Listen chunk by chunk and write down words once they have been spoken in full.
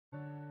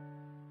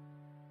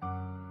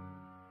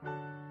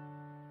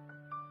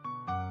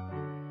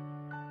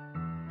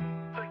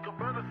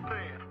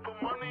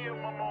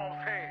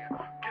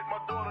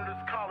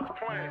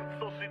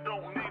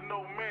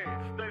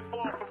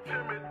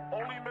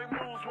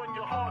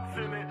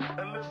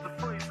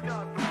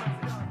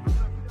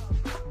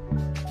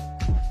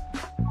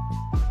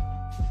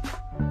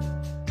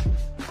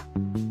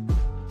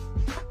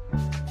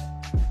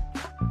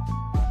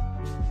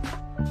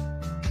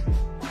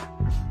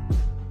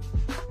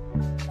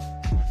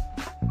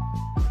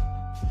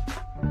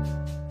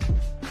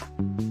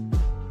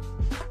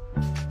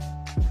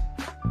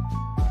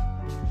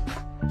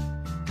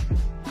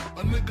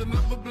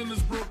been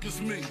as broke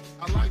as me.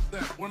 I like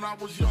that. When I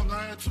was young,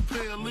 I had 2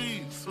 pair of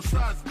leaves.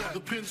 Besides that,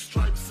 the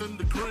pinstripes and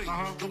the gray.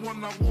 The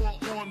one I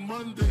wore on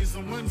Mondays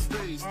and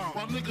Wednesdays.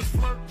 While niggas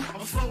flirt,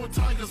 I'm throwing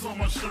tigers on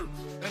my shirt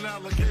and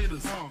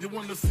alligators. You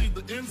wanna see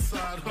the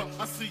inside?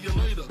 I see you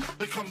later.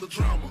 They come the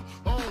drama.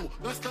 Oh,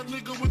 that's that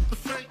nigga with the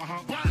fake.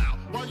 Wow,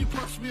 why you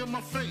punch me in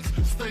my face?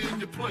 Stay in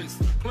your place,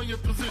 play your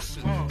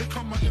position. Here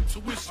come my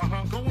intuition.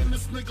 Go in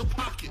this nigga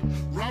pocket,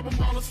 rob him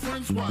while his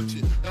friends watch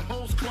it, and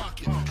hoes clock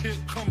it. Here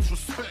comes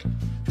respect.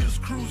 His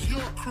crew's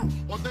your crew,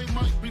 or they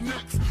might be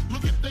next.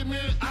 Look at they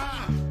man,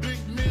 big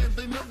man,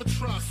 they never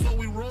try, so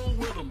we roll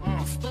with them.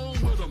 Stole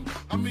with them,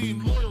 I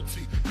mean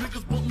loyalty.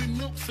 Niggas bought me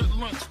milks at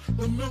lunch,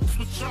 the milks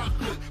with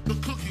chocolate, the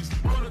cookies,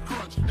 butter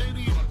crunch,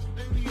 80.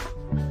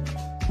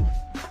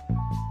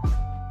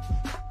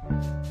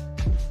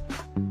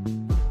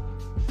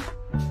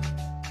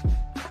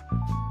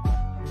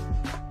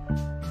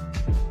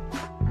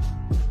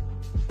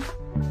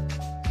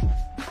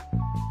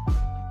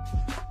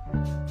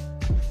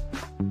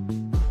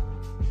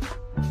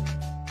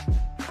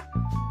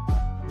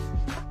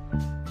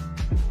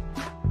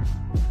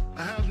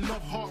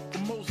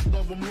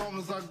 Long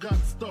as I got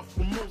stuff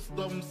for most of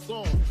them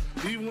soft.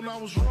 Even when I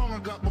was wrong, I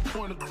got my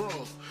point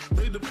across.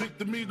 They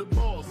depicted me the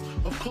boss.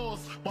 Of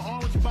course, my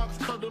orange box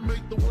cutter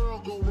make the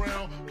world go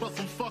round. Plus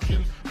I'm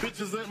fucking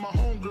bitches ain't my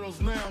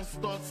homegirls now.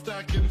 Start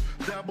stacking,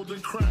 dabbled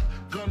in crack,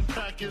 gun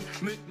packing.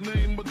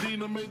 Nickname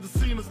Medina, made the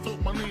scenes,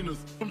 took my Ninas.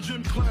 From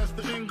gym class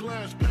to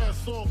English,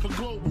 pass off for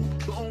global.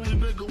 The only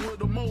nigga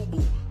with a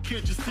mobile.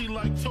 Can't you see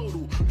like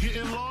total?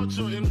 Getting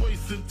larger in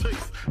waist and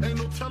taste. Ain't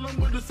no telling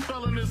where this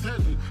felon is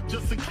heading.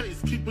 Just in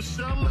case, keep a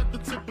shell at the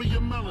tip of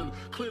your melon.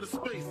 Clear the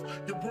space.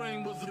 Your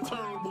brain was a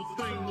terrible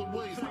thing to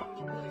waste.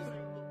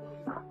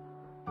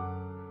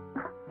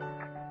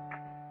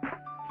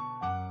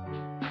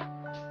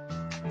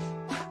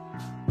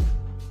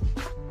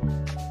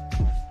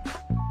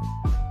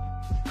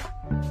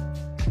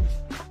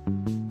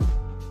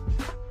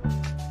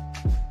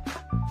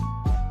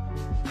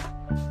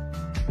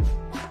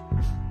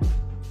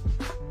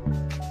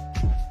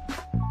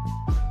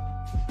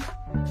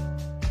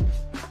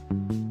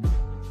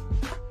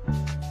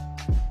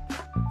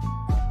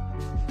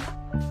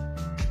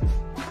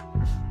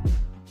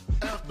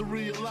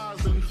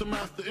 Realizing to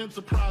master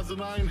enterprise,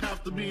 and I ain't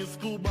have to be in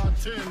school by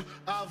 10.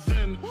 I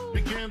then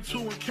began to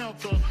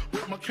encounter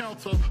with my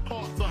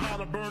counterparts of how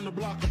to burn the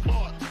block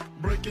apart.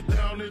 Break it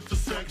down into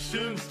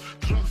sections.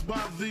 Drugs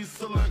by these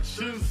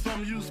selections.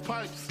 Some use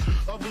pipes,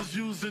 others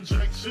use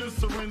injections.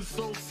 Syringe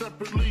sold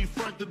separately.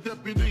 Frank the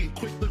deputy,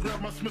 quick to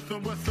grab my Smith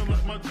 & Wesson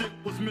like my dick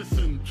was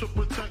missing. To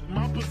protect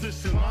my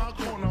position, my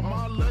corner,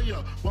 my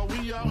layer. While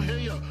we out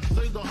here,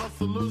 say the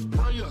hustler's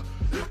prayer.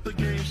 If the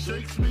game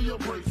shakes me or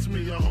breaks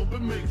me, I hope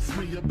it makes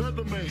me a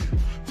better man.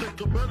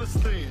 Take a better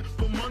stand,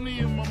 put money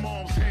in my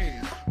mom's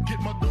hand. Get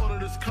my daughter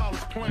this college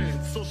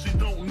plan, so she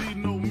don't need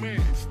no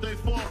man. Stay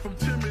far from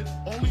timid,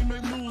 only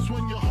make moves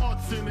when your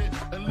heart's in it.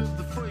 And live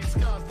the phrase,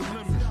 sky's the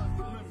limit.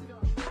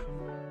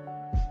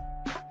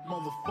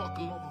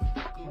 Motherfucker.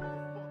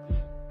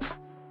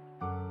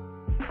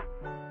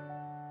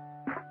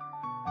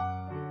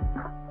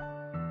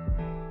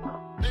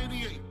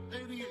 88.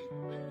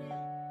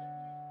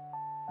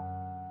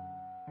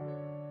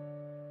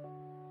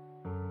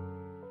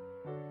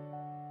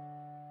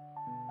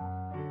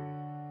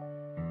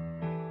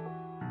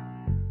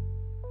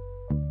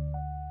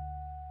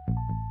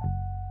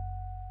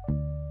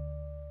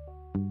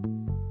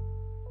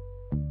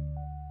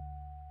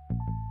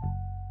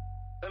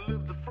 And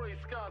live the phrase,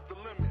 sky's the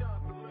limit.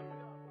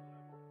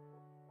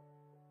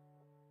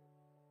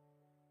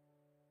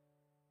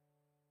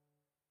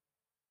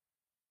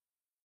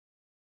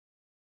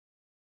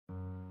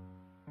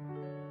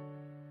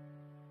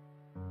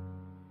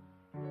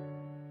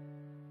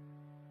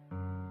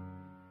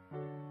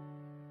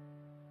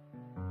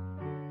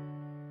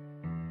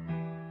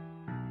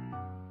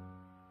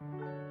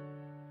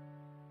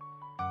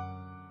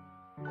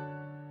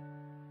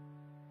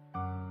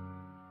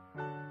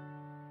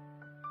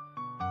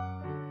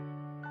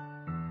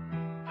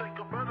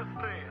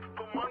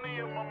 Put money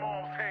in my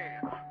mom's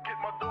hand. Get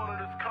my daughter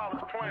this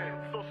college plan,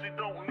 so she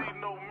don't need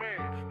no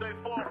man. Stay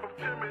far from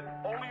timid,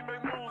 only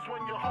make moves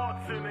when your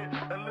heart's in it.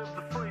 And live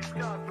the phrase,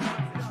 sky's the limit.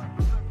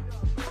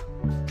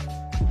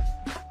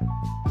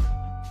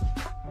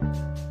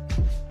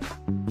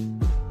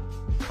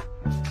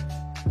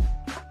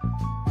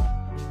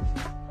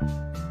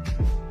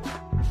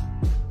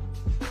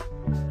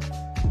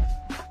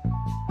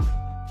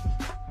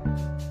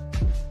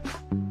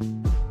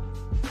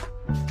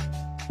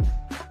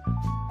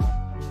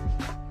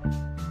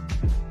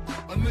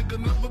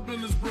 Never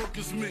been as broke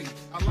as me.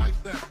 I like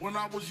that. When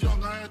I was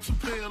young, I had 2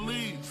 pair of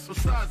leaves.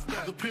 Besides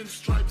that, the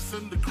pinstripes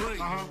and the gray.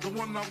 The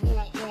one I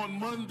wore on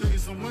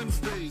Mondays and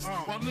Wednesdays.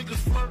 While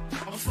niggas flirt,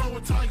 I'm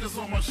throwing tigers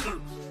on my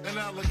shirt and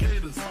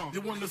alligators.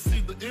 You wanna see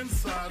the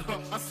inside?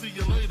 I see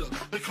you later.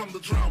 Here come the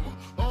drama.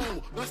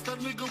 Oh, that's that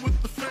nigga with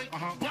the fake.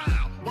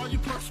 Wow, why you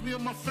punch me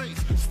in my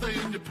face? Stay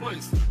in your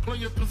place, play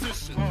your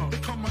position,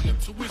 become my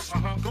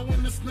intuition. Go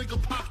in this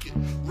nigga pocket,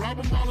 rob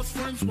him while his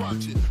friends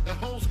watch it, and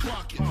hoes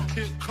clock it.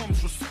 Here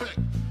comes respect.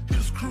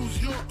 His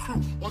crew's your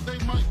crew, or they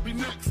might be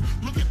next.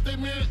 Look at they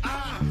man,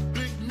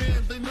 big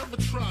man, they never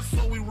try,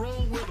 so we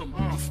roll with them,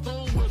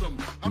 stole with them.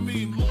 I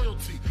mean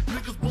loyalty.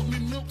 Niggas bought me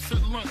milks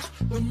at lunch.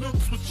 The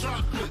milks with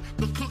chocolate,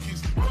 the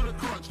cookies, butter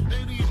crunch,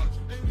 80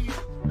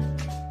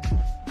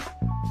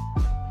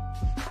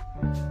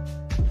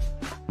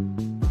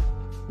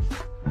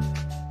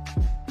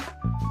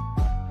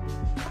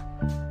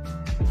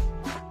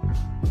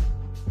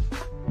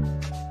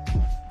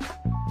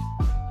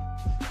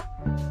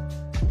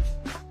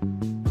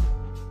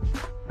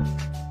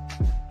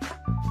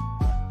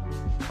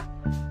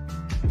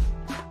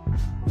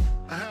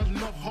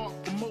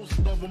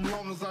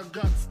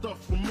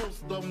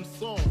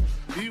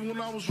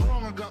 I was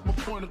wrong, I got my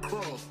point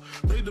across.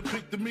 They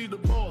depicted me the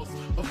boss.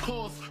 Of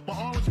course, my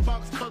orange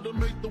box cutter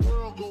make the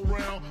world go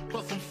round.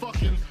 Plus I'm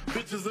fucking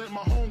bitches ain't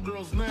my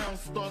homegirls now.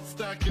 Start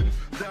stacking,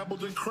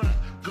 dabbled in crack,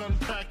 gun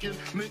packing.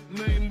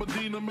 Nickname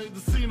Medina, made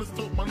the scenes,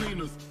 took my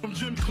Ninas. From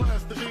gym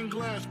class to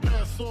English,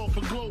 pass off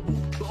for global.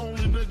 The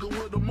only nigga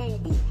with a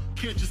mobile.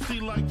 Can't you see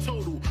like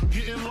total?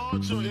 Getting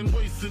larger in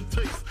waist and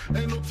taste.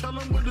 Ain't no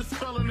telling where this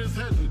spelling is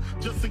heading.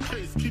 Just in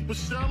case, keep a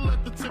shell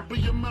at the tip of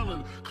your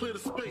melon. Clear the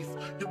space.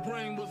 Your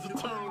brain was a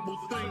terrible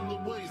thing to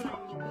waste.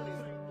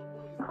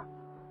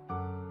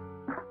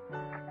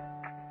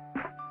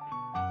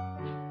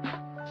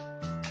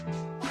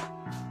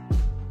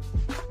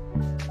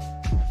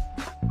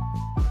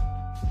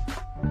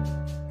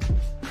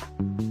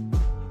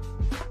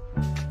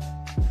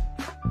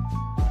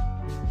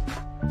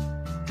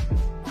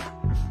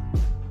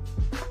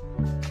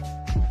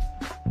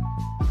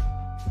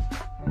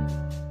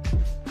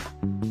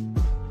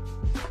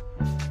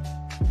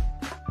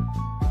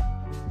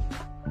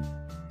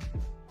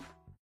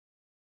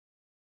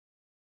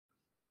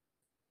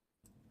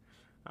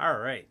 All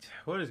right,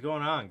 what is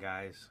going on,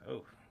 guys?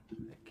 Oh,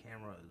 that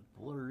camera is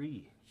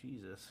blurry.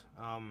 Jesus.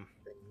 Okay,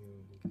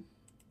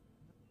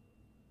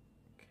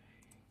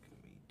 give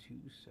me 2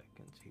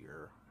 seconds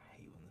here.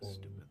 I hate when this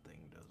stupid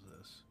thing does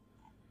this.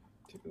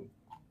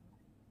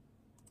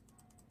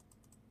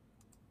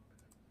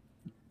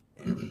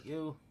 There we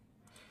go.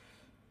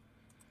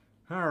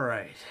 All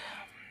right.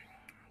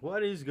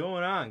 What is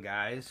going on,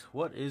 guys?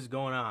 What is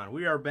going on?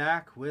 We are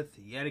back with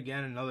yet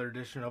again another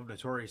edition of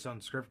Notorious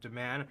Unscripted,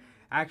 man.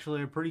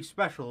 Actually, a pretty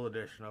special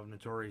edition of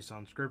Notorious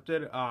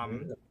Unscripted,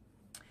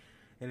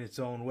 in its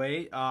own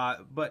way.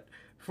 But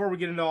before we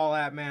get into all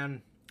that,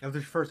 man, if this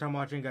is your first time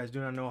watching, guys, do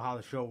not know how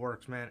the show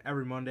works, man.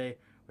 Every Monday,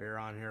 we are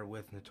on here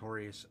with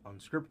Notorious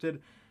Unscripted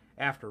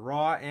after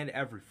Raw, and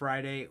every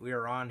Friday, we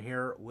are on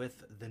here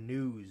with the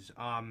news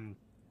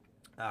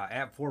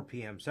at 4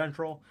 p.m.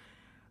 Central.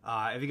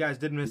 If you guys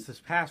did miss this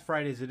past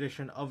Friday's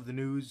edition of the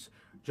news,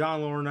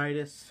 John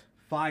Laurinaitis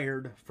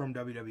fired from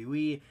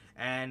WWE,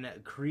 and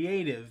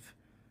creative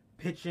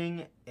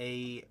pitching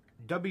a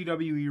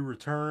WWE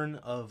return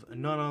of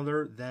none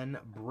other than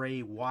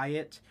Bray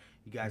Wyatt.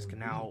 You guys can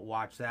now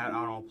watch that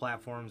on all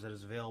platforms. That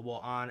is available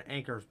on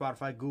Anchor,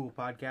 Spotify, Google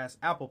Podcasts,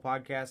 Apple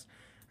Podcasts.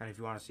 And if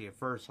you want to see it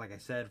first, like I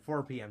said,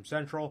 4 p.m.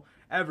 Central,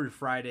 every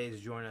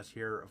Fridays, join us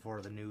here for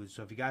the news.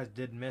 So if you guys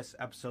did miss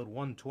episode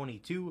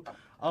 122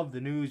 of the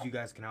news, you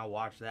guys can now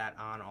watch that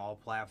on all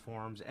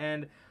platforms.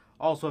 And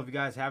also, if you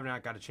guys have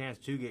not got a chance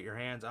to get your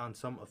hands on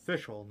some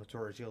official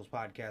Notorious Heels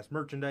podcast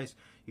merchandise,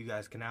 you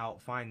guys can now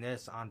find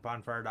this on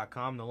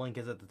bonfire.com. The link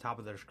is at the top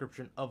of the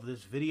description of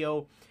this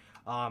video.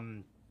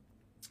 On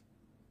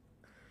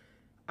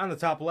the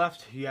top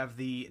left, you have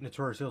the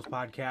Notorious Heels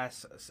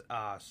podcast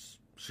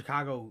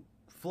Chicago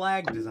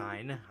flag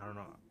design. I don't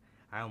know.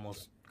 I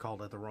almost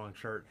called it the wrong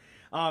shirt.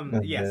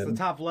 Yes, the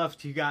top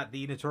left, you got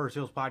the Notorious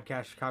Heels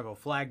podcast Chicago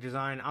flag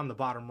design. On the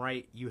bottom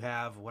right, you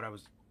have what I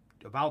was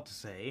about to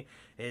say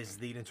is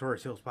the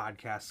Notorious Heels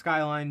podcast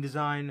skyline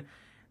design.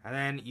 And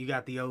then you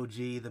got the OG,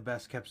 the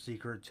best kept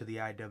secret to the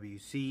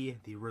IWC,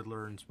 the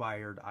Riddler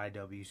inspired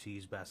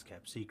IWC's best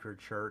kept secret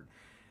shirt.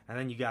 And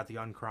then you got the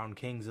Uncrowned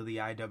Kings of the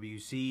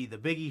IWC, the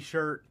Biggie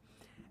shirt.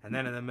 And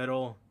then in the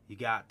middle, you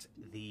got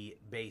the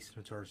base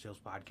Notorious Heels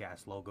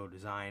podcast logo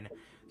design.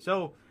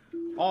 So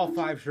all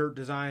 5 shirt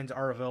designs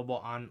are available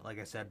on, like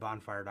I said,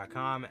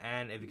 bonfire.com.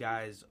 And if you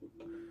guys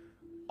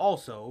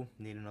also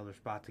need another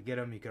spot to get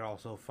them, you could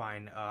also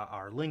find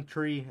our link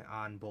tree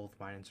on both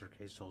mine and Sir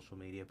K's social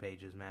media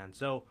pages, man.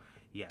 So,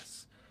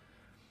 yes.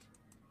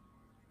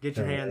 Get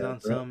your hands on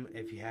some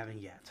if you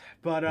haven't yet.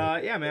 But,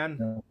 yeah,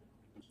 man.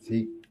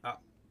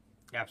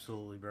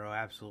 Absolutely, bro.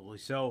 Absolutely.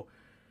 So,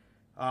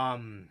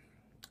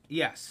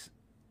 yes.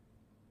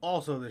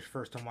 Also, this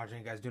first time watching,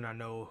 you guys do not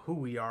know who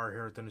we are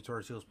here at the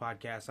Notorious Heels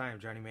podcast. I am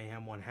Johnny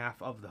Mayhem, one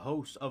half of the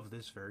host of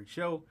this very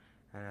show.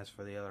 And as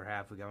for the other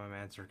half, we got my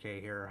man Sir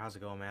K here. How's it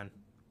going, man?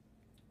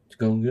 It's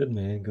going good,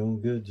 man. Going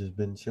good. Just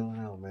been chilling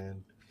out,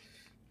 man.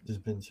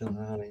 Just been chilling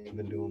out. Ain't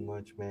been doing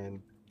much,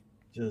 man.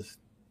 Just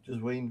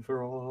waiting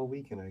for all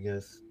weekend, I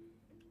guess.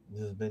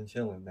 Just been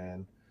chilling,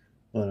 man.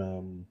 But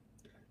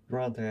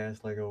Durante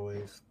asked, like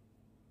always,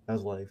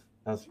 how's life?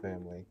 How's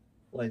family?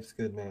 Life's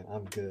good, man.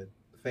 I'm good.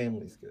 The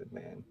family's good,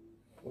 man.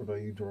 What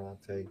about you,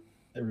 Durante?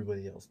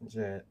 Everybody else in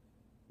chat.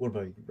 What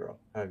about you, bro?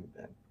 How you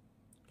been?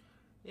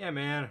 Yeah,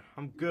 man,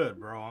 I'm good,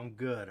 bro. I'm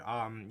good.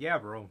 Yeah,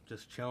 bro,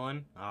 just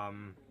chilling.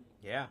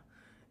 Yeah.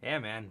 Yeah,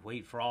 man,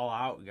 wait for All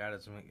Out. We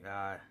got some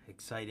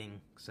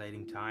exciting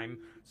time.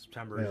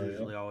 September is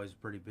usually always a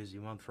pretty busy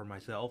month for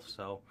myself,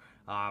 so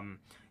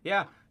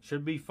yeah,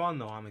 should be fun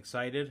though. I'm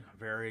excited,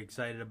 very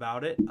excited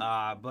about it.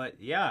 But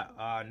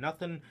yeah,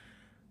 nothing.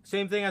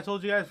 Same thing I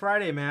told you guys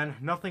Friday, man.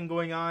 Nothing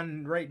going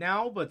on right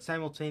now, but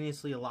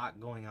simultaneously a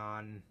lot going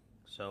on.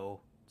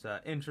 So it's an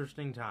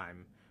interesting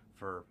time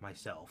for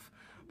myself.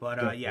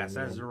 But yes,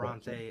 as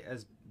Durante,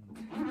 as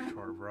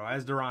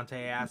Durante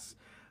asks,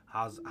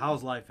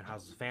 how's life and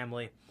how's the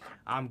family?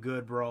 I'm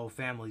good, bro.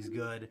 Family's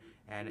good,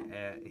 and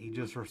he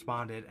just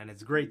responded, and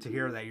it's great to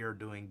hear that you're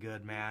doing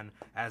good, man.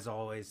 As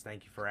always,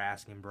 thank you for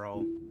asking,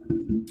 bro.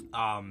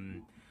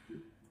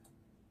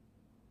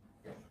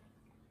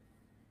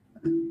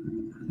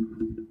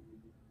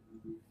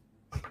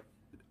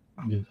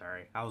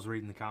 Sorry, I was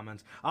reading the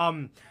comments.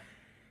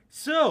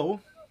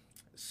 So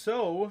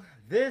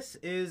this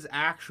is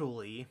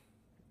actually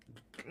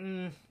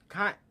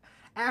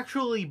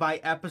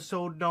by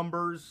episode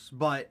numbers,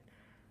 but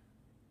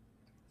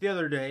the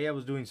other day I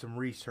was doing some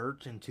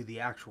research into the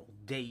actual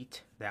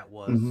date that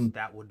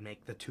would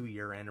make the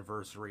 2-year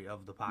anniversary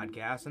of the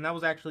podcast, and that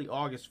was actually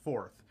August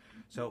 4th.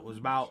 So it was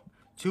about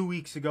 2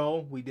 weeks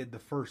ago we did the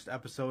first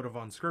episode of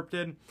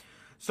Unscripted.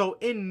 So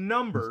in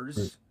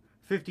numbers,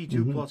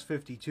 52 plus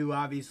 52,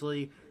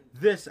 obviously.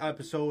 This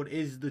episode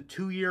is the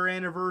 2-year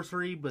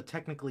anniversary, but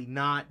technically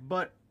not.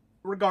 But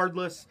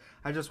regardless,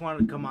 I just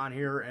wanted to come on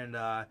here and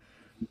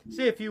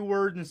say a few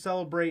words and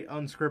celebrate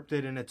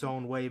Unscripted in its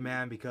own way,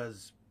 man.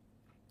 Because,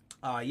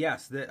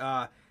 yes,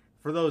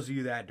 for those of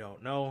you that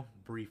don't know,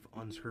 brief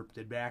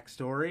Unscripted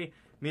backstory.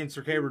 Me and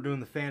Sir K were doing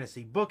the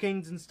fantasy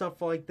bookings and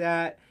stuff like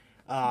that.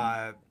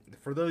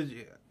 For those,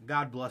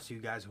 God bless you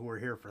guys who were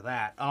here for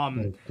that.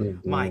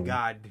 My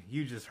God,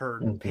 you just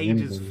heard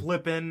pages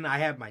flipping. I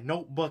had my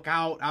notebook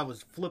out. I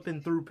was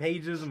flipping through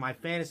pages of my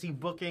fantasy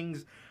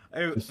bookings.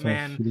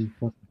 Man, shitty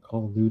fucking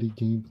Call of Duty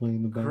gameplay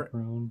in the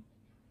background.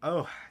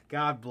 Oh,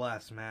 God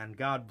bless, man.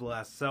 God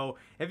bless. So,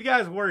 if you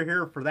guys were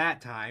here for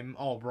that time,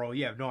 oh, bro,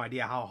 you have no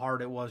idea how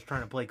hard it was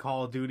trying to play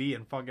Call of Duty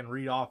and fucking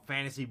read off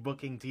fantasy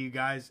booking to you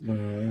guys. I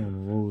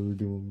don't know what we were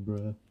doing,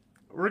 bro.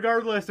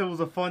 Regardless, it was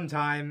a fun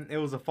time.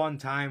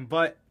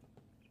 But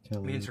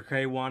me and Sir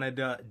K wanted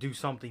to do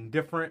something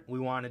different. We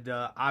wanted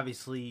to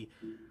obviously,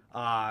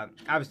 add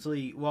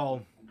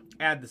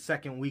the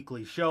second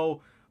weekly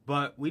show,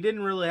 but we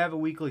didn't really have a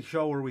weekly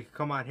show where we could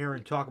come on here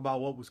and talk about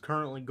what was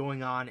currently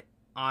going on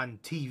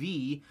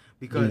TV,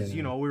 because,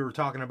 we were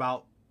talking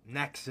about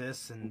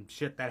Nexus and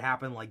shit that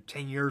happened like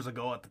 10 years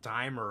ago at the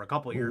time, or a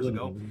couple of years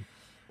ago.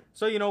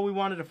 So, we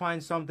wanted to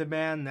find something,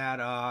 man,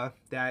 that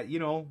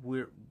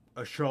we're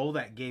a show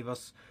that gave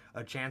us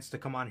a chance to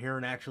come on here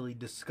and actually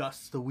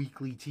discuss the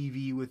weekly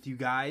TV with you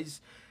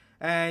guys.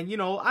 And,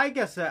 I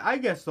guess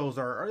those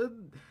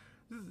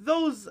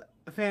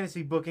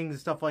fantasy bookings and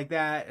stuff like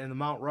that, and the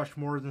Mount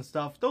Rushmores and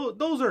stuff,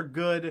 those are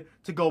good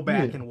to go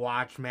back and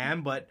watch,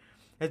 man. But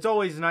it's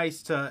always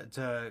nice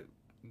to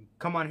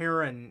come on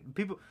here and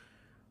people,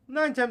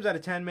 9 times out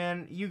of 10,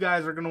 man, you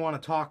guys are going to want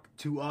to talk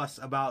to us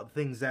about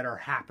things that are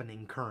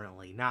happening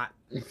currently, not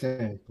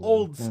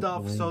old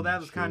stuff. So that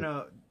was kind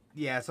of,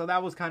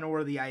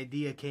 where the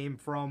idea came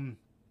from.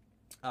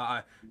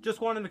 Just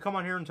wanted to come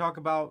on here and talk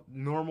about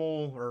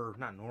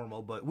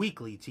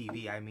weekly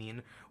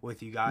TV,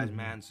 with you guys,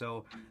 man.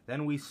 So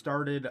then we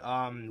started,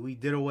 we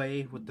did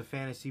away with the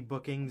fantasy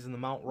bookings and the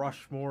Mount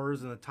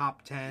Rushmores and the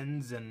top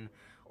 10s, and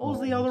what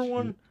was the other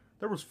one?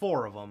 There was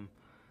 4 of them.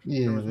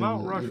 Yeah, there was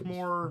Mount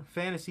Rushmore,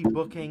 fantasy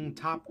booking,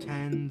 top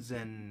 10s,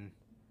 and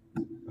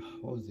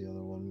what was the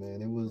other one,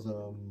 man? It was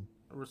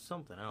there was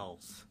something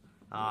else.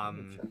 I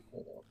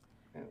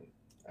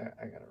gotta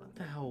remember. What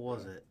the hell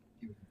was it?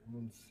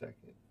 1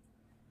 second.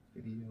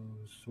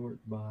 Videos sort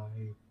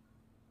by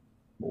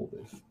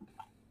oldest.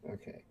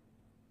 Okay.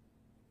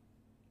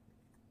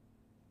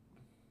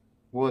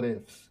 What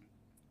ifs?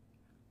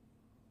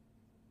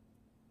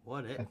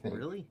 What if?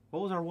 Really?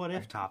 What was our what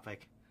if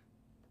topic?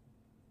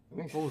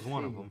 What was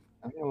one of them?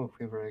 I don't know if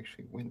we ever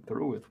actually went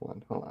through with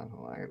one. Hold on.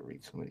 I gotta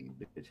read some of these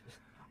bitches.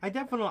 I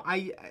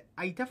definitely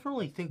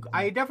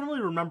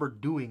remember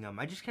doing them.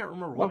 I just can't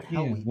remember what the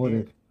hell we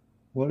did.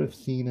 What if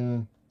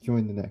Cena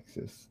joined the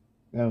Nexus?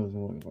 That was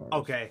one of ours.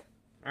 Okay.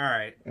 All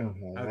right.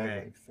 Okay.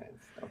 That makes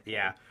sense. Okay.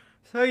 Yeah.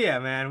 So, yeah,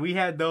 man, we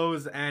had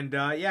those. And,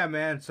 yeah,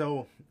 man,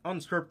 so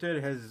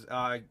Unscripted has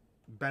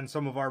been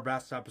some of our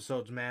best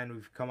episodes, man.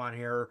 We've come on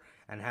here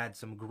and had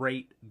some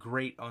great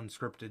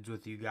Unscripteds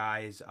with you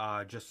guys.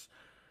 Just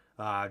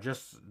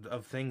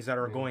of things that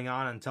are going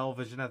on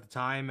television at the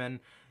time. And,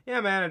 yeah,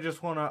 man, I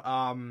just want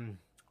to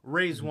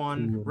raise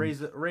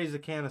a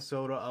can of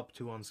soda up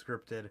to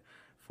Unscripted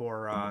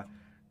for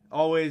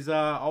always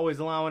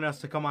allowing us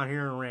to come on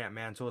here and rant,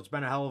 man. So it's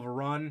been a hell of a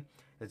run.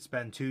 It's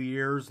been 2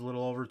 years, a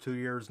little over 2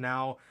 years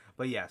now.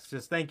 But yes,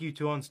 just thank you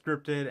to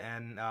Unscripted,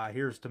 and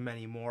here's to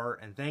many more.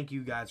 And thank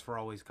you guys for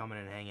always coming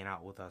and hanging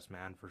out with us,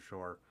 man, for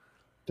sure.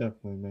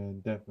 Definitely, man.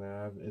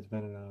 Definitely. It's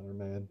been an honor,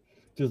 man.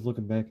 Just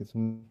looking back at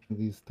some of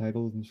these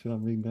titles and shit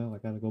I'm reading now, I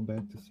gotta go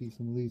back to see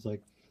some of these,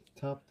 like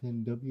top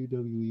 10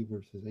 WWE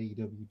versus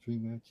AEW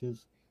dream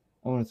matches.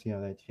 I want to see how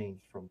that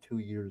changed from 2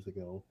 years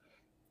ago.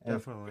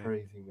 That's Definitely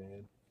crazy,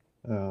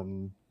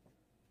 man.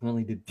 I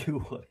only did 2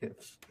 what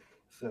ifs,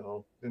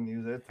 so didn't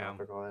use that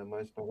topic all that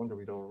much. No wonder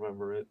we don't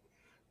remember it.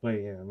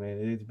 But yeah, man,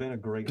 it's been a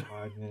great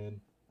ride,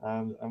 man.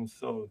 I'm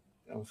so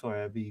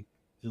happy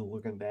just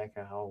looking back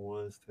at how it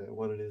was to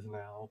what it is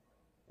now,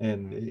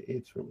 and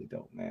it's really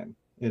dope, man.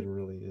 It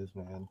really is,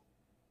 man.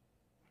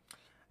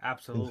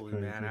 Absolutely,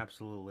 man.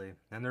 Absolutely.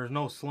 And there's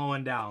no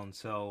slowing down.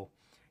 So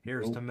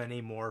here's to many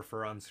more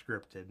for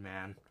Unscripted,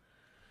 man.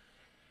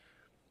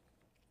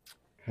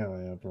 Hell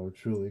yeah, bro.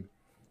 Truly.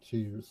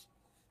 Cheers.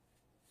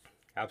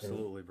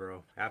 Absolutely,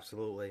 bro.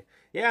 Absolutely.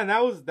 Yeah, and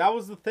that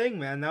was the thing,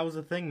 man. That was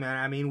the thing, man.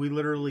 I mean, we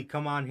literally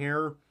come on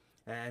here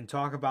and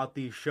talk about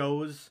these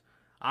shows.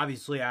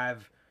 Obviously, I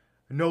have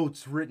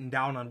notes written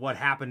down on what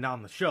happened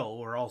on the show,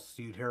 or else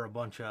you'd hear a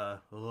bunch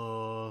of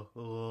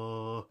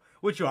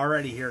which you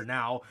already hear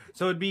now,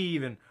 so it'd be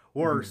even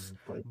worse.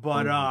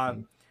 But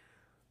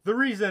the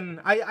reason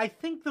I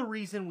think the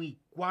reason we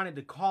wanted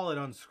to call it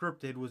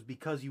Unscripted was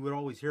because you would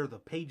always hear the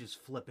pages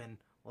flipping,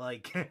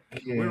 like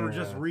we were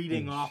just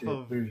reading off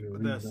of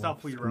the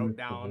stuff we wrote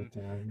down,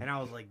 and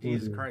I was like,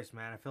 Jesus Christ,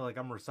 man, I feel like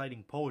I'm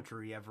reciting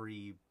poetry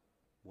every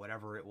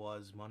whatever it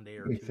was, Monday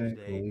or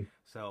Tuesday.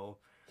 So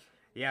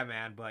yeah,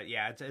 man, but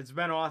yeah, it's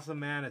been awesome,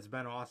 man. It's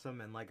been awesome,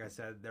 and like I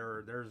said,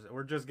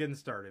 we're just getting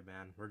started,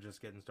 man. We're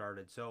just getting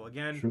started. So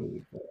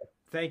again,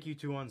 thank you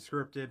to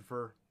Unscripted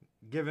for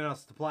giving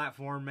us the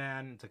platform,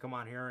 man, to come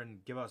on here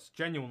and give us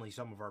genuinely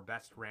some of our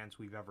best rants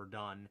we've ever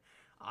done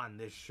on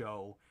this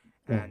show,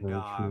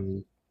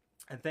 and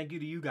thank you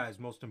to you guys,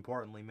 most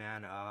importantly,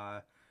 man.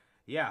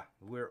 Yeah,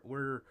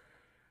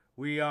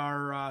 we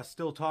are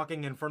still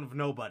talking in front of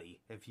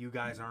nobody if you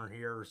guys aren't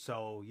here,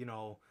 so you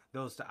know.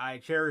 I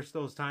cherish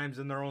those times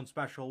in their own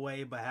special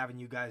way, but having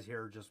you guys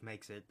here just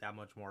makes it that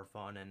much more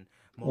fun and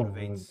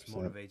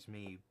motivates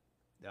me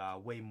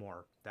way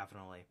more,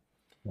 definitely.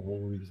 The whole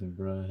reason,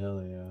 bro.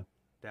 Hell yeah.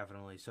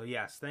 Definitely. So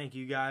yes, thank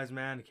you guys,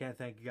 man. I can't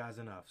thank you guys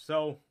enough.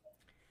 So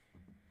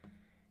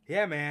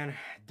yeah, man,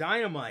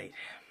 Dynamite.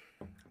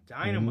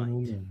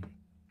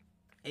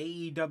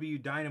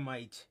 AEW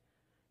Dynamite.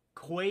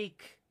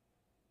 Quake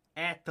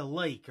at the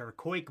Lake, or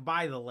Quake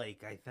by the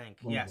Lake, I think.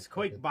 Yes,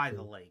 Quake by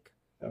the Lake.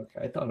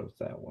 Okay, I thought it was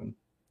that one.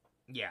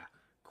 Yeah.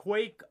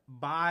 Quake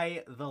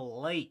by the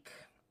Lake.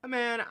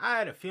 Man, I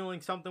had a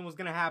feeling something was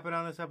going to happen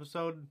on this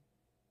episode.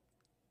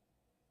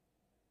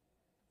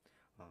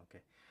 Oh, okay.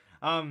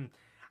 I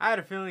had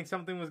a feeling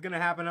something was going to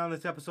happen on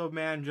this episode,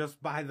 man,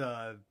 just by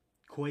the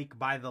Quake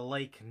by the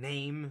Lake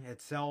name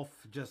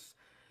itself. Just,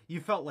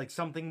 you felt like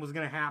something was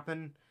going to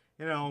happen,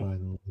 you know. By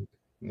the lake.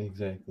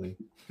 Exactly.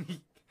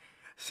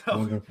 So, I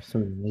wonder if a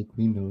certain lake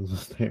we know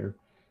was there.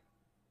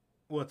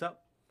 What's up?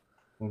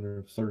 Wonder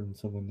if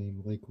someone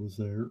named Lake was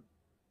there.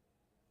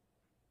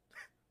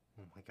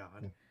 Oh my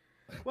god.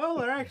 Yeah. Well,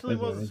 there actually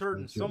was a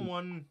certain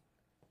someone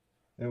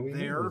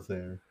there. Was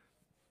there.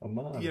 A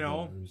mod, you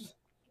know,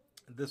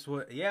 this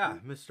was, yeah,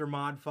 Mr.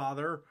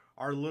 Modfather,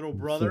 our little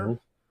brother,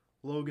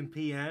 Logan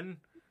PN,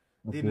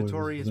 the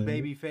Notorious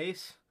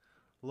Babyface,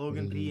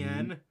 Logan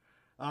PN.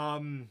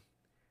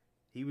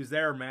 He was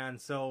there, man.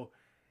 So,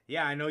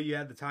 yeah, I know you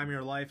had the time of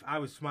your life. I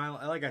was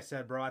smiling. Like I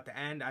said, bro, at the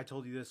end, I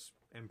told you this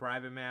in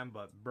private, man,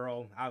 but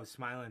bro, I was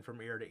smiling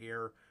from ear to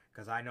ear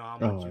because I know how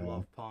much you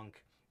love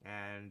Punk,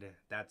 and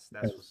that's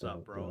what's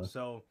up, bro.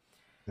 So,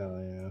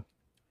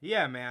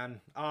 yeah,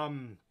 man.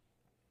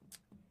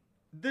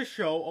 This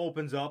show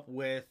opens up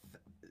with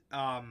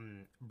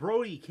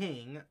Brody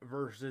King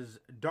versus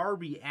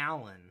Darby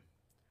Allin.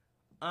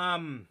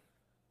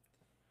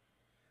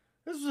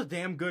 This was a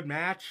damn good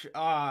match.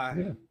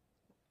 I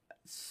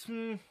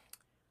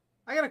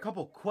got a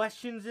couple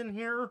questions in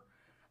here.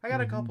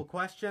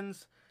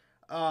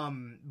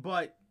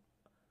 But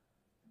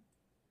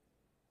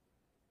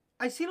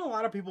I seen a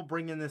lot of people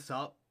bringing this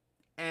up,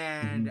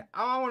 and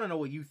I want to know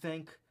what you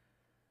think.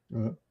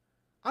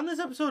 On this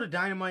episode of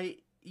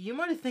Dynamite, you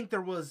might think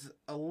there was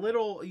a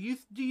little...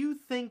 Do you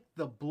think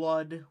the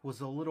blood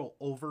was a little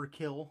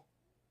overkill?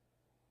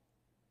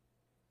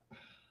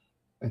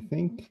 I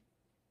think...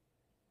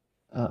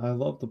 I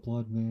love the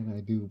blood, man, I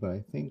do, but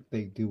I think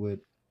they do it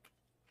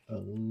a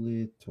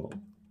little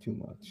too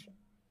much.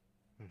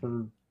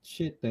 For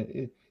shit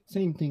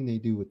same thing they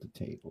do with the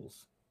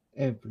tables.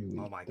 Every week.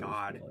 Oh my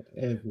god. Blood.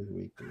 Every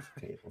week there's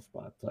table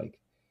spots. Like,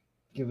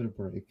 give it a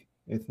break.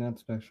 It's not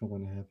special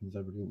when it happens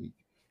every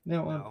week.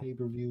 Now on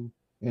pay-per-view,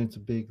 and it's a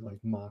big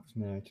like Mox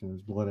match and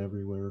there's blood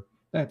everywhere.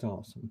 That's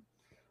awesome.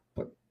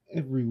 But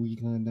every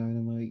week on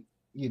Dynamite,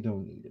 you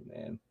don't need it,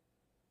 man.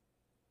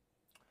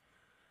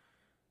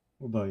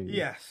 What about you?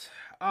 Yes.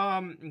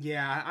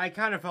 Yeah, I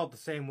kind of felt the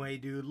same way,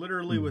 dude.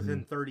 Literally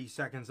within 30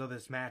 seconds of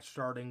this match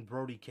starting,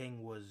 Brody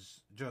King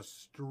was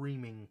just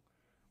streaming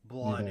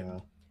blood. Yeah.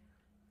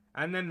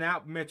 And then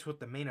that mixed with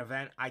the main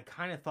event, I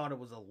kind of thought it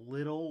was a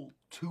little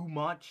too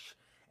much.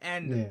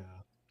 And Yeah.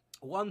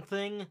 one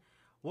thing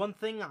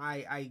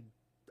I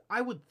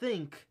would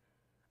think,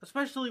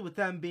 especially with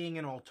them being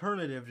an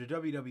alternative to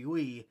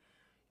WWE,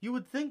 you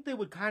would think they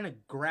would kind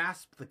of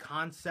grasp the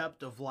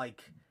concept of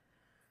like,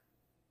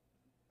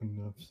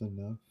 Enough's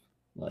enough.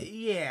 Like,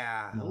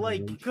 yeah,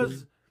 like,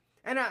 because,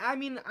 and I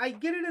mean, I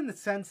get it in the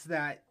sense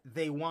that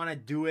they want to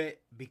do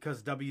it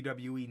because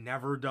WWE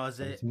never does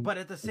it, but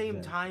at the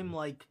same time,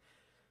 like,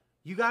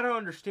 you got to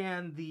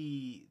understand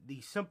the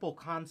simple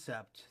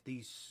concept,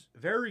 the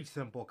very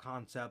simple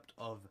concept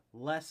of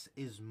less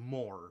is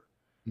more,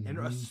 and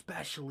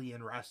especially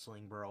in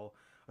wrestling, bro.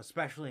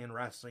 Especially in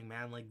wrestling,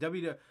 man. Like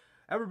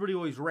everybody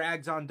always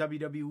rags on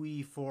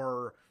WWE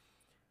for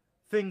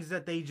things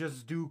that they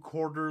just do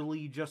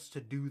quarterly just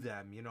to do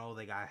them. You know,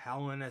 they got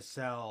Hell in a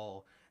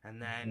Cell, and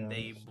then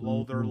they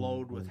blow their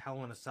load with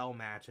Hell in a Cell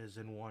matches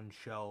in one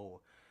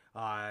show.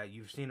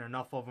 You've seen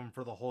enough of them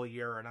for the whole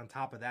year, and on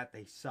top of that,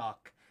 they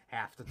suck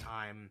half the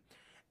time.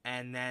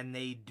 And then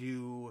they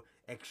do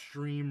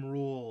Extreme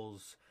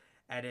Rules,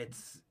 and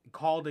it's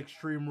called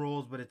Extreme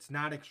Rules, but it's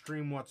not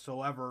extreme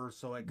whatsoever,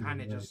 so it kind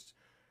of just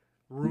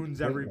ruins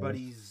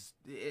everybody's,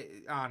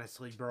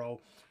 honestly, bro.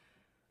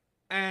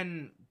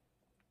 And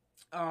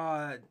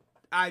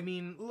I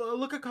mean,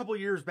 look a couple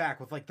years back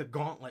with like the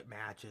gauntlet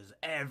matches.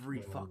 Every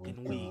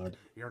fucking week,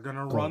 you're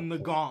gonna run the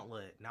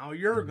gauntlet. Now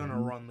you're gonna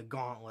run the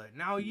gauntlet.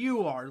 Now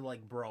you are,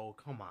 like, bro,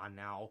 come on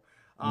now.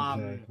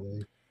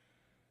 Exactly.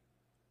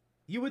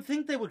 You would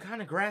think they would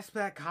kind of grasp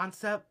that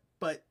concept,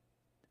 but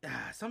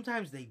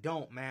sometimes they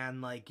don't, man.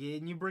 Like,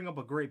 and you bring up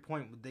a great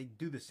point. They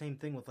do the same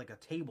thing with like a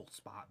table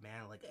spot,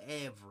 man. Like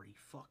every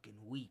fucking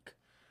week,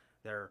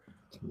 they're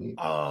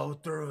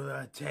through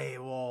the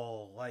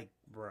table, like,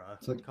 bruh.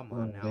 It's like, come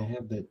on now. They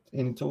have that,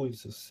 and it's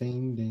always the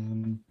same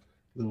damn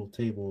little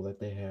table that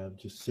they have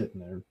just sitting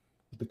there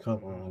with the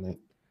cover on it.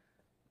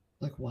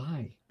 Like,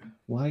 why?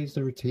 Why is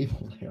there a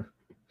table there?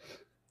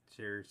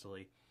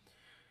 Seriously.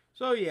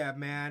 So yeah,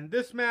 man,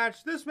 this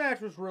match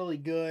was really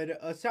good.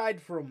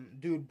 Aside from,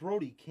 dude,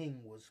 Brody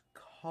King was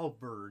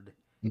covered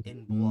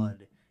in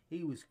blood.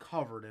 He was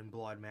covered in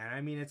blood, man.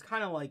 I mean, it's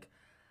kind of like,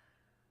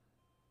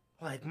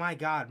 my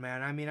God,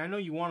 man. I mean, I know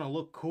you want to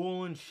look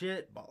cool and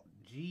shit, but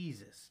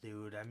Jesus,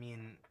 dude. I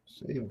mean,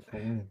 save it for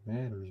when it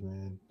matters,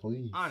 man.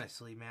 Please.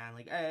 Honestly, man.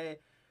 Like,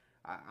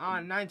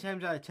 on 9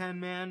 times out of 10,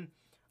 man,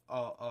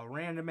 a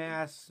random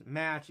ass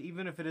match,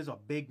 even if it is a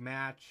big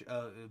match,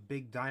 a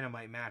big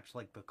dynamite match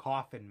like the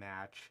coffin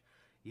match,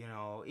 you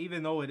know,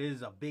 even though it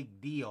is a big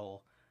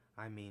deal,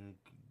 I mean,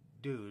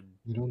 dude.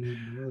 You don't need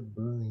blood,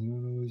 bro. You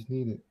don't always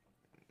need it.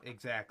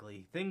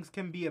 Exactly. Things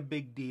can be a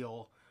big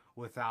deal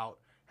without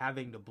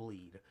having to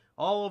bleed.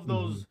 All of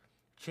those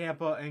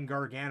Ciampa and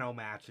Gargano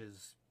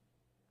matches,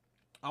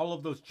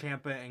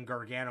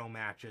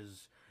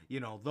 you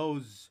know,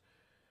 those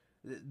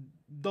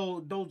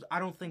I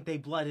don't think they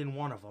bled in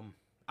one of them.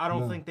 I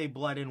don't think they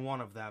bled in one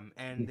of them,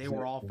 and they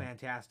were all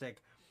fantastic.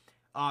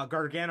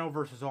 Gargano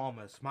versus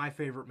Almas, my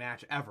favorite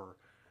match ever.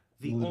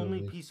 The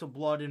only piece of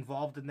blood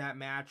involved in that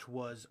match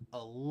was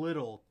a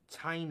little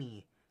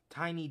tiny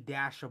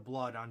dash of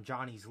blood on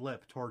Johnny's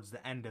lip towards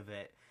the end of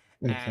it.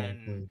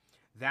 And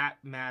that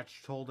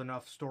match told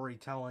enough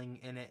storytelling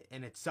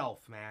in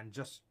itself, man,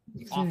 just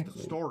off the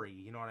story,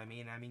 you know what I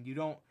mean? I mean, you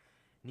don't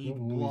need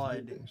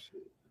blood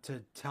to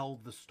tell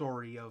the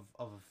story of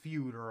a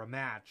feud or a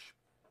match,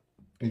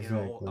 you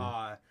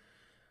know.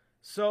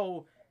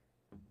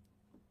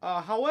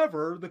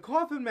 However, the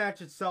coffin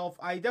match itself,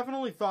 I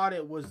definitely thought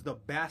it was the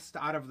best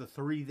out of the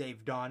 3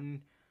 they've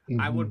done.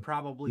 I would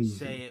probably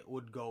say it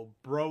would go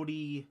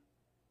Brody,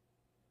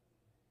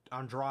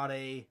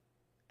 Andrade,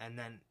 and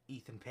then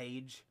Ethan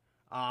Page.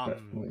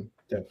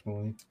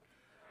 Definitely.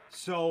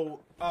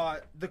 So,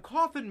 the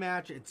coffin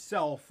match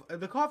itself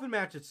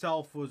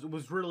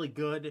was really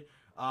good.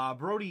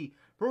 Brody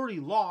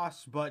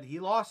lost, but he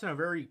lost in a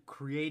very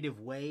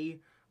creative way.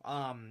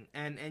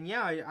 And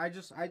yeah,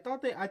 I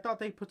thought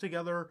they put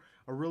together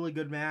a really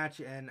good match,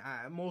 and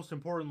most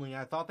importantly,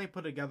 I thought they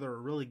put together a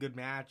really good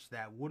match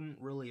that wouldn't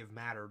really have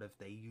mattered if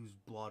they used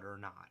blood or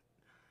not.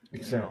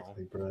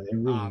 Exactly, bro. It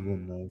really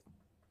wouldn't have.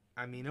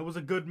 I mean, it was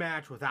a good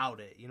match without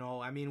it, you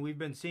know. I mean, we've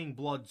been seeing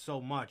blood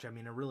so much. I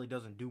mean, it really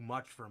doesn't do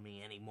much for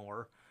me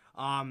anymore.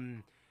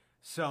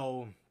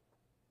 So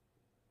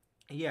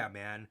yeah,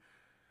 man.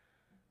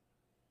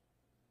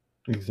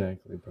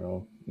 Exactly,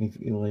 bro.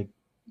 Like,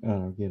 I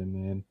don't get it,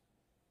 man.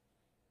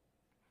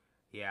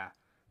 Yeah,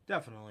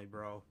 definitely,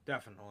 bro.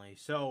 Definitely.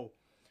 So,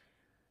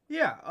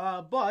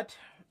 yeah, but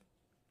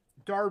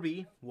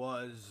Darby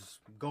was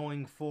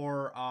going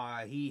for,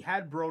 he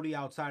had Brody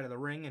outside of the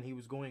ring, and he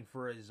was going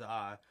for his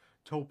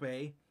tope.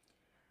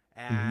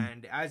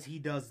 And as he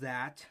does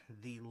that,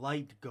 the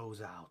light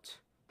goes out.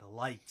 The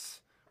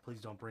lights.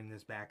 Please don't bring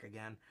this back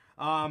again.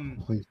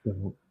 Please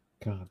don't.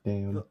 God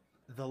damn.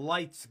 the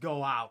lights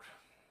go out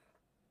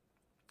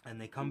and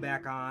they come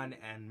back on,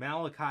 and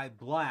Malachi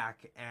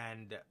Black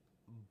and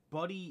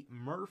Buddy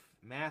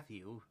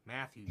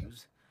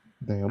Matthews.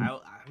 Damn.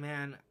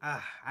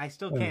 I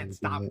still can't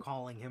stop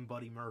calling him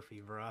Buddy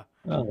Murphy, bruh.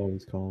 I'll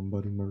always call him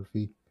Buddy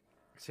Murphy.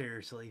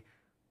 Seriously.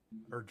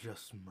 Or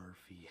just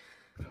Murphy.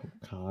 Oh,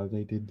 God,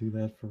 they did do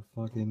that for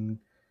fucking...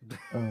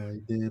 Oh, I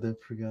did. I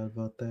forgot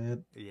about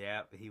that.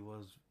 Yeah, he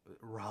was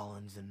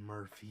Rollins and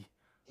Murphy.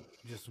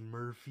 Just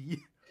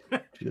Murphy.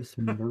 Just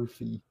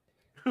Murphy.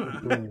 Bro,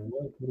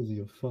 what? What is he,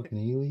 a fucking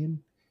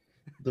alien?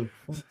 The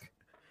fuck?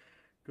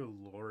 Good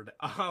Lord.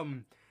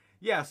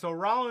 Yeah, so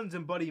Rollins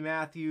and Buddy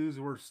Matthews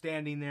were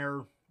standing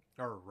there,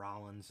 or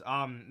Rollins,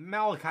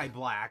 Malachi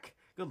Black.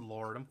 Good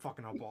Lord, I'm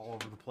fucking up all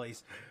over the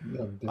place.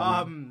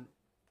 Yeah,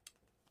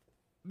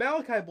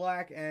 Malachi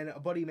Black and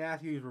Buddy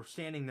Matthews were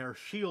standing there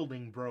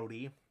shielding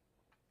Brody.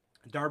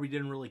 Darby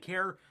didn't really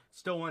care,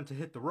 still wanted to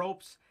hit the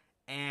ropes,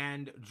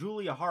 and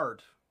Julia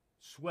Hart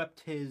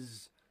swept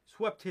his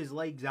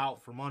legs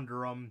out from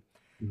under him,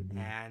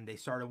 and they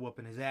started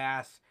whooping his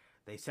ass.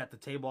 They set the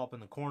table up in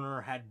the corner,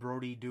 had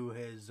Brody do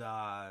his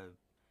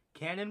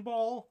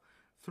cannonball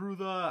through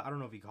the, I don't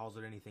know if he calls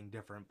it anything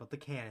different, but the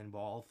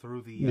cannonball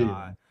through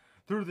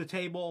the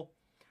table.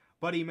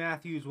 Buddy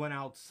Matthews went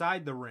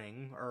outside the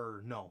ring,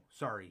 or no,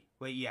 sorry.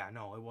 Wait, yeah,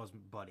 no, it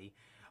wasn't Buddy.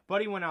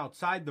 Buddy went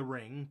outside the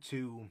ring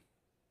to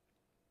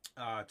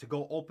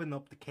go open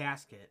up the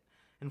casket,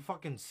 and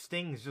fucking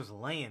Sting's just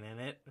laying in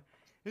it.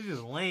 He's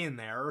just laying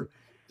there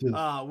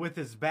with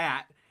his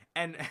bat,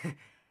 and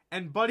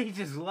Buddy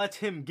just lets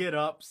him get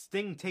up.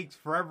 Sting takes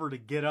forever to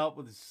get up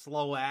with his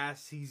slow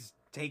ass. He's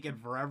taking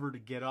forever to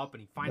get up,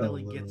 and he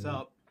finally gets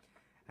up,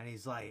 and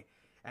he's like,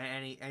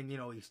 and you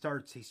know, he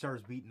starts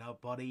beating up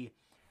Buddy.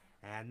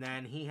 And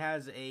then he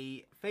has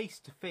a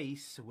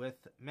face-to-face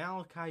with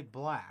Malachi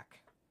Black.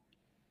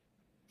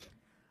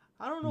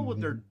 I don't know what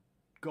they're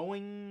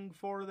going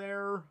for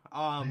there.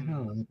 I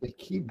know, they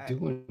keep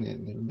doing it,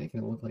 and they're making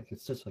it look like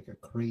it's just like a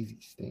crazy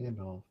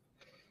standoff.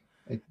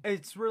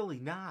 It's really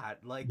not.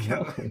 Like,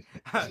 no,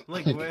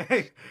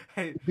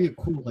 it'd be a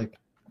cool, like,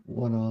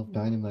 one-off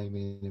Dynamite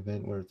main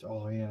event where it's,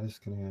 oh yeah, this is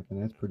gonna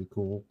happen. That's pretty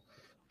cool.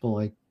 But,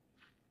 like,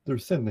 they're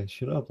setting that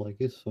shit up like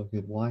it's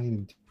fucking Wyatt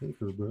and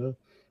Taker, bro.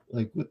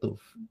 Like, what the...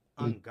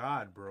 On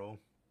God, bro.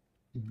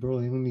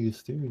 Bro, they don't need to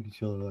stare at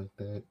each other like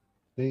that.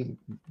 They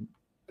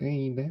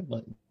ain't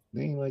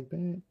like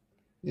that.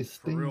 It's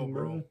Sting, real,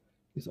 bro.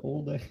 It's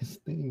old ass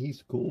Sting.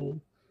 He's cool.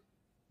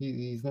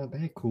 He's not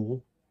that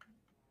cool.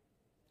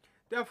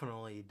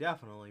 Definitely,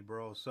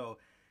 bro. So,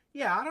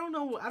 yeah, I don't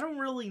know. I don't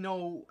really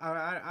know.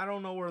 I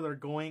don't know where they're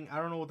going. I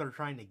don't know what they're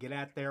trying to get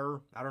at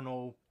there. I don't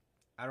know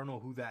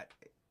who that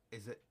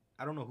is.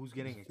 I don't know who's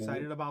getting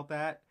excited about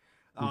that.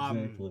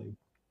 Exactly.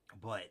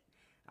 But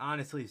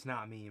honestly, it's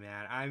not me,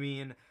 man. I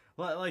mean,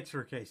 like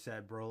Sir K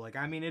said, bro, like,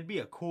 I mean, it'd be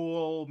a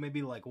cool,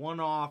 maybe like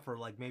one-off, or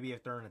like maybe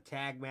if they're in a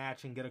tag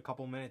match and get a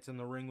couple minutes in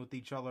the ring with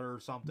each other or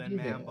something,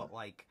 man. But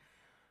like,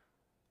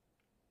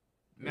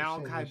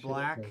 Malachi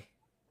Black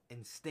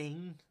and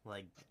Sting,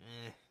 like,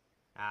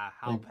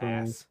 I'll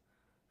pass.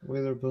 The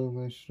way they're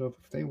building that shit up,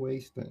 if they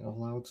waste a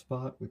loud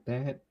spot with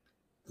that,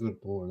 good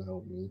Lord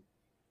help me.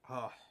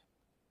 Oh.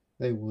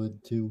 They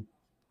would too.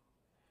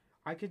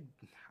 I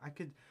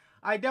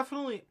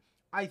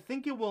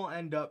think it will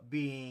end up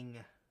being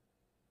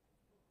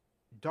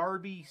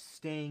Darby,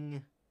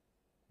 Sting,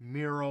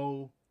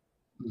 Miro,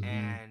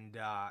 and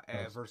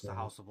versus the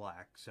House of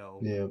Black. So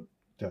yeah,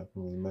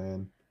 definitely,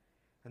 man.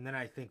 And then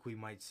I think we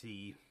might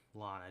see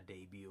Lana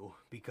debut,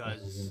 because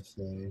I was gonna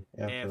say,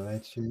 after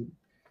that shit.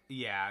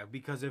 Yeah,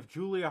 because if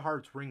Julia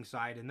Hart's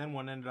ringside, and then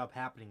what ended up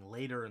happening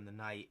later in the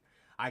night,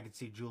 I could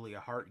see Julia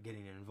Hart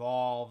getting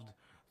involved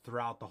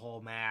throughout the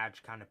whole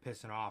match, kind of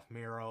pissing off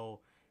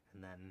Miro,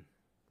 and then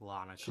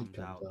Lana comes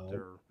out,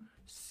 or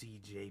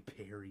CJ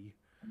Perry.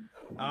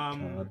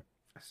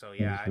 So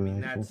yeah, I mean,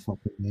 that's...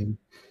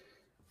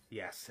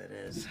 Yes, it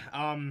is.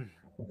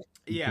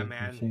 Yeah,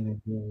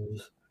 man.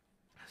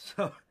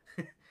 So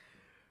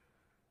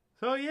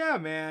yeah,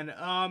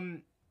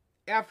 man.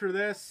 After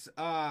this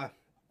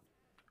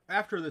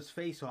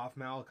face-off,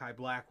 Malachi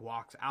Black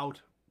walks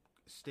out.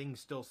 Sting's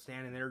still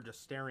standing there,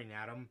 just staring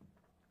at him.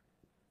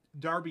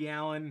 Darby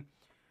Allin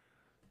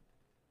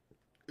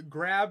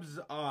grabs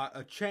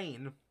a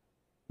chain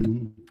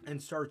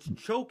and starts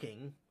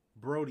choking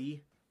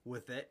Brody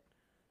with it,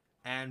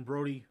 and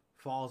Brody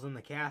falls in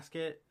the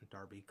casket.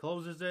 Darby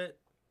closes it,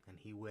 and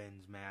he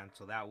wins, man.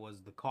 So that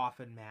was the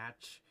coffin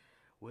match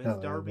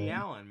with Darby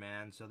Allin,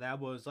 man. So that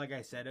was, like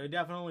I said, it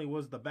definitely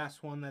was the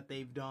best one that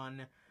they've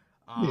done.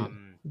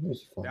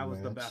 That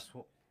was the best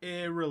one.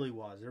 It really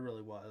was.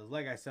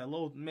 Like I said,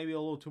 maybe a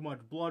little too much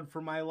blood for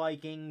my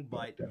liking,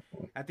 but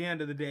at the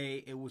end of the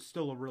day, it was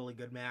still a really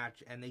good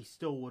match, and they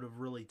still would have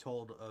really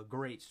told a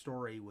great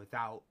story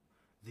without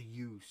the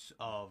use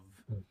of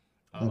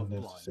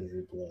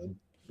unnecessary blood.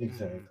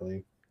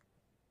 Exactly.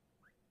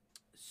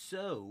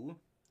 So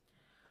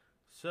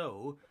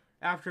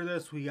After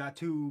this, we got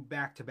 2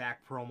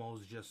 back-to-back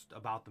promos just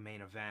about the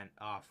main event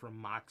from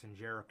Mox and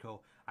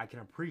Jericho. I can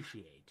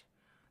appreciate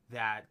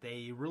that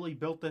they really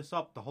built this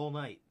up the whole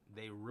night.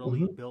 They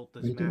really built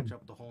this match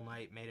up the whole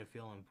night, made it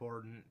feel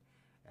important.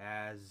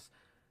 As,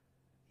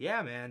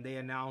 yeah, man, they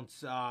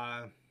announced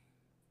that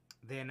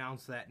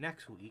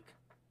next week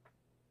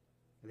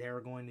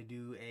they're going to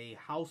do a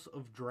House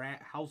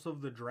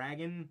of the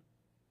Dragon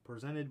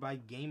presented by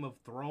Game of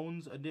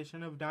Thrones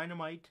edition of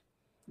Dynamite.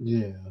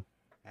 Yeah.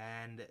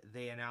 And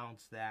they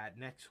announced that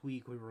next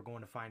week we were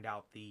going to find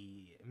out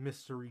the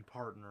mystery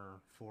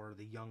partner for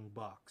the Young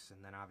Bucks.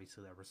 And then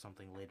obviously there was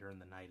something later in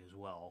the night as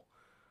well.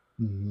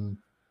 Mm-hmm.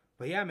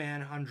 But yeah,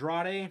 man,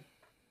 Andrade,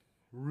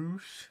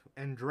 Rush,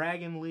 and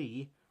Dragon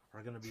Lee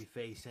are going to be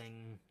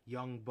facing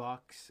Young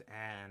Bucks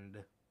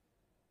and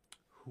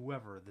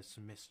whoever this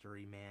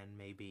mystery man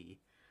may be.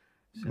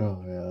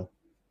 So, yeah.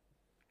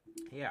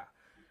 Yeah.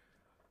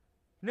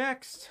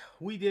 Next,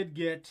 we did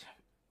get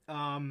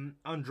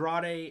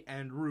Andrade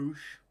and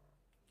Rush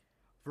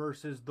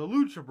versus the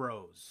Lucha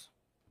Bros.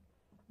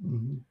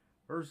 Mm-hmm.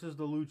 Versus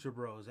the Lucha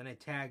Bros in a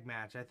tag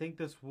match. I think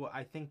this was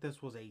a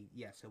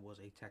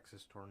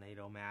Texas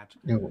Tornado match.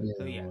 Yeah,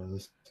 So, it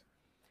was.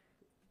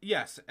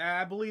 Yes,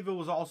 I believe it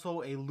was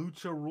also a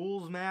Lucha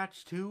Rules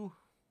match too.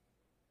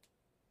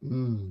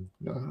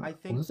 I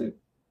think was it?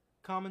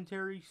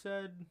 Commentary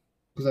said.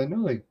 Because I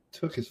know they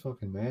took his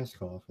fucking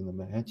mask off in the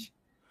match.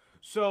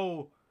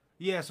 So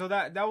yeah, so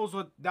that was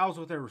what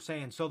they were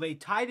saying. So they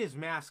tied his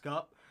mask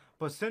up,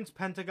 but since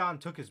Pentagon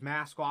took his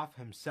mask off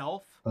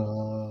himself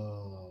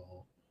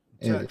to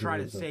try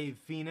to save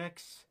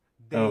Phoenix,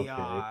 they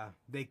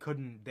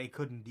couldn't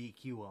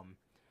DQ him.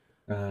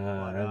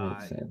 That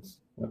makes sense.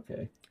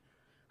 Okay.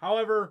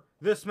 However,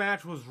 this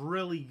match was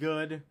really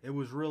good. It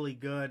was really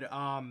good.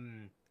 Yeah.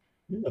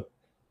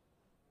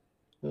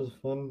 It was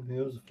fun.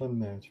 It was a fun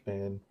match,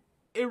 man.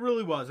 It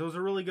really was. It was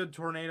a really good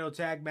tornado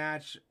tag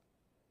match.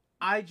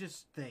 I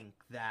just think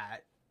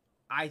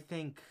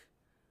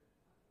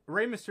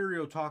Rey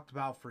Mysterio talked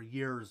about for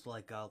years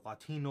like a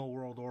Latino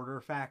World Order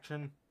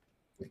faction.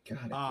 We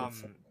gotta get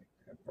something like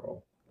that,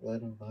 bro.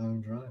 Let him buy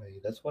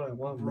Andrade. That's what I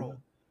want, bro.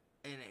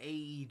 And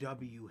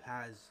AEW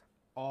has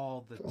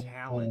all the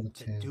talent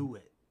to do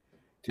it.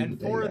 Dude,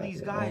 and 4 of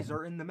these guys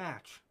are in the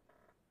match.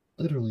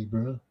 Literally,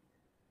 bro.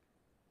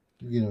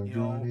 You get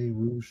Andrade,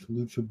 Rush,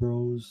 Lucha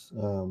Bros,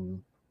 who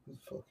the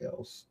fuck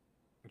else?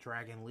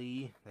 Dragon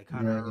Lee. They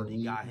kind of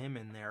already got him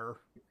in there.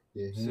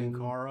 Yeah, Sin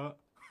Cara.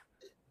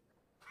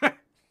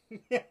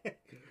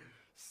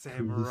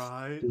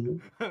 Samurai.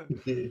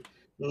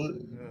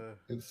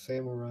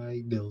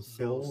 Samurai Del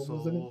Sol,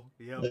 wasn't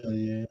it? Yep.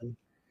 Yeah.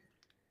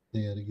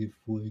 They had to get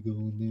Fuego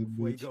in there,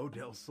 bitch. Fuego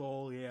Del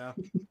Sol, yeah.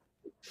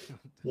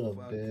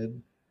 I'm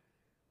dead.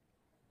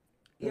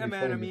 Yeah,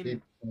 man, I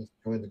mean...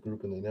 join the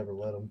group and they never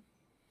let him.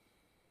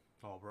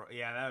 Oh, bro.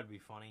 Yeah, that would be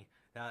funny.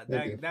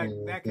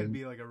 That could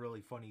be like a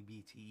really funny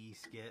BTE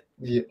skit.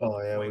 Yeah,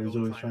 yeah, Fuego he's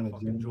always trying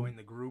to join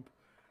the group.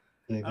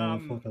 They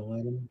don't fucking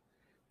let him.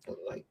 But,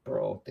 like,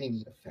 bro, they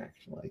need a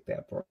faction like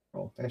that, bro.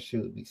 That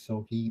shit would be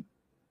so heat.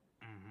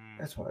 Mm-hmm.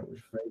 That's why I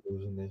wish Fuego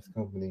was in this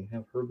company.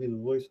 Have her be the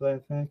voice of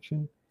that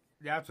faction.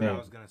 That's what I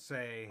was going to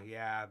say,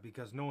 yeah,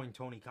 because knowing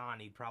Tony Khan,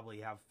 he'd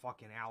probably have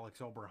fucking Alex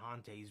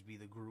Oberhantes be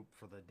the group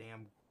for the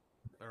damn,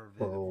 or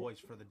the voice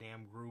for the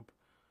damn group.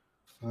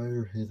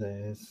 Fire his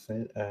ass.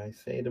 I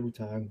say it every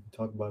time we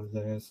talk about his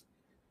ass.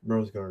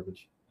 Bro's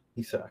garbage.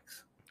 He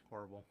sucks.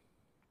 Horrible.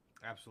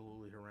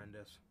 Absolutely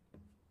horrendous.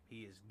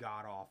 He is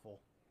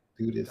god-awful.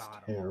 Dude is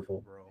terrible.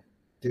 Awful, bro.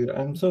 Dude,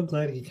 I'm so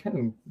glad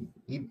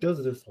he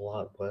does this a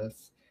lot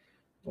less.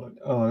 But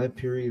that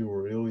period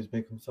where he always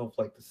make himself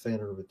like the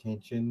center of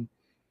attention,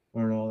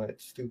 wearing all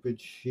that stupid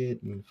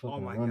shit and fucking.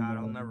 Oh my god,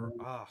 I'll never.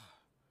 Ugh,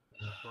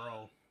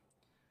 bro.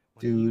 When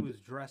Dude, he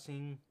was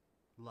dressing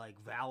like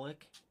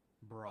Valak,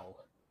 bro.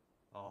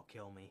 Oh,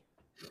 kill me.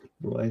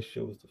 Bro, that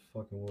shit was the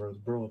fucking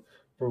worst, bro.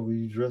 Bro,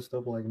 you dressed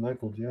up like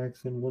Michael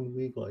Jackson one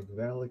week, like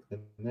Valak the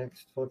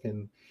next,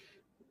 fucking.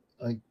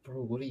 Like,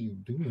 bro, what are you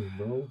doing,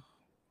 bro?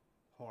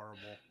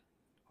 Horrible.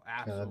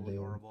 Absolutely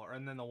horrible.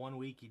 And then the one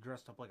week he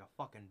dressed up like a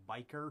fucking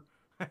biker.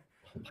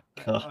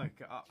 Like,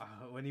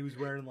 when he was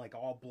wearing like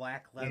all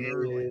black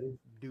leather, like,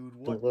 dude,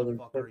 what the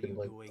fuck are you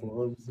doing?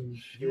 Gloves and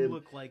shit. You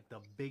look like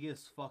the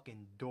biggest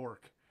fucking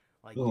dork.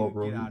 Like, dude,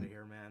 bro, get out of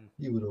here, man.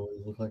 You would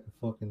always look like a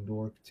fucking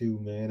dork too,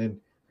 man.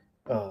 And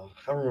I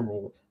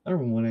remember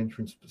one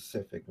entrance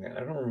specific, man.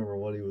 I don't remember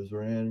what he was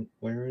wearing.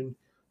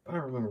 But I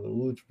remember the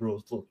Lucha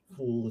Bros looked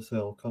cool as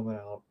hell coming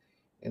out,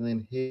 and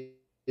then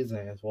his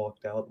ass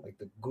walked out like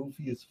the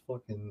goofiest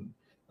fucking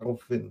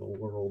outfit in the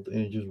world,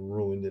 and it just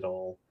ruined it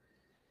all.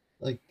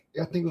 Like,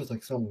 I think it was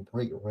like some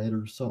bright red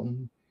or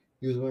something.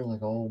 He was wearing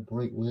like all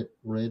bright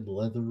red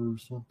leather or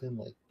something.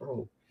 Like,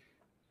 bro,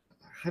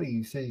 how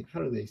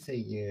do they say,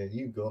 yeah,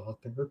 you go out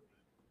there?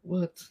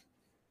 What?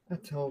 I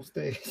tell him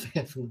stay his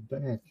ass in the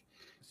back.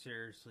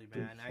 Seriously,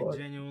 man, I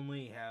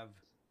genuinely have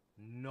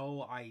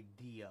no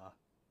idea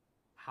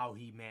how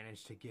he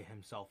managed to get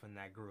himself in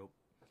that group.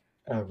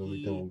 I really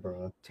He don't,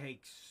 bro.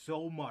 takes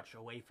so much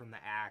away from the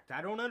act.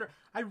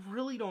 I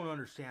really don't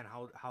understand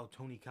how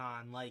Tony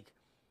Khan like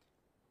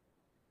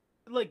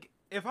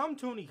if I'm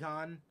Tony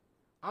Khan,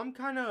 I'm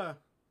kind of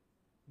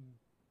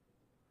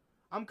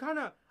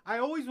I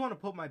always want to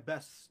put my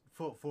best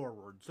foot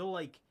forward. So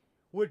like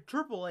with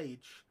Triple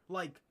H,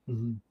 like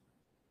Mm-hmm.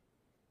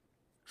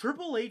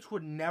 Triple H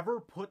would never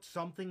put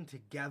something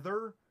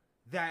together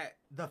that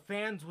the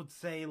fans would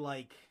say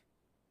like,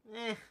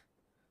 eh,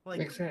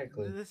 like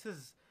Exactly.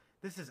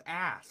 this is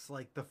ass.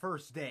 Like the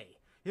first day,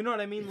 you know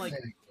what I mean? Like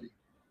Exactly.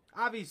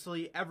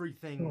 obviously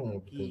Not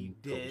everything he everything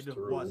goes did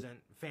through.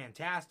 wasn't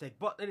fantastic,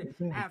 but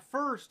Exactly. at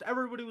first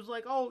everybody was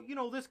like, oh, you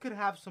know, this could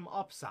have some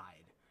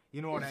upside.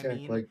 You know what I Exactly.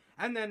 mean? Like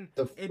And then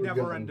the it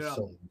never Forgotten ended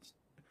up. Sons.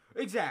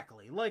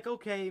 Exactly. Like,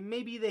 okay,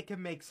 maybe they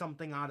can make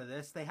something out of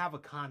this. They have a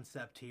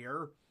concept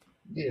here.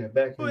 Yeah,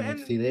 back in But,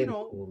 NXT, and, they you had a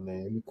know, cool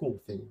name, a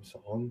cool theme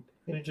song,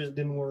 and it just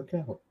didn't work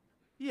out.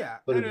 yeah.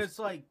 But it And was, it's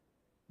like,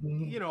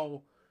 mhm, you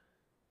know,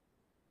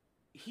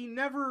 he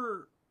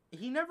never,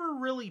 he never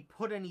really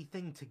put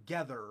anything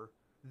together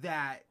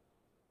that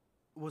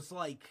was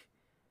like,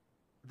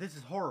 this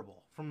is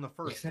horrible from the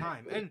first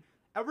time. exactly, And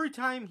every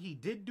time he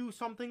did do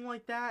something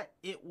like that,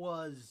 it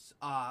was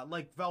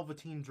like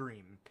Velveteen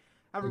Dream.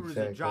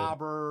 Everybody's a exactly.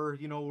 jobber,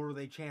 you know, were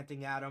they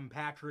chanting at him,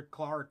 Patrick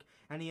Clark,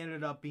 and he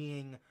ended up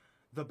being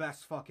the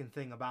best fucking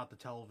thing about the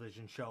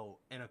television show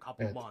in a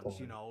couple At the months,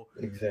 you time, know.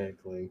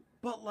 exactly.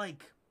 But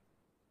like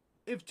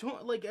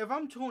if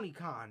I'm Tony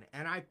Khan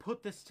and I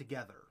put this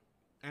together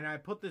and I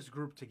put this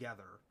group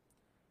together,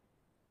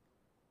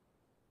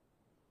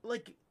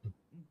 like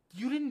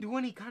you didn't do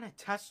any kind of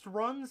test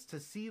runs to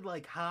see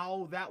like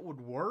how that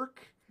would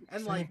work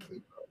and like Exactly,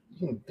 bro.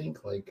 You can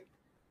think like,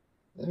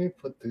 let me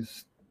put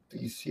these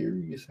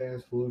serious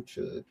ass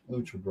lucha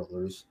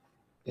brothers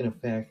in a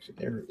faction,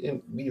 or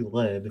in, be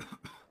led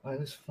by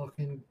this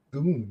fucking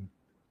goon.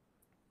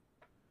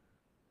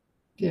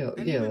 Yeah,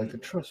 and yeah, like even the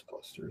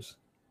Trustbusters.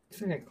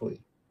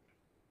 Exactly.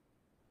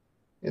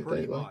 If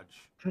they pretty like,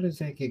 much how does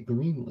that get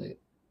greenlit?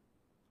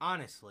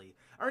 honestly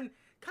are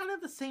kind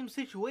of the same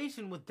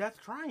situation with Death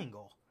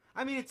Triangle.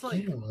 I mean, it's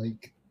Yeah,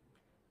 like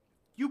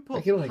you I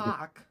put get like,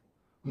 Pac,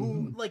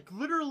 who mm-hmm, like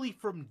literally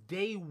from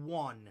day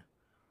one,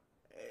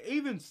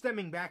 even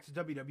stemming back to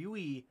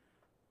WWE,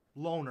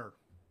 loner,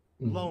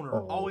 mm-hmm.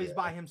 Oh always yeah,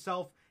 by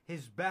himself.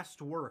 His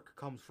best work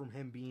comes from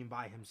him being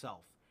by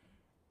himself.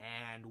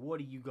 And what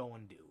do you go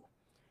and do?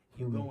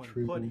 You from a go and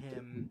trio put of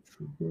him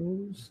Lucha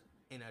Bros.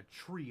 in a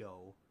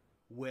trio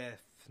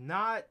with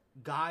not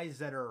guys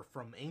that are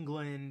from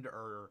England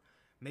or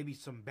maybe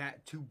some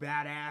two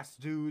badass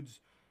dudes.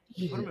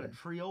 You put him in a Yeah,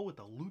 trio with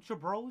the Lucha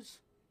Bros.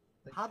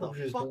 like How the those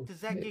just fuck don't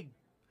does that fit. get?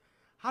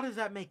 How does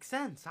that make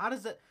sense? How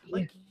does it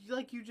Yeah,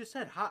 like you just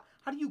said? How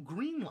do you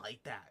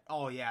greenlight that?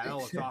 Oh yeah, that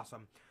looks exactly.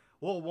 awesome.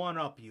 We'll one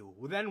up you.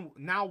 Well, then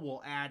now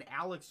we'll add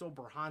Alex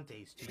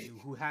Oberhantes to you,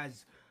 who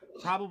has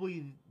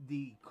probably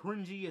the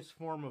cringiest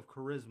form of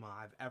charisma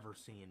I've ever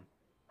seen.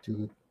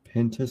 Dude,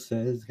 Penta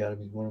says got to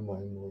be one of my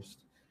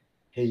most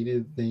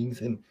hated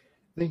things. And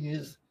thing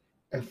is,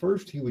 at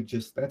first he would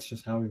just that's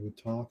just how he would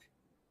talk,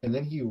 and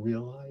then he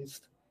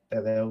realized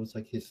that that was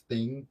like his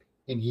thing,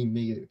 and he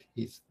made it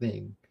his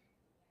thing.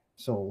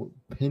 So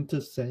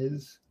Penta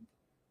says,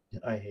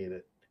 I hate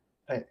it.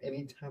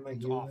 Anytime I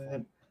It's hear awful.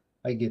 that,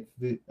 I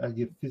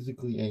get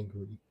physically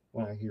angry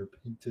when I hear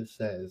Penta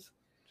says.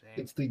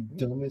 Same. It's the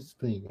dumbest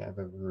thing I've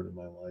ever heard in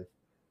my life.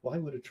 Why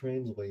would a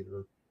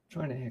translator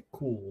trying to act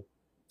cool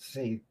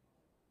say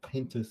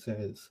Penta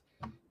says?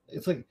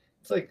 It's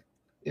like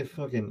if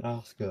fucking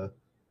Asuka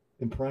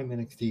in Prime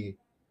NXT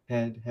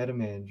had a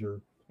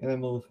manager and that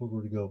motherfucker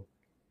were to go,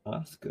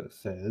 Asuka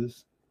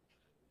says,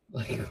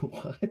 like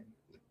what?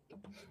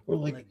 Or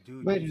like Like,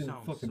 dude, you imagine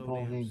sound fucking so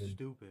Paul damn Heyman.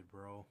 stupid,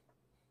 bro.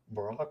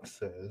 Brock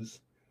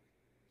says,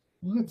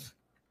 what?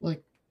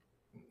 Like,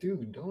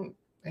 dude, don't.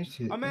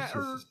 I'm That at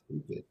shit's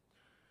stupid.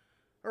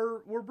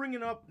 or we're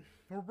bringing up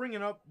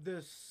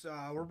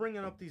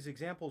these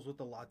examples with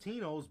the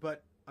Latinos,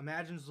 but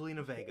imagine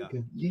Zelina Vega.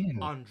 Yeah,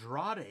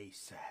 Andrade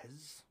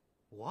says,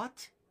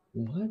 "What?"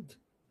 what?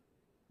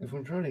 If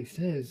Andrade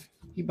says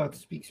he about to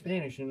speak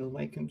Spanish into the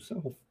mic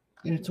himself,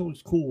 and it's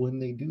always cool when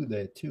they do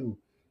that too.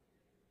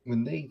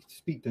 When they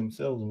speak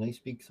themselves and they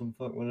speak some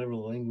fuck whatever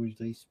language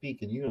they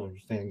speak, and you don't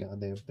understand a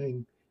goddamn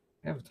thing,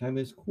 half the time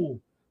it's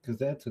cool because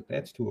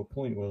that's to a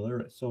point where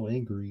they're so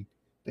angry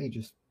they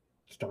just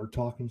start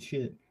talking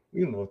shit.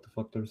 You don't know what the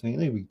fuck they're saying.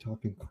 They be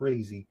talking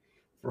crazy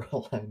for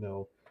all I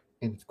know,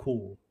 and it's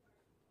cool.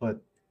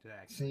 But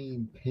Exactly.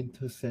 saying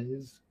Penta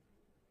says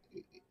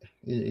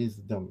is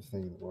the dumbest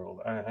thing in the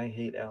world. I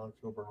hate Alex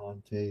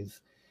Oberhantes,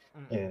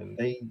 Mm-mm. and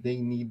they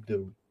need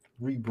to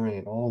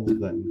rebrand all of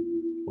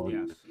them, but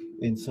Yes.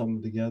 in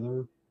some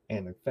together.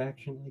 And a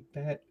faction like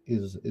that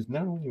is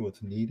not only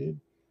what's needed,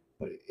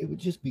 but it would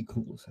just be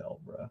cool as hell,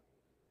 bruh.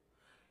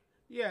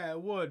 Yeah,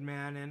 it would,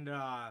 man, and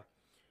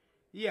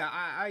yeah,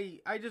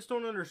 I just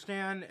don't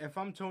understand. If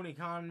I'm Tony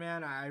Khan,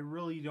 man, I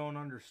really don't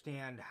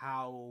understand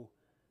how.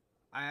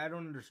 I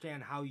don't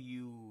understand how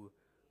you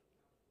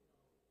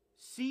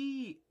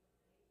see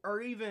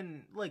or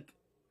even like,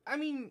 I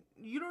mean,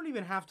 you don't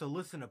even have to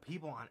listen to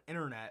people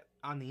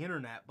on the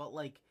internet, but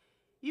like,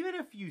 even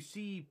if you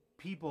see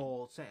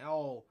people say,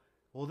 "Oh,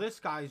 well, this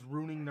guy's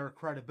ruining their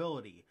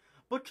credibility,"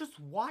 but just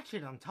watch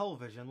it on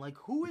television. Like,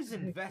 who is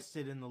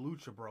invested in the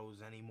Lucha Bros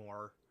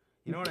anymore?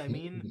 You know what I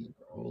mean? Be,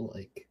 bro.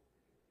 Like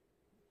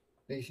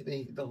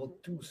they'll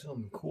do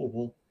something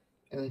cool,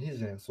 and then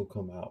his ass will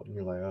come out, and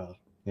you're like, oh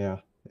yeah,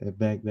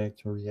 back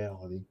to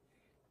reality.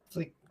 It's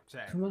like, come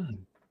Exactly.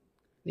 on,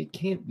 they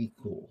can't be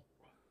cool.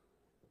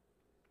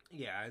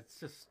 Yeah,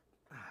 it's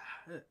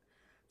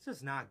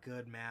just not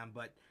good, man.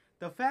 But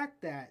the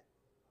fact that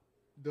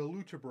the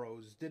Lucha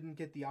Bros didn't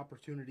get the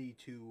opportunity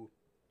to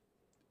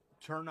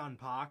turn on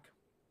Pac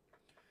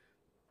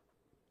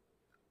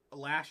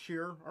last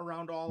year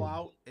around All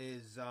Out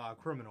is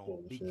criminal,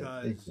 Bullshit.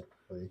 because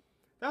Exactly.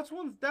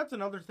 that's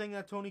another thing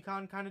that Tony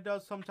Khan kind of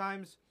does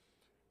sometimes.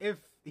 If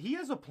he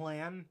has a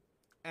plan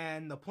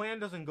and the plan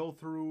doesn't go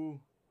through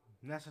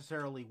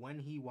necessarily when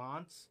he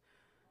wants,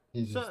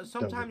 He so just does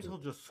sometimes it. he'll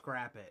just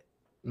scrap it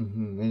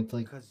And it's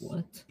like, because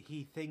what?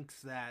 he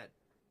thinks that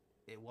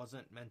it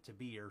wasn't meant to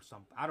be or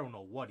something. I don't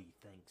know what he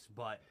thinks,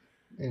 but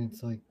And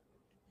it's like,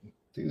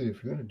 dude,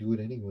 if you're gonna do it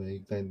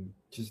anyway, then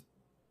just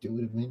do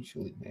it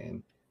eventually,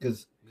 man.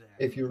 Because if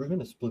exactly. you're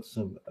gonna split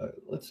some,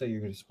 let's say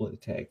you're gonna split a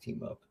tag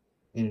team up,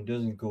 and it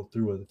doesn't go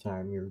through at the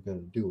time you're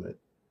gonna do it,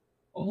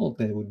 all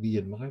that would be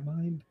in my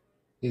mind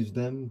is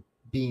them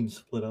being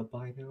split up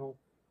by now.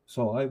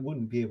 So I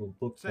wouldn't be able to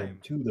book them Same.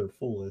 to their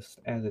fullest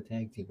as a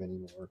tag team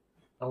anymore.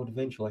 I would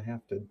eventually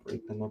have to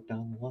break them up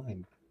down the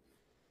line.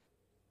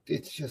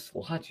 It's just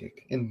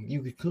logic, and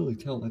you could clearly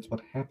tell that's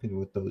what happened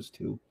with those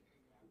two,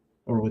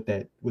 or with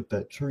that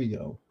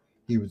trio.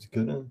 He was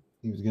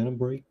gonna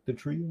break the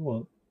trio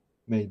up,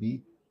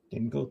 maybe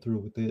didn't go through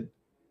with it,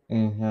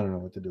 and I don't know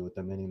what to do with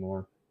them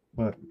anymore.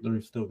 But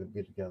they're still gonna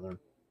be together.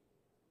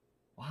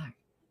 Why?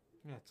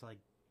 Yeah, it's like,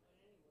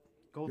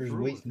 go You're just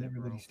through with wasting it, bro.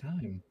 everybody's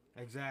time.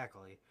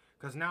 Exactly.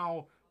 Because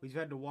now we've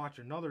had to watch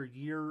another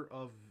year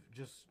of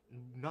just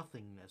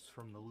nothingness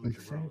from the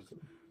Lucha Bros. Exactly.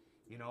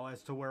 You know,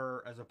 as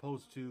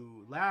opposed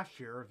to last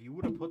year, if you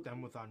would have put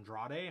them with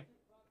Andrade,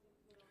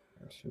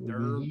 That shit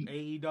would be their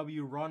heat.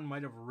 AEW run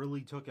might have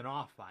really taken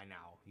off by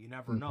now. You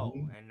never know,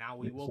 Mm-hmm. and now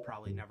we will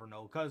probably Exactly. never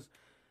know. Because,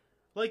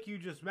 like you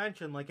just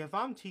mentioned, like if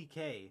I'm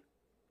TK,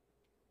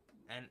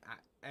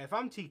 if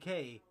I'm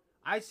TK,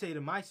 I say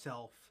to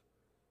myself,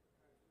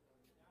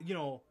 you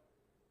know,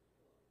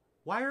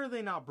 why are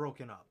they not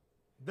broken up?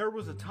 There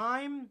was a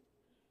time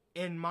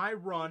in my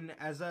run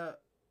as a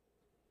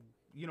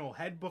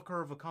head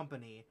booker of a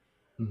company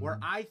where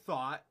Mm-hmm. I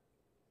thought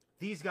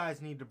these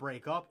guys need to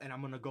break up and I'm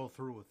going to go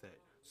through with it.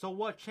 So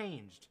what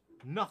changed?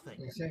 Nothing.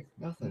 Exactly.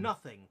 Nothing.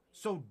 Nothing.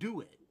 So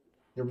do it.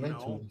 You're You know?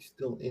 mentally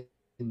still in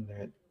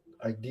that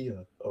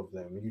idea of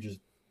them. You just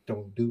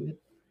don't do it.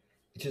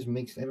 It just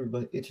makes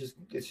everybody. It's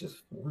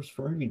just worse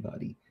for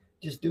everybody.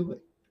 Just do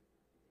it.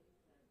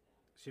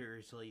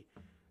 Seriously.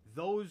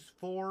 Those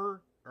three,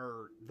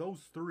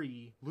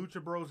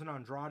 Lucha Bros and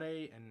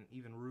Andrade and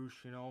even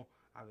Roosh, I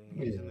mean,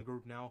 he's in Yeah. the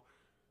group now.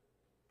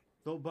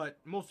 Though, but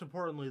most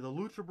importantly, the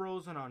Lucha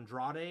Bros and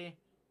Andrade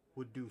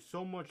would do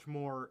so much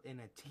more in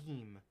a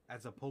team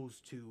as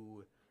opposed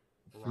to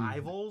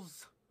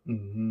rivals.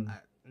 Mm-hmm.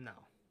 No.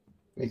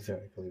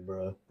 Exactly,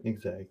 bro.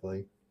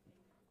 Exactly.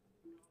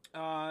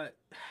 Uh,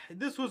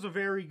 this was a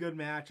very good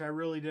match. I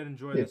really did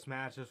enjoy Yeah. this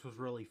match. This was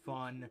really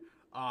fun.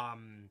 I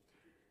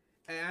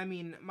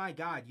mean, my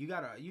God, you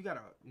got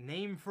a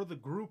name for the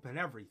group and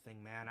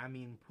everything, man. I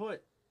mean,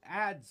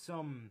 add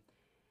some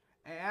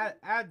add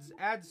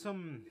add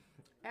some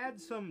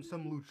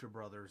Lucha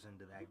Brothers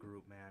into that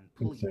group, man.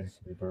 Please.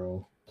 Exactly,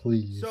 bro.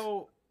 Please.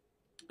 So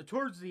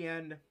towards the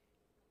end,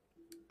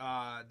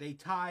 they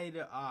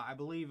tied. I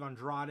believe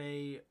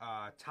Andrade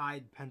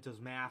tied Penta's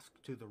mask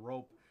to the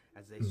rope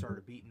as they Mm-hmm.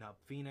 started beating up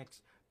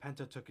Phoenix.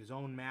 Penta took his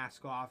own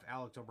mask off.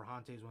 Alex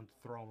Abrahantes went to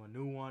throw him a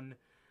new one.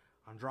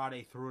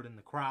 Andrade threw it in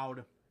the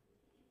crowd.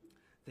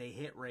 They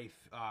hit Ray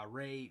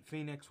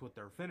Phoenix with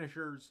their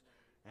finishers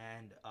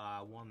and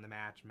won the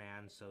match,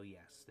 man. So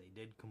yes, they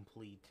did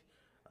complete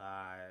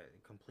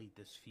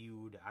this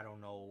feud. I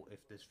don't know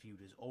if this feud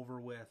is over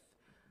with.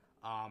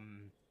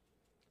 Um,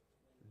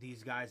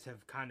 these guys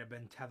have kind of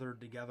been tethered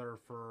together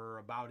for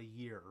about a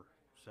year,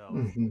 so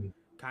Mm-hmm.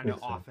 kind of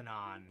Exactly. off and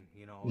on.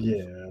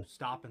 Yeah.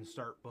 Stop and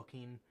start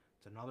booking.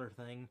 It's another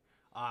thing.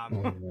 Oh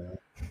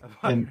yeah.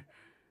 But And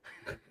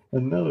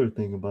another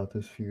thing about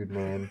this feud,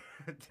 man.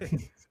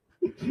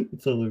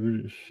 It's all like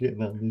we're just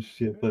shitting on this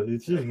shit, but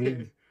it's just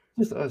me,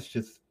 just us,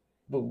 just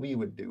what we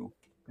would do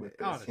with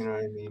this. You know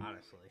what I mean?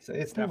 honestly, So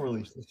it's not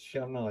really definitely just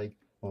I'm not like,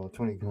 oh,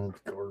 Tony Khan's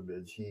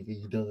garbage. He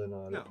doesn't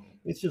know it. no.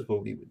 It's just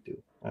what we would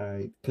do. All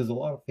right, because a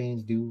lot of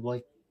fans do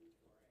like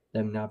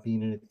them not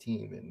being in a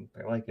team, and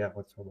they like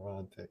Alex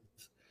Rodriguez.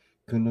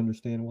 Couldn't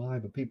understand why,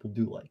 but people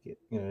do like it.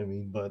 You know what I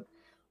mean? But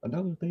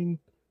another thing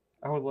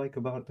I would like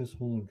about this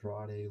whole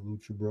Andrade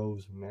Lucha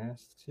Bros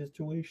mask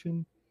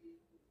situation,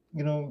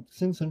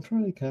 since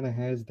Andrade kind of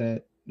has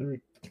that,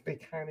 they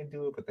kind of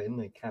do it, but then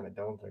they kind of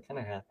don't. They're kind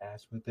of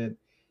half-assed with it.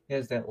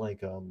 has that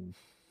like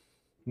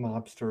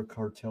mobster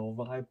cartel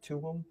vibe to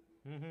him.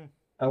 Mm-hmm.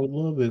 I would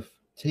love if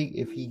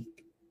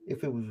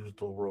it was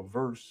the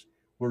reverse,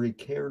 where he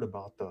cared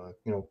about the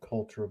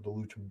culture of the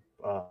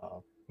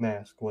lucha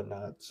mask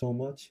whatnot so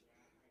much,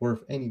 where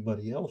if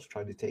anybody else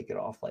tried to take it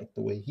off like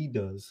the way he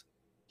does,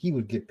 he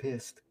would get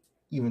pissed,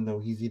 even though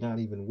he's not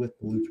even with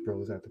the Lucha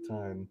Bros at the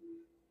time.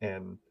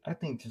 And I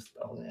think just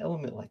an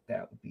element like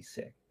that would be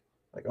sick.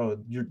 Like, oh,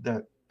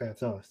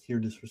 that's us. You're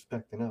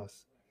disrespecting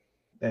us.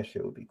 That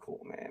shit would be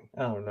cool, man.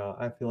 I don't know.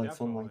 I feel like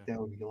something Definitely. like that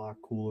would be a lot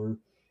cooler.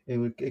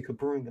 It could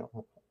bring up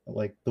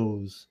like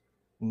those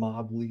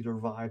mob leader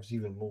vibes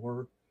even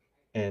more,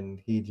 and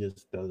he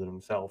just does it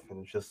himself,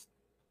 and it's just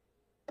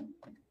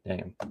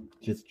damn,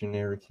 just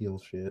generic heel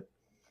shit.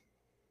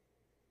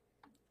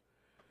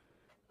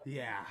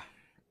 Yeah.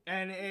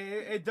 And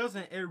it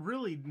doesn't, it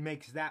really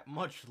makes that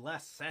much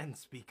less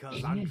sense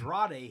because Yeah,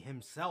 Andrade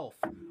himself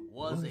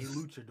was a was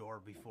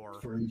luchador before.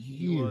 for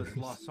He was years.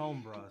 La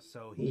Sombra,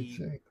 so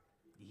Exactly.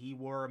 he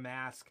wore a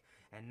mask,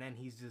 and then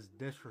he's just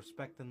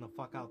disrespecting the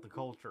fuck out the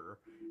culture,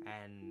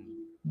 and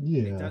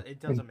Yeah, it and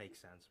doesn't make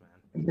sense,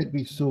 man. it'd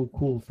be so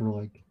cool for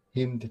like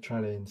him to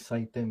try to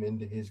incite them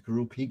into his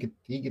group. He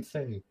could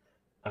say,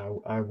 I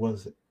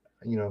was,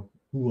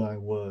 who I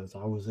was.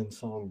 I was in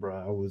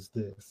Sombra. I was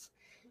this.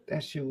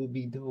 That shit would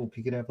be dope.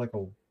 He could have like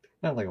a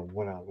not like a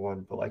one on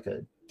one, but like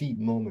a deep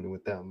moment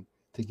with them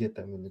to get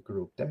them in the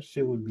group. That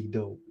shit would be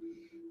dope.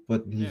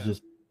 But he's Yeah,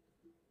 just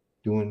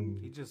doing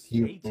he just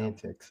heel hates him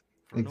antics.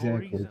 for no Exactly,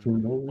 reason. for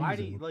no Why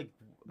do you reason. like?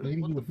 Why do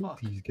What the you hate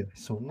fuck? these guys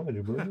so much,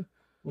 bro?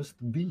 What's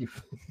the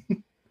beef?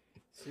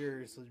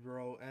 Seriously,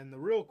 bro. And the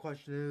real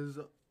question is,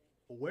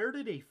 where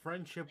did a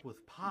friendship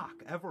with Pac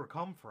ever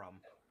come from?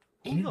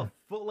 Who the Yeah,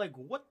 fuck? Like,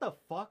 what the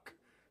fuck?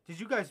 Did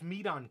you guys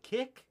meet on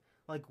Kick?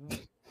 Like, what?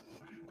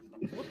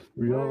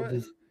 we all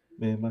just,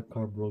 man, my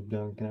car broke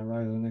down. Can I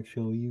ride on the next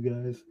show with you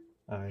guys?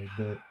 I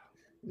bet.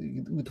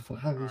 What the fuck?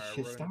 How did All this right,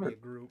 shit we're gonna be a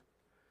start? group.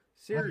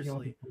 How do y'all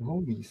Seriously, become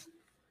homies?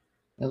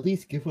 At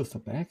least give us a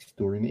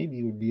backstory. Maybe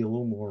it would be a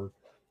little more,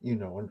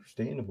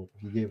 understandable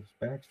if you gave us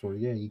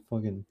backstory. Yeah,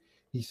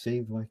 he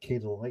saved my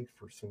kid's life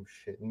for some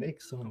shit. Make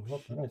oh something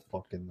up. I shit. don't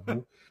fucking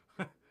know.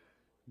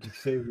 He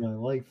saved my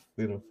life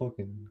in a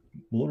fucking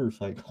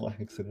motorcycle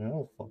accident. I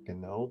don't fucking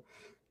know.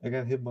 I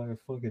got hit by a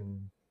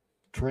fucking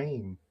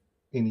train,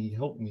 and he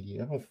helped me.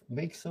 I don't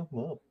make something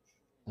up.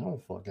 I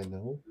don't fucking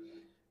know.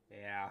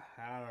 Yeah,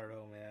 I don't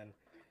know, man.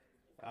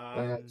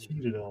 I got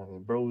cheated on,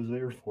 and bro was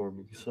there for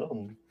me.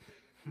 Something,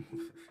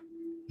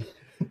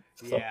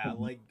 Yeah,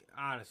 something. like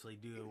honestly,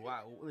 dude,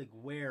 like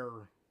where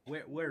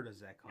does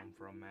that come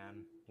from,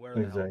 man? Where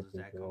the hell does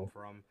Exactly, that come bro.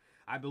 from?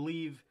 I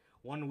believe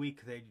one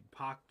week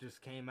Pac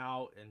just came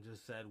out and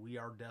just said we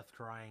are Death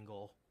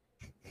Triangle,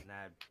 and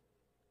that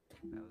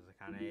was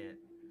kind of it.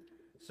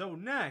 So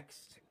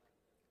next,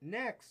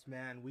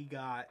 man, we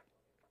got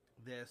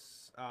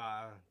this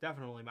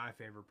definitely my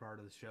favorite part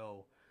of the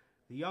show,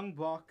 the Young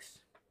Bucks.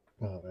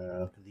 Oh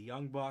yeah. The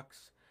Young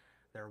Bucks,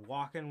 they're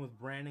walking with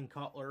Brandon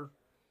Cutler,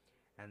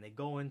 and they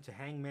go into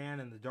Hangman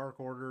and the Dark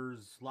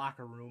Order's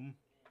locker room.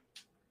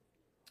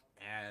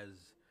 As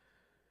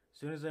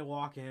soon as they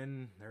walk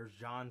in, there's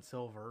John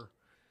Silver.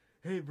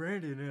 Hey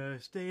Brandon,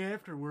 stay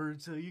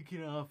afterwards so you can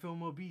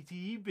film a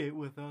BTE bit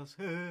with us.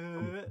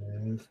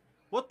 Yes.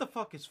 What the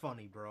fuck is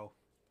funny, bro?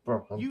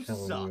 Bro, I'm You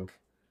telling you, suck.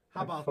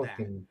 How I about that?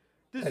 fucking,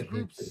 This I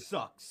group hate this.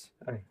 sucks.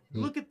 I hate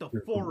Look at the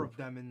your four group. of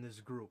them in this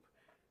group.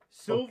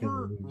 Fucking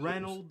Silver, losers.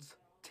 Reynolds,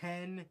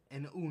 Ten,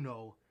 and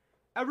Uno.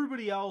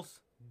 Everybody else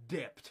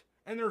dipped.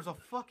 And there's a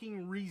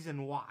fucking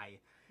reason why.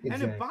 And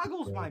it Exactly,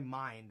 boggles bro. my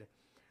mind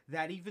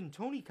that even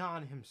Tony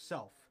Khan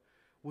himself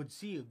would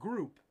see a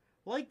group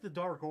like the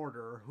Dark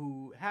Order,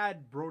 who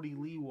had Brody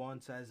Lee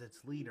once as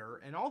its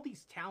leader, and all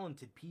these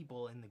talented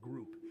people in the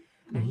group,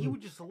 and he Mhm.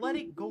 would just let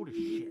it go to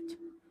shit.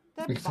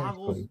 That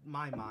boggles Exactly.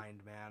 my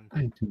mind, man.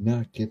 I do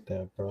not get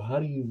that, bro. How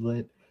do you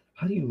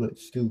let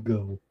Stu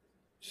go?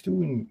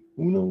 Stu and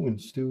Uno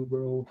and Stu,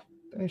 bro.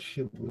 That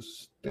shit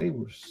was they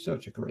were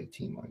such a great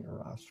team on your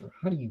roster.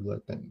 How do you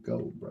let them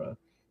go, bro?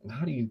 And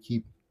how do you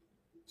keep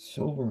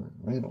Silver and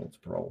Reynolds,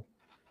 bro?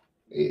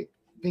 It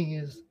thing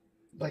is,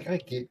 like I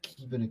get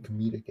keeping a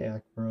comedic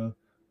act, bro,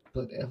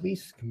 but at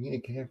least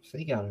comedic acts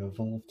they gotta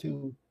evolve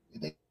too.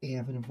 They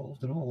haven't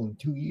evolved at all in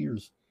 2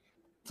 years.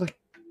 It's like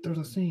they're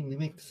the same. They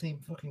make the same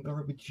fucking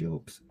garbage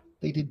jokes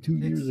they did 2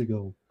 years It's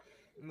ago.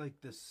 like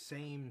the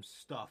same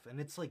stuff, and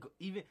it's like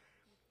even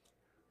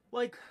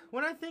like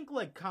when I think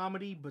like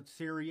comedy but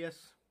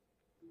serious,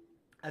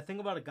 I think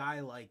about a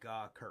guy like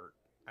Kurt.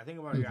 I think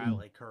about a guy Mm-hmm.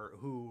 like Kurt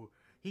who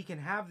he can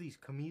have these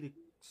comedic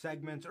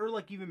segments, or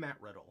like even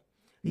Matt Riddle.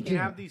 He can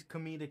Yeah. have these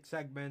comedic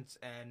segments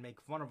and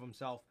make fun of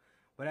himself,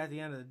 but at the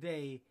end of the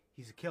day,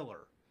 he's a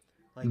killer.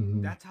 Like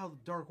Mm-hmm. that's how the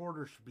Dark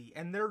Order should be,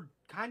 and they're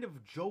kind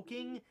of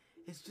joking.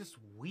 It's just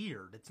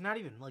weird. It's not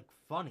even like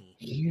funny.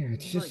 Yeah,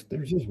 it's It's like just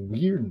they're just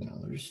weird now.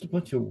 They're just a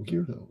bunch of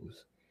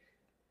weirdos.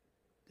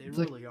 they It's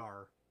like really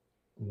are.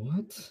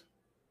 what?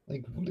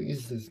 Like what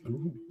is this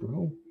group,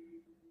 bro?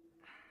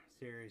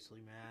 Seriously,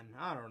 man.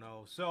 I don't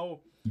know.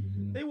 So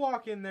Mm-hmm. they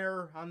walk in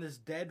there on this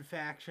dead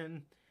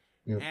faction,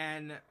 Yep.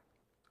 and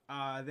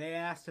they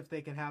asked if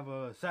they can have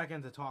a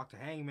second to talk to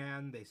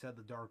Hangman. They said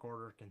the Dark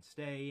Order can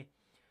stay,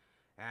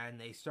 and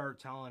they start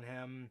telling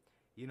him,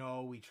 you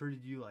know, we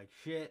treated you like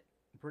shit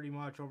pretty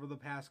much over the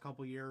past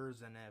couple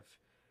years, and if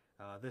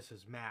this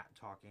is Matt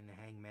talking to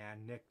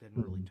Hangman. Nick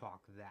didn't really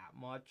talk that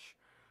much.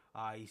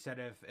 He said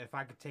if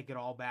I could take it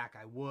all back,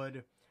 I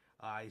would.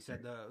 He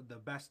said the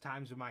best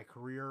times of my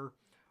career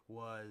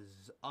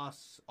was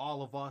us,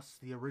 all of us,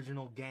 the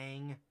original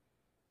gang.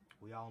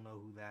 We all know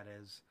who that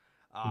is.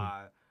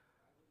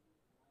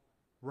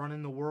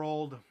 Running the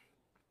world,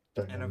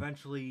 and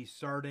eventually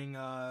starting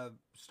a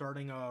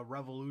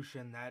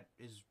revolution that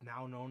is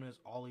now known as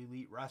All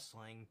Elite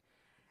Wrestling.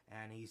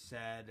 And he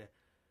said,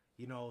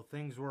 you know,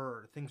 things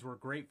were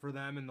great for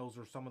them, and those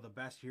were some of the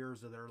best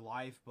years of their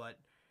life. But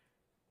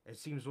it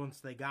seems once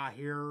they got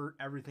here,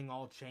 everything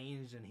all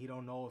changed, and he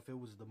don't know if it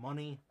was the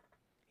money,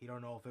 he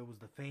don't know if it was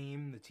the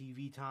fame, the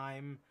TV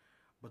time,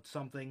 but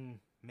something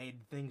made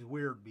things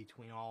weird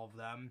between all of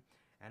them,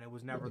 and it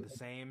was never the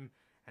same.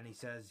 And he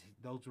says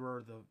those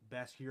were the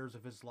best years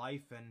of his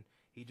life, and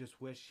he just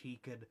wished he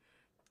could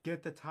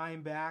get the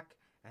time back,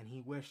 and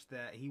he wishes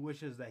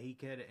that he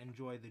could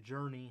enjoy the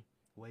journey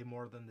way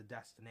more than the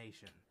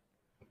destination.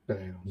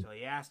 Damn. So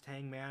he asked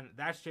Hangman,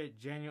 that shit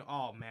genuine.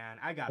 Oh man,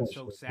 I got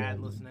so sad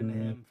listening to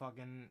him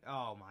fucking.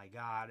 Oh my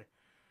god,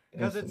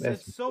 because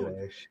it's so.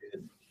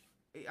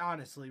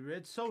 Honestly,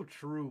 it's so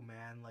true,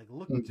 man. Like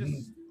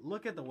just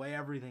look at the way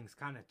everything's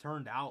kind of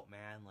turned out,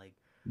 man. Like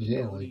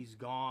Cody's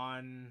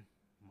gone,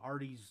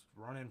 Marty's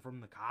running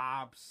from the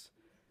cops,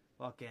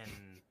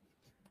 fucking.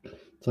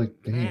 It's like,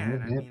 damn, man,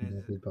 what happened to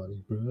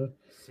everybody, bro?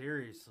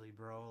 Seriously,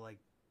 bro. Like,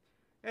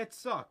 it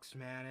sucks,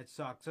 man. It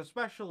sucks,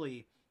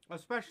 especially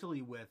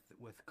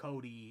with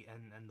Cody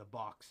and the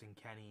Bucks and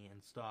Kenny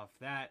and stuff.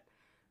 That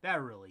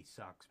really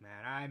sucks,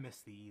 man. I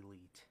miss the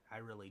Elite. I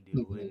really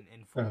do,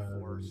 in full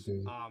force.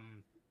 Really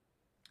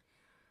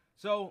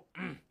So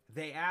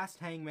they asked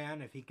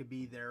Hangman if he could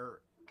be their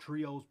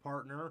trio's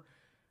partner.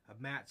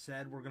 Matt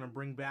said, we're gonna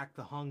bring back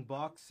the Hung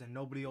Bucks, and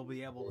nobody will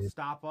be able to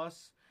stop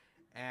us.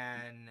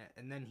 And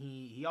then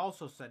he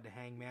also said to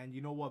Hangman,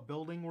 you know what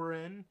building we're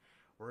in?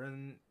 We're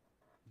in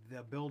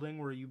the building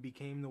where you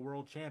became the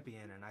world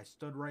champion. And I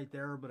stood right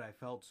there, but I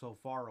felt so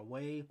far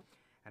away,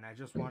 and I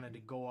just wanted to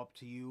go up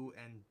to you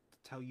and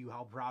tell you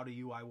how proud of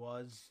you I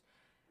was.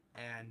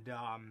 And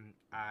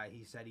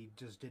he said he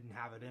just didn't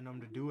have it in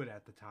him to do it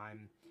at the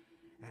time.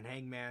 And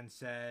Hangman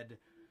said,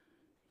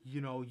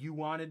 you know, you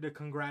wanted to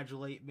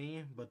congratulate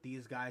me, but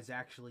these guys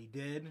actually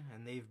did,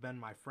 and they've been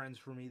my friends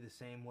for me the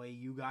same way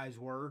you guys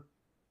were.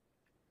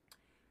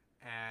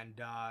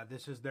 And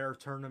this is their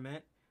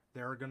tournament.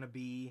 They're going to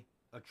be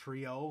a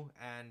trio,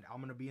 and I'm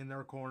going to be in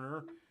their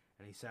corner.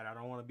 And he said, I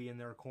don't want to be in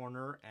their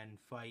corner and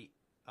fight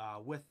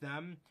with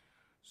them.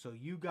 So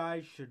you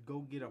guys should go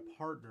get a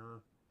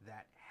partner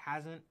that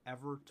hasn't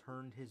ever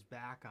turned his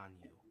back on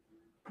you.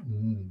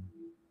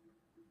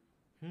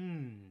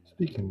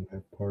 Speaking of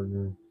that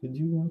partner, did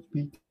you watch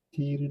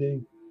BT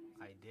today?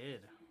 I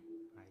did.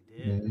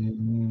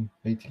 Man,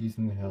 they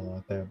teasing the hell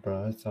out that,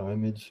 bro. I saw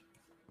image,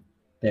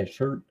 that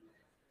shirt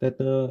that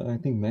I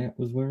think Matt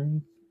was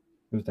wearing.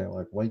 It was that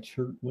like white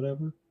shirt,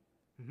 whatever.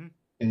 Mm-hmm.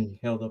 And he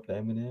held up the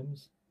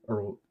M&Ms,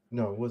 or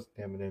no, it wasn't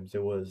M&Ms.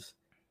 It was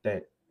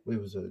that.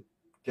 It was a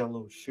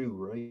yellow shoe,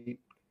 right?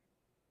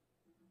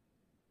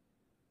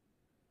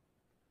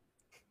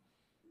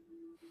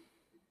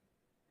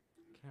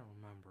 Can't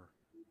remember.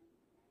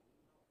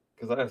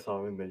 Because I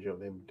saw an image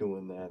of him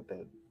doing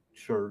that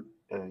shirt,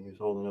 and he was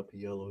holding up a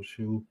yellow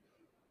shoe.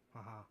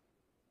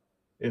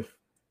 If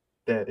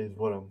that is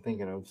what I'm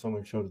thinking of,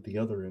 someone showed the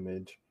other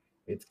image.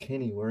 It's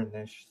Kenny wearing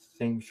that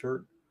same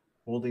shirt,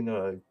 holding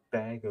a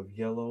bag of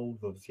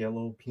those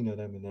yellow peanut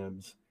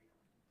M&Ms.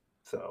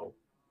 So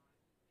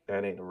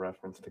that ain't a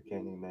reference to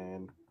Kenny,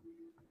 man.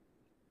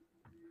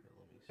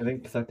 I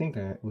think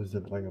that was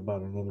like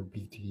about another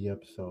BT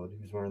episode.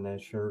 He was wearing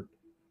that shirt,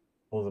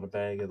 holding a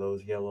bag of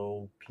those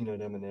yellow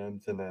peanut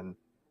M&Ms, and then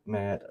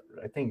Matt,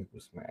 I think it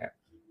was Matt,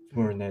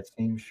 wearing that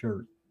same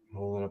shirt,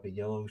 holding up a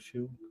yellow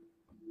shoe.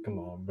 Come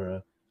on,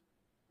 bruh.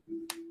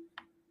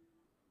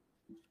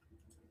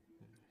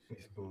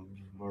 He's going to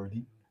be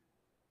Marty.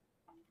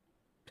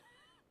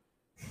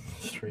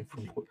 Straight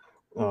from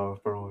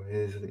bro,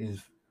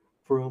 his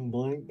from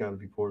blank gotta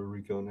be Puerto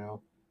Rico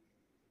now.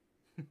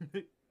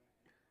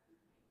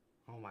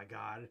 Oh my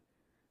god.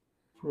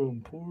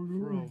 From Puerto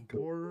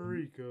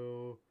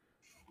Rico.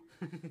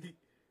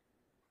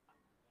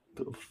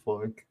 The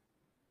fuck?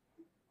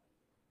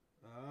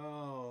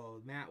 Oh,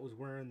 Matt was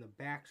wearing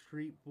the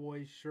Backstreet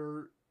Boys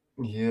shirt.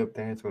 Yep,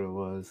 that's what it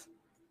was.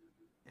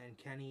 And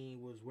Kenny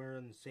was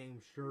wearing the same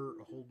shirt,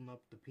 holding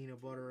up the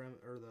peanut butter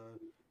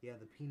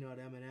the peanut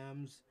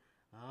M&Ms.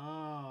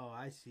 Oh,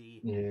 I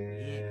see.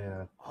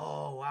 Yeah.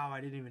 Oh wow, I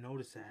didn't even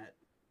notice that.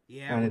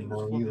 Yeah, I when he didn't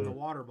was know flipping either. the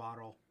water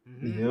bottle.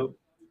 Yep.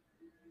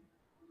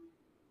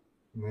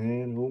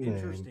 Man, oh man.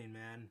 Interesting,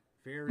 man.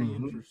 Very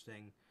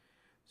interesting.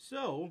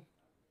 So,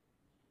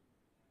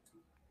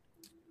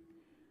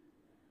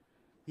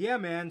 Yeah,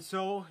 man.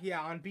 So,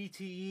 yeah, on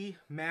BTE,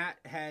 Matt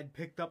had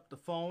picked up the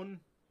phone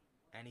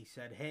and he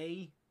said,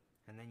 "Hey,"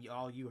 and then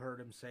all you heard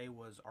him say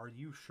was, "Are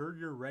you sure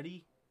you're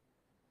ready?"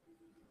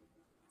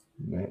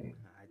 Man.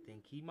 I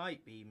think he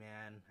might be,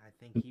 man. I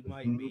think he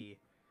might Mhm. be.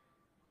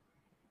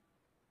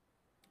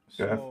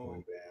 So,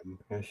 Definitely, man.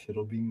 That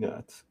shit'll be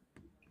nuts.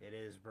 it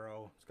is,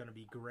 bro. It's going to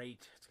be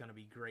great. It's going to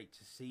be great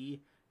to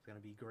see. It's going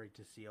to be great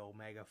to see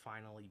Omega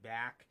finally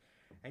back.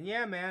 And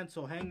yeah, man,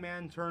 so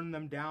Hangman turned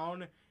them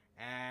down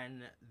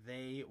and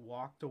they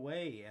walked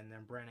away. And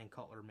then Brandon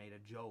Cutler made a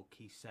joke.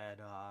 He said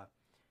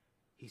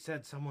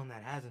someone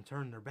that hasn't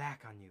turned their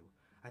back on you.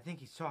 I think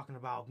he's talking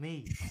about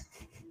me.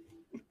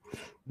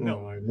 No.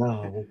 Oh, I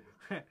know.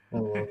 I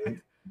love it.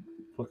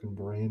 Fucking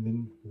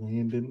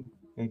Landon.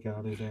 I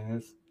got his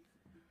ass.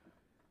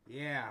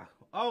 Yeah.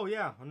 Oh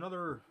yeah,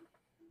 another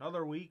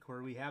week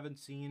where we haven't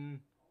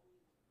seen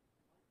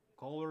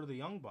Cole or the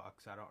Young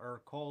Bucks. I don't,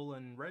 or Cole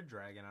and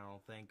ReDragon. I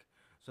don't think.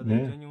 So they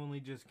Yeah. genuinely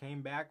just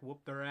came back,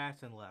 whooped their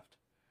ass, and left.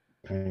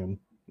 Damn.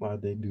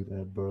 Why'd they do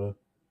that, bro?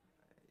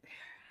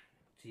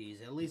 Jeez,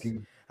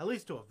 Dude, at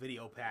least to a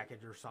video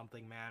package or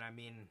something, man. I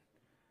mean,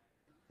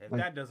 if like,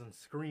 that doesn't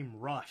scream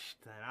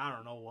rushed, then I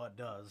don't know what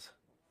does.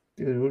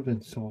 dude, it would have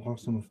been so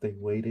awesome if they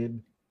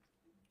waited.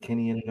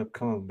 Kenny ended up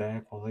coming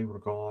back while they were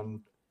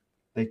gone.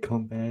 They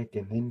come back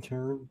and then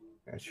turn.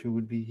 That shit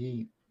would be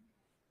heat.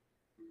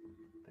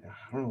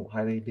 I don't know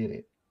why they did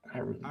it. I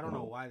really I don't know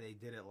don't. why they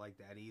did it like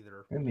that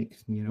either. That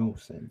makes You no know,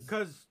 sense.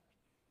 because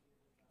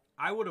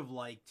I would have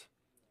liked.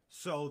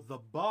 So the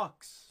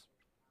Bucks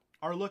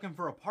are looking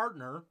for a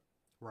partner,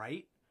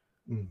 right?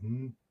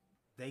 Mm-hmm.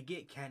 They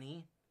get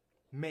Kenny,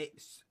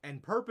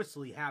 and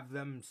purposely have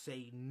them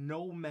say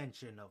no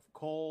mention of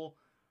Cole,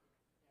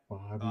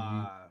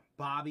 Bobby,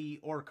 Bobby,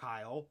 or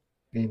Kyle.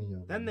 any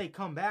of Then them. they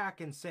come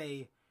back and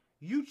say,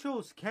 "You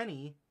chose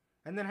Kenny,"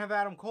 and then have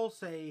Adam Cole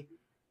say,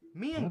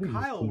 "Me and Bobby was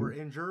Kyle were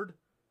cool. injured.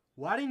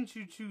 Why didn't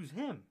you choose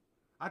him?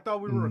 I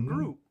thought we were a Mm-hmm.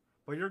 group,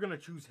 but you're gonna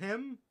choose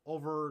him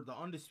over the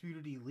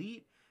Undisputed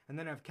Elite," and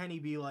then have Kenny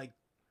be like,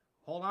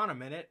 "Hold on a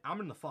minute,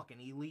 I'm in the fucking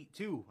Elite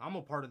too. I'm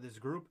a part of this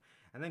group."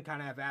 And then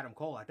kind of have Adam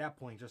Cole at that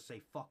point just say,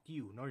 "Fuck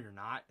you, no you're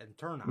not," and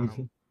turn on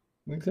him.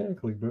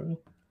 Exactly, bro.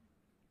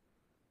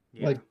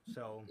 Yeah, Like,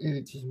 so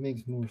it just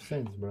makes more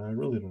sense, bro. I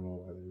really don't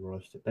know why they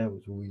rushed it. That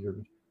was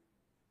weird.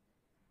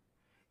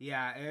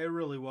 yeah, it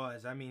really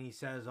was. I mean, he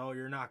says, "Oh,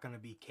 you're not gonna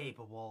be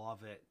capable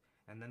of it,"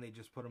 and then they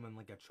just put him in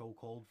like a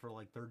chokehold for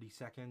like 30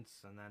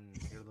 seconds, and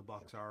then here the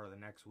Bucks are the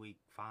next week,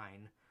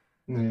 fine.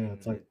 I Yeah, mean,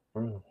 it's like,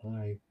 bro,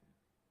 why?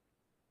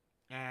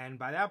 and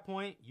by that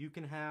point, you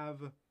can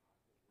have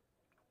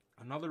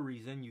another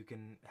reason you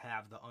can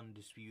have the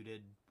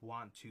Undisputed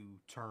want to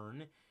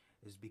turn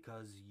is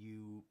because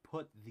you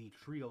put the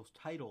trios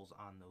titles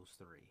on those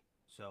three.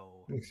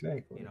 So,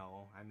 Exactly.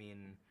 I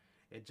mean,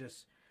 it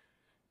just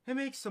it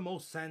makes the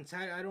most sense.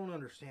 I don't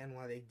understand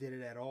why they did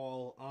it at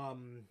all.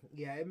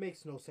 Yeah, it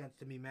makes no sense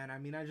to me, man. I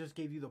mean, I just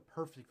gave you the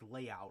perfect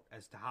layout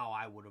as to how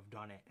I would have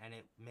done it, and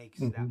it makes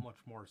Mm-hmm. that much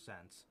more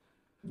sense.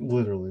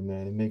 Literally,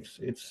 man.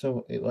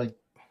 Like,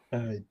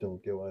 I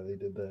don't get why they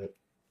did that.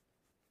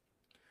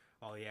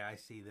 Oh yeah, I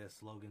see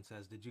this. Logan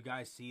says, "Did you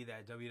guys see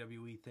that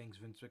WWE thinks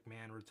Vince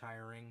McMahon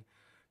retiring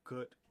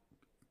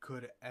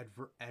could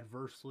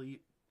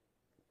adversely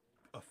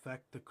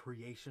affect the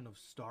creation of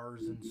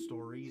stars and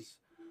stories?"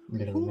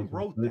 Yeah, Who make him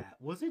wrote good. that?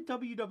 Was it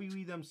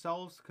WWE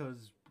themselves?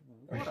 Because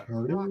I what a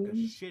heard it crock of was.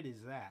 shit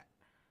is that?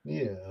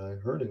 Yeah, I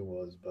heard it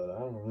was, but I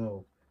don't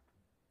know.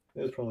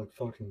 It was probably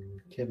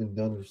fucking Kevin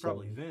Dunn It or was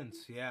probably something.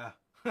 Vince. Yeah.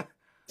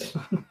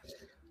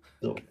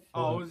 The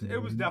Oh, fuck, it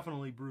was man?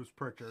 definitely Bruce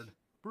Pritchard.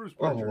 Bruce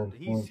Oh, Pritchard,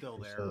 he's still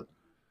there. 100%.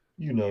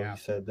 You know he Yeah,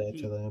 said that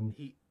to he them.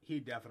 he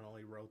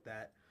definitely wrote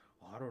that.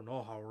 "Oh, I don't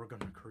know how we're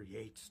gonna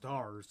create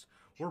stars.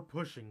 We're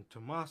pushing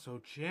Tommaso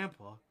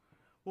Ciampa.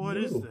 What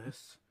is No,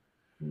 this?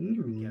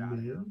 literally, Get out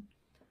of here." man.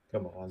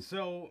 Come on.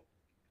 So,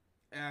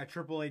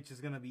 Triple H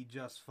is gonna be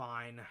just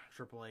fine.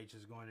 Triple H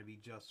is going to be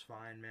just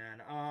fine,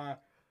 man.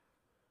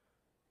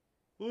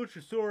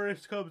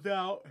 Luchasaurus comes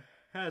out,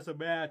 has a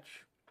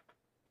match,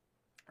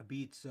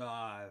 beats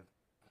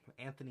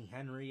Anthony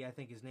Henry, I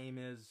think his name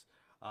is.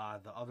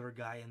 The other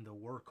guy in the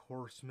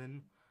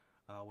Workhorseman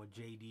with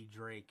J.D.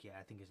 Drake. Yeah,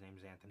 I think his name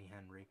is Anthony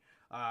Henry.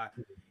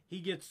 He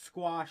gets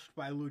squashed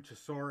by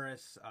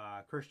Luchasaurus.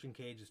 Christian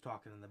Cage is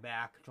talking in the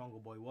back. Jungle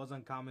Boy was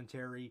on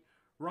commentary.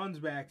 Runs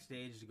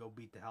backstage to go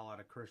beat the hell out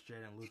of Christian,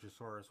 and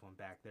Luchasaurus went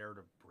back there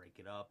to break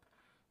it up.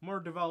 More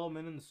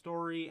development in the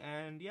story,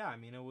 and yeah, I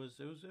mean it was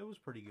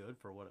pretty good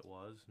for what it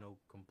was. No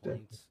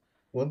Definitely. complaints.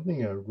 One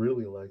thing I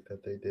really liked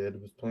that they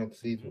did was plant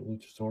seeds Mm-hmm. with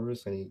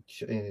Luchasaurus, and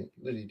he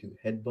literally do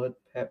headbutt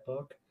Pat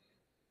Buck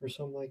or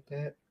something like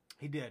that.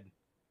 He did.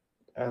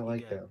 I He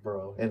like did. that,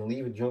 bro. And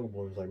leaving Jungle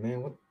Boy was like,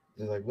 man, what?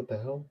 He's like, what the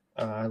hell?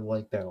 I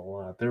like that a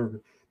lot. That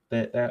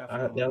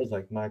Definitely. was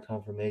like my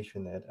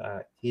confirmation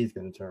that he's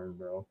gonna turn,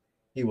 bro.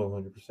 He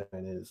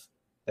 100% is.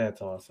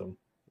 That's awesome.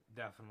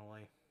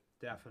 Definitely.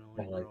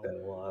 I Definitely, like bro. that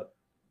a lot.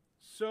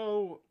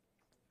 So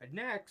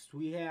next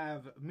we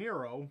have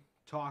Miro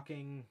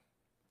talking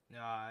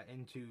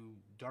into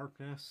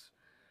darkness.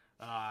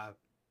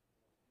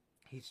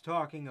 He's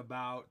talking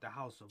about the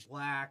House of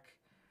Black,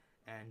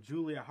 and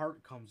Julia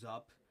Hart comes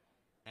up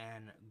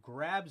and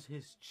grabs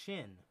his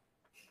chin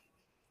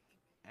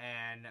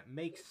and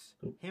makes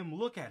him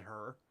look at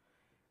her.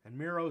 And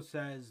Miro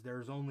says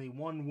there's only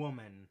one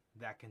woman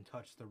that can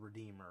touch the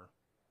Redeemer.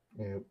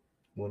 Yep.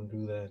 Wonder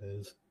who that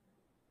is.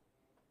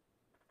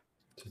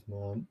 It's his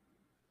mom.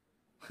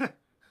 No,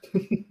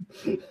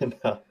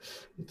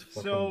 it's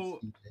fucking So,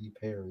 C.J.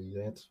 Perry.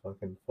 That's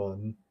fucking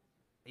fun.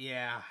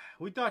 yeah,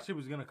 we thought she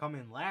was going to come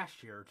in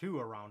last year, too,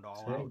 around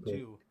All Out,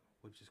 too,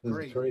 which is This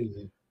crazy. is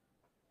crazy.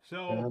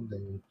 So,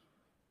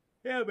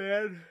 yeah,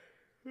 man.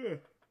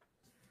 It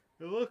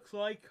looks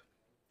like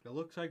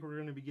we're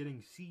going to be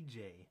getting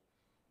CJ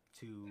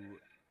to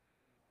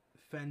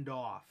fend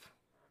off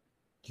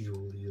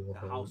Julia the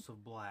Hart. House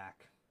of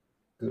Black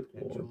Good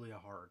and Lord. Julia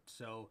Hart.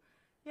 So,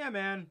 yeah,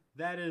 man,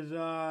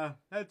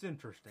 that's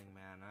interesting,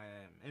 man. I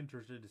am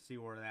interested to see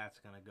where that's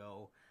going to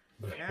go.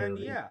 And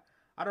Very. yeah,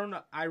 I don't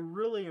know. I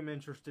really am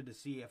interested to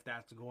see if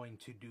that's going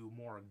to do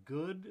more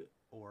good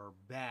or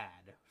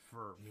bad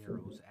for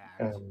Miro's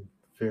act. I'm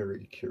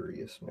very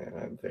curious,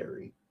 man.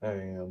 I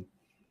am.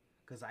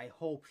 Because I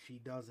hope she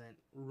doesn't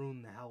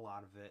ruin the hell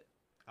out of it.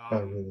 I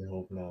really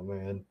hope not,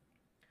 man.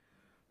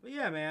 But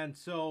yeah, man.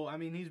 So, I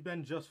mean, he's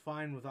been just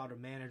fine without a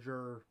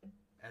manager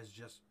as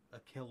just a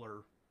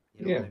killer.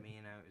 You know what I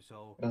mean?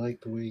 So I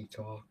like the way he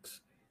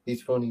talks.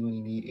 He's funny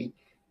when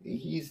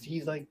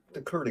he's like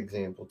the Kurt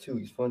example too.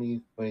 He's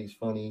funny when he's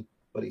funny,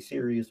 but he's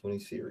serious when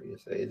he's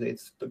serious.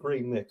 It's the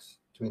great mix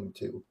between the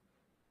two.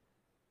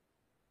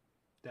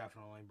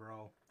 definitely,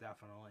 bro.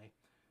 Definitely.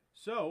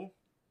 So,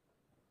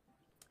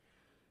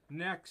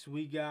 next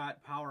we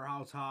got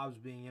Powerhouse Hobbs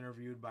being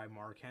interviewed by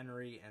Mark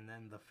Henry, and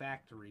then the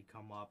Factory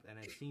come up, and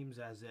it seems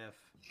as if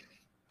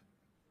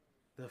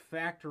the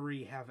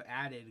Factory have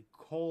added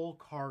Cole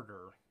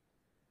Carter.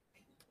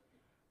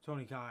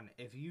 Tony Khan,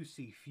 if you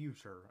see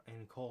future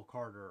in Cole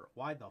Carter,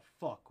 why the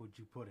fuck would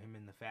you put him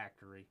in the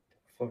Factory?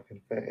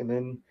 Fucking fat. And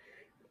then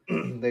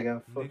they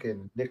got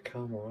fucking Nick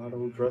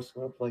Camarado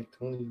dressing up like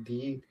Tony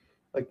D.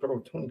 Like, bro,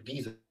 Tony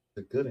D's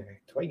a good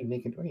act. Why are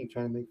you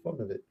trying to make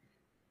fun of it?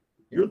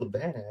 You're the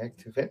bad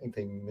act, if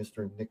anything,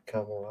 Mr. Nick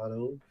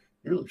Camarado.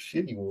 You're the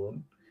shitty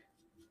one.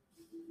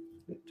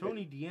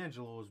 Tony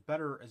D'Angelo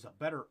is a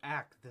better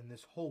act than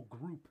this whole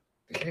group.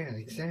 Yeah,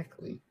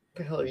 exactly. What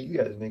the hell are you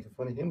guys making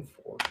fun of him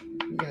for?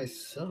 You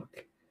guys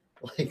suck.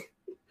 Like,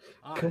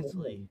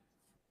 Honestly.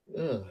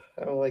 Come on. Ugh,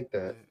 I don't like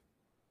that.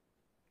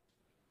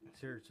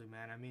 Seriously,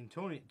 man. I mean,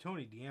 Tony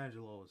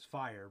D'Angelo is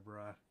fire,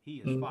 bruh. He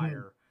is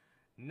fire.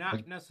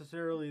 Not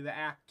necessarily the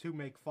act to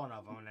make fun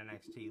of on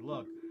NXT.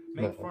 Look,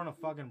 make fun of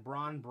fucking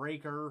Braun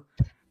Breaker.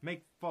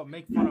 Make fun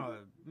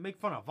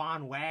of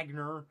Von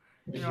Wagner.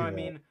 You know what I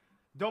mean?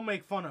 Don't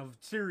make fun of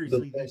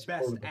seriously the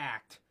best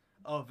act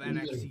of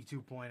NXT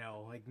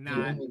 2.0. Like, not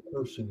the only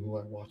person who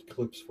I watch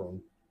clips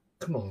from.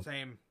 Come on.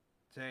 Same.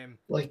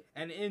 Like,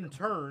 and in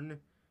turn,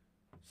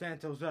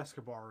 Santos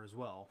Escobar as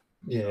well.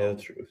 Yeah,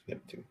 that's true. Yeah,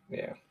 too.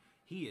 Yeah.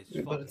 He is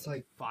fucking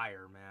like,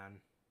 fire, man.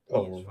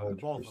 Both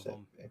of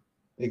them. Man.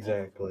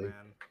 Exactly. Both of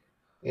them, man.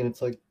 And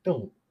it's like,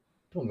 don't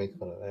make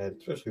fun of that,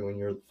 especially when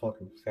you're the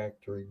fucking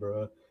Factory,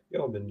 bro.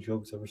 Y'all been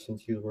jokes ever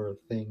since you were a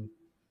thing.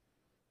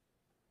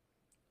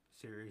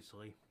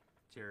 Seriously,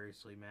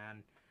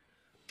 man.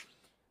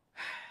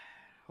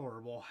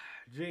 Horrible.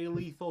 Jay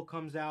Lethal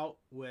comes out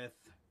with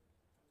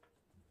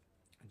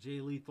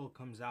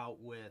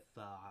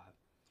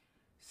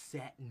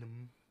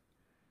Satnam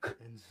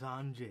and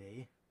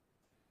Sanjay,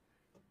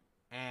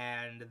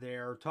 and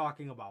they're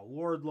talking about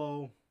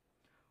Wardlow.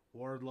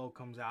 Wardlow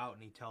comes out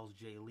and he tells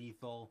Jay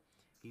Lethal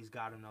he's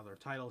got another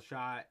title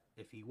shot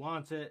if he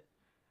wants it,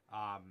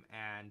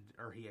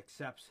 or he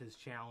accepts his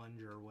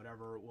challenge or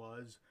whatever it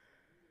was.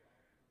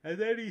 And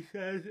then he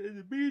says, in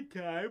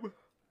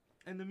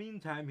the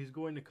meantime, he's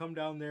going to come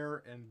down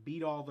there and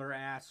beat all their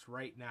ass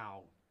right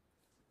now.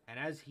 And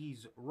as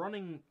he's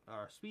running,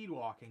 speed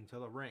walking to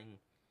the ring,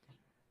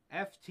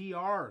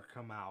 FTR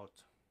come out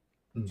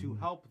to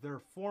help their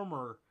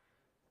former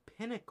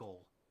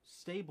Pinnacle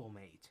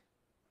stablemate.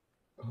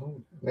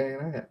 Oh,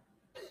 man,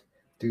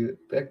 dude,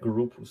 that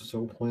group was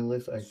so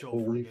pointless. I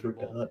totally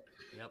forgot.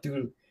 Yep.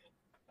 Dude,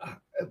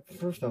 at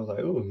first I was like,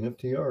 oh,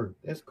 FTR,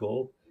 that's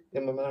cool.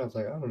 In my mind, I was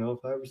like, I don't know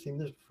if I've ever seen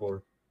this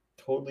before.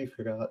 Totally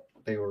forgot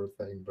they were a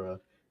thing, bro.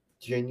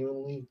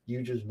 Genuinely,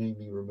 you just made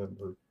me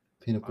remember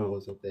Pinnacle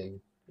was a thing.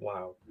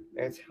 Wow.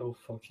 That's how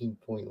fucking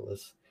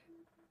pointless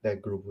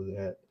that group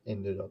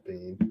ended up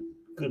being.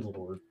 Good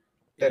lord.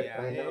 I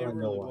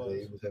know why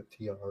it was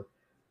FTR.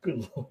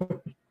 Good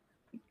lord.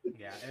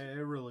 Yeah,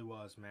 it really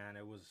was, man.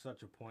 It was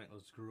such a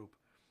pointless group.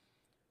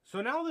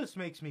 So now this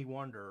makes me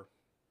wonder,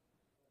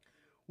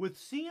 with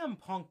CM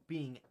Punk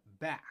being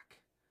back,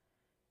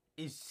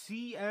 is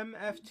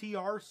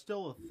CMFTR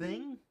still a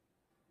thing?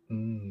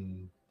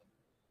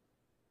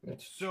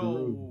 That's so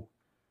true.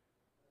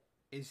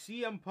 Is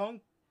CM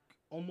Punk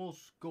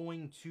almost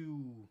going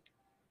to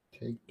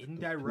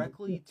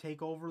indirectly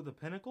take over the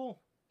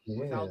Pinnacle?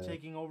 without Yeah,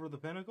 taking over the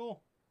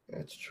Pinnacle?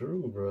 that's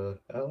true, bruh.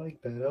 I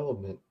like that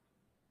element.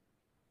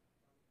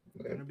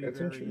 Gonna be That's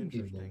very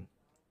intriguing, man. interesting.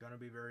 Gonna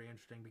be very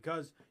interesting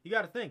because you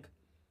got to think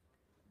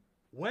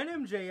when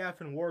MJF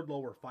and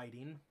Wardlow were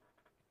fighting,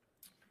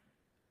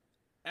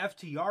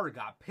 FTR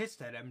got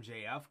pissed at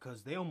MJF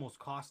because they almost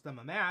cost them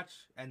a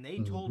match, and they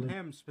told Mm-hmm.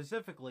 him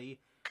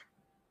specifically,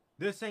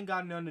 "This ain't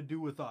got nothing to do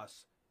with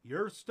us.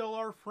 You're still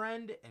our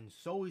friend, and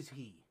so is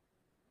he."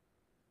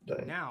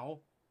 Dang.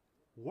 Now,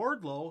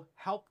 Wardlow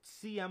helped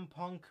CM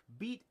Punk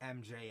beat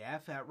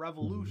MJF at Mm-hmm.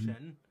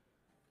 Revolution,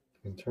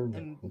 And turn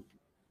and down.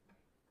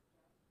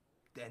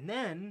 and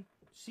then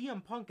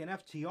CM Punk and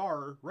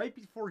FTR, right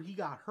before he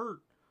got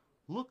hurt,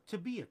 looked to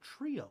be a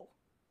trio.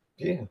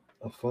 Yeah,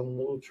 a fun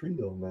little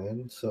trio,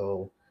 man.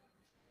 So,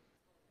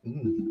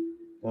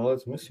 all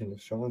that's missing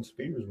is Sean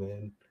Spears,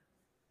 man.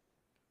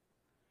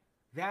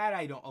 That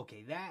I don't.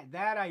 Okay,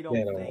 that I Yeah, don't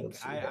I want think. to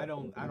see I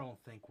don't. I happening.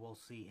 don't think we'll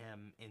see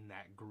him in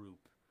that group.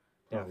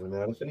 Probably Definitely.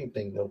 not. If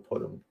anything, they'll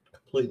put him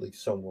completely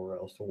somewhere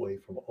else away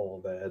from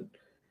all that.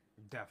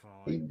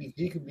 Definitely.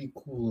 He could be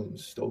cool in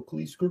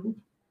Stokely's group.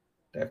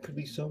 That could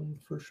be something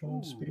for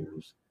Sean Ooh,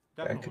 Spears.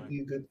 That could definitely.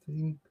 be a good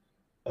thing.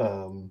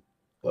 Um,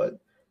 but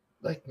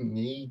like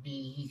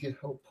maybe he could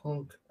help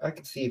Punk. I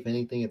could see if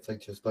anything, it's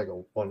like just like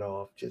a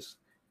one-off. Just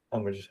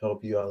I'm gonna just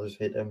help you out. Just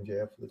hit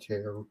MJF with a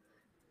chair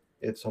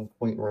at some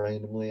point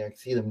randomly. I can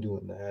see them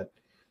doing that.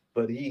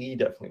 But he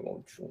definitely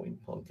won't join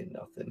Punk in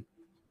nothing.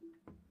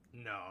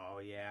 No,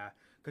 yeah,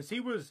 because he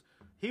was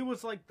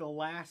like the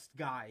last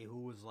guy who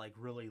was like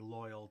really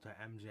loyal to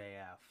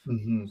MJF.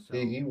 Mm-hmm. So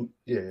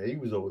He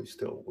was always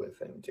still with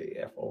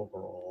MJF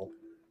overall.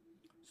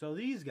 so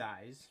these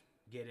guys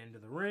get into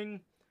the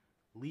ring.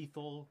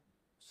 Lethal,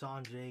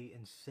 Sanjay,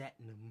 and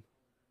Satnam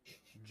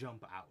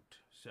jump out.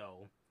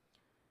 So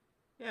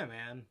yeah,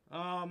 man.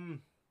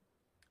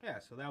 Yeah.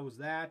 So that was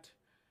that.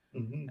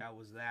 Mm-hmm. That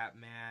was that,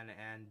 man.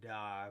 And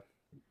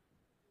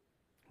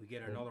we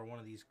get another one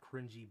of these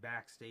cringy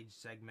backstage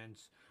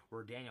segments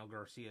where Daniel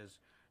Garcia's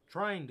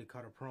trying to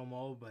cut a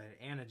promo, but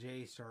Anna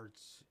Jay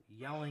starts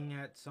yelling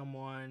at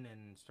someone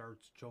and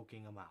starts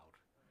choking him out.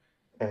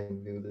 I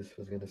knew this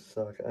was gonna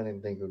suck. I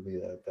didn't think it would be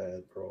that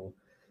bad, bro.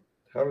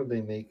 How did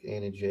they make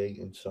Anna Jay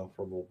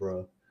insufferable,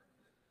 bro?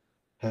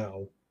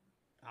 How?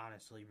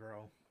 Honestly,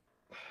 bro.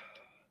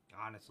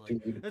 Honestly.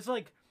 Dude, It's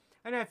like,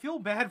 and I feel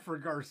bad for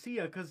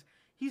Garcia because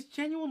he's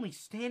genuinely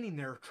standing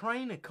there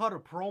trying to cut a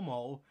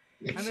promo,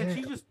 and then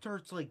she exactly. just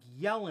starts like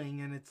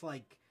yelling, and it's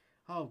like,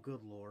 oh,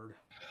 good lord.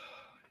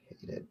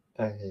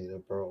 I hate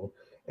it, bro.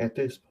 At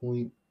this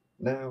point,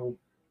 now,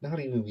 not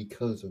even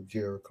because of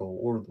Jericho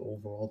or the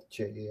overall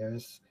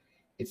JAS,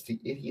 it's the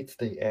idiots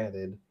they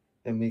added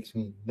that makes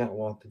me not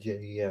want the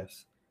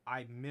JAS.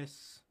 I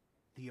miss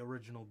the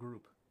original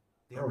group.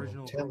 The Bro, I'm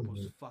original group telling was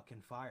you,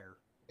 fucking fire.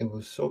 it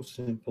was so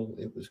simple.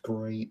 It was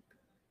great.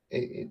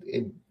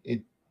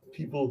 It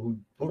people who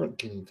weren't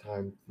getting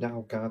time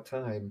now got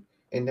time,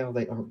 and now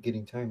they aren't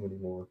getting time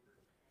anymore.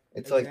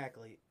 It's like,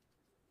 Exactly.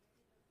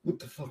 what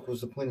the fuck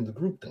was the point of the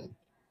group then?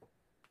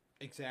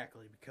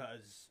 Exactly.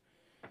 Because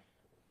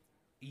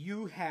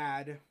you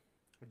had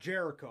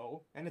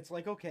Jericho, and it's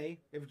like, okay,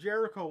 if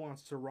Jericho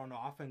wants to run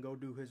off and go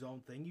do his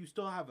own thing, you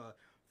still have a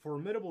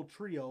formidable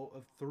trio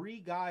of three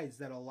guys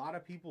that a lot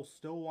of people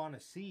still want to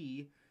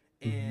see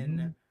in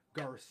Mm-hmm.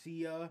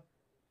 Garcia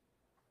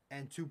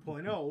and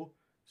 2.0.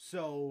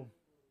 So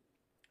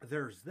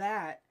there's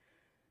that.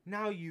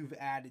 Now you've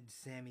added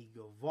Sammy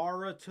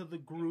Guevara to the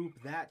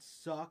group. That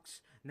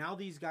sucks. Now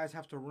these guys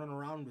have to run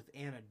around with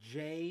Anna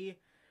Jay.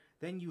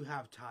 Then you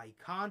have Ty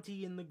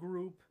Conti in the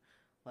group.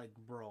 Like,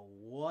 bro,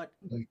 what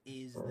Like,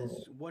 is bro,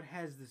 this? What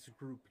has this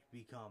group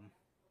become?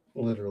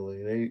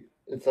 literally,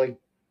 it's like,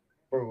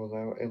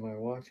 bro, am I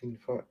watching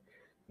am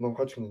I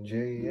watching the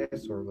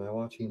JAS or am I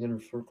watching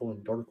Inner Circle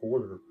and Dark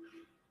Order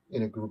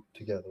in a group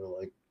together?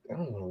 Like, I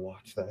don't want to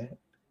watch that.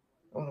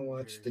 I want to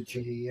watch the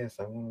Seriously. JAS.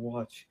 I want to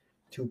watch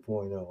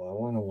 2.0. I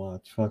want to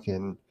watch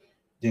fucking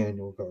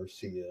Daniel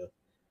Garcia.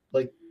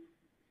 Like,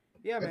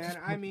 Yeah, at man. this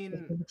I point,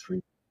 mean,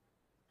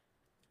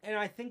 and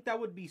I think that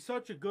would be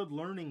such a good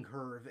learning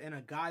curve in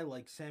a guy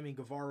like Sammy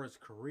Guevara's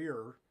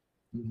career.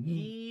 mm-hmm.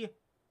 He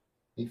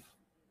he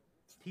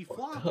he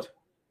fucked flopped. up.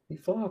 He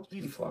flopped.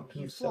 He He flopped he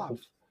himself.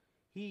 flopped.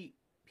 He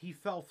he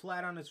fell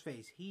flat on his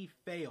face. He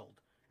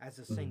failed as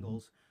a Mm-hmm.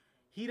 singles.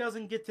 He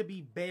doesn't get to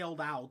be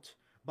bailed out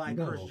by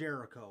Chris No,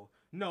 Jericho.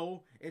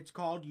 No, it's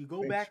called you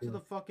go make back to the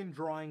sure. fucking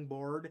drawing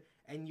board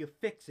and you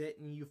fix it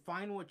and you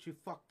find what you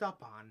fucked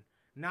up on.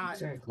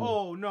 Not, Exactly.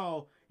 oh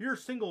no, your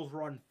singles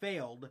run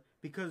failed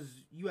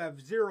because you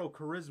have zero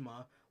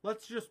charisma.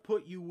 Let's just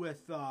put you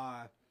with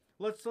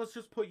let's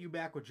just put you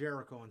back with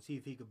Jericho and see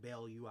if he could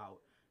bail you out.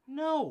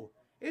 No,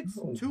 it's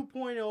No,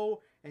 2.0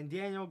 and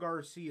Daniel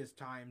Garcia's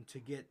time to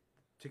get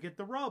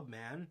the rub,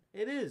 man.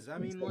 It is. I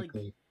mean, like,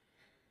 exactly.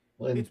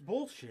 When it's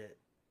bullshit.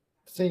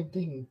 same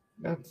thing,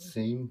 not the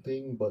same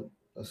thing, but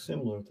a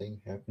similar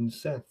thing happened to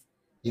Seth.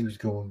 He was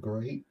going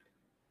great,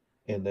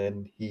 and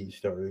then he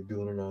started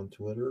doing it on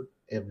Twitter.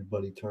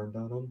 Everybody turned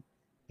on him,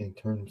 and he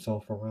turned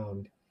himself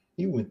around.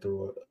 He went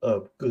through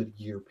a good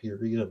year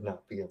period of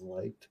not being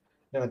liked,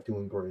 not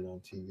doing great on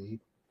TV.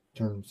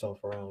 Turned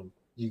himself around.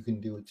 You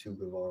can do it too,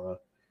 Guevara.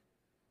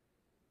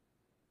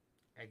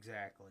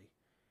 Exactly.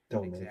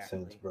 Don't make sense,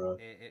 Exactly. bro.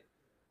 It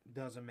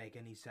doesn't make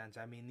any sense.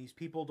 I mean, these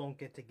people don't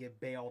get to get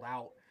bailed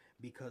out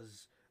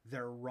because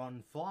their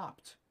run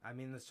flopped. I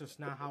mean, that's just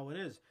not how it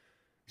is.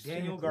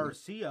 Daniel Exactly.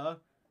 Garcia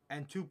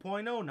and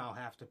 2.0 now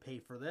have to pay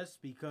for this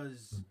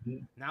because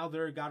Mhm. now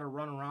they're got to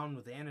run around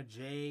with Anna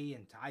Jay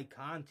and Ty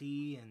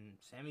Conti and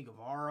Sammy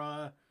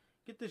Guevara.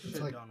 Get this It's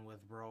shit like done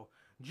with, bro.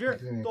 The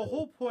exactly.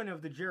 whole point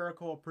of the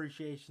Jericho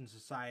Appreciation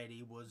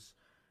Society was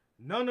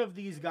none of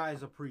these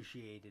guys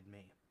appreciated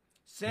me.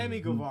 Sammy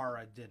Hmm.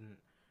 Guevara didn't.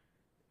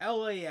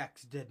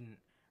 LAX didn't.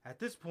 At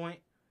this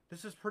point,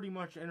 this is pretty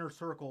much Inner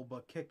Circle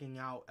but kicking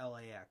out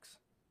LAX.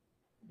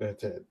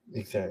 That's it.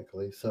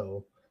 Exactly.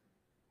 So,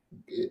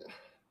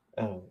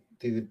 yeah,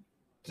 dude,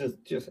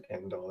 just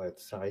end all that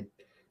side.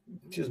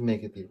 Just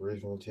make it the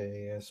original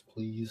JAS,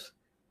 please.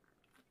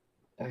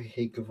 I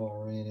hate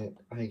Guevara in it.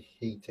 I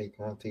hate Tay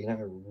Conte, and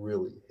I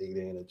really hate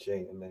Anna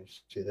Jay and that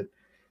shit.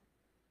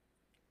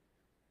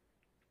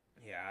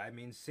 Yeah, I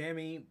mean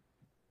Sammy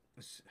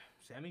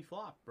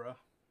flopped, bro.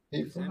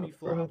 He Sammy flopped,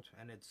 bro. flopped,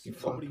 and it's He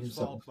flopped nobody's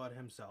fault himself. but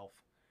himself.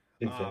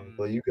 Um,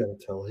 Exactly. You gotta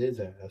tell his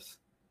ass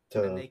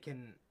and to they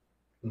can,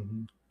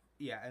 mhm,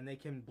 yeah, and they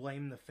can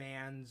blame the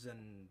fans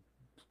and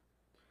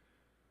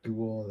do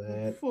all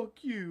that.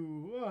 fuck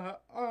you.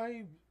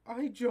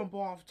 I jump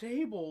off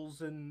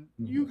tables, and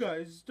you Mhm.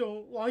 guys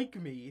don't like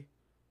me.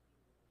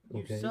 You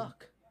Okay?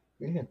 suck.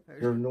 Yeah,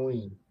 you're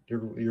annoying. Your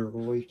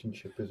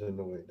relationship is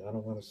annoying. I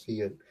don't want to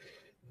see it.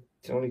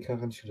 Tony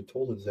Khan should have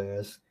told his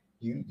ass,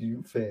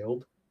 "You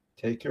failed.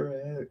 Take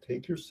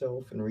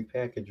yourself and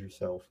repackage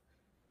yourself.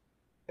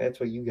 That's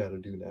what you got to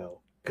do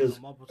now. Because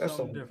Come up with that's the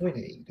something whole point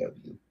different.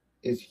 of AEW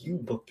is you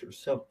book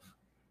yourself.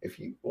 If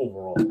you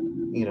overall,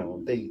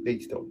 they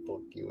still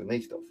book you and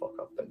they still fuck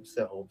up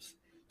themselves.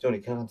 Tony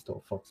Khan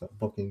still fucks up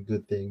booking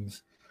good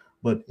things,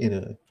 but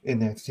in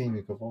that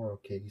Sammy Guevara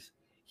case,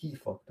 he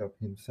fucked up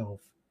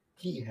himself.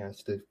 He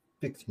has to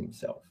fix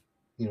himself.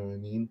 You know what I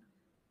mean?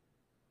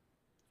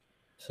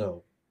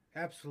 So,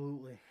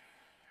 Absolutely,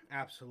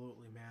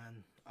 absolutely,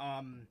 man.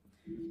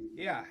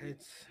 Yeah,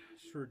 it's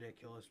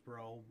ridiculous,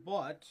 bro.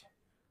 But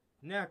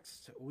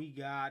next we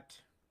got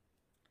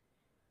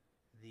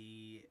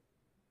the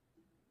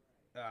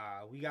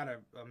we got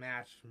a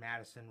match: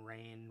 Madison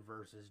Rain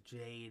versus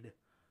Jade.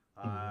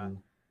 Uh, mm,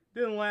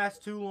 didn't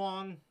last too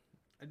long.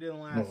 It didn't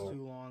last no,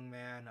 too long,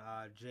 man.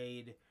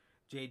 Jade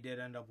did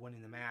end up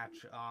winning the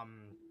match.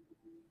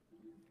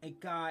 It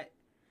got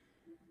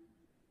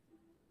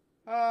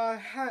uh,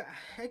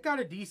 it got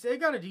a decent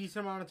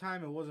amount of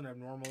time. It wasn't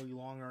abnormally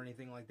long or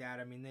anything like that.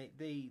 I mean,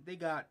 they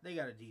got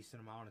a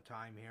decent amount of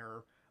time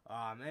here.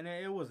 And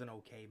it was an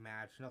okay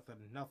match.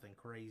 Nothing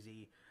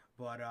crazy.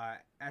 But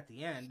at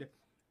the end,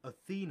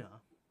 Athena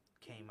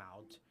came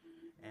out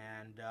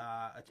and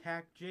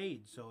attacked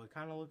Jade. So it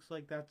kind of looks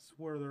like that's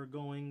where they're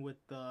going with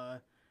the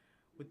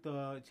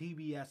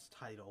TBS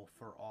title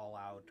for All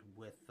Out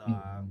with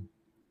mm,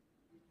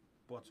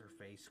 what's her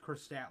face,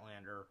 Chris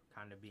Statlander,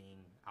 kind of being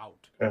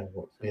out.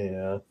 oh, So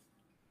yeah,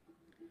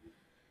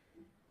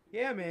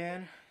 yeah,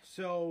 man.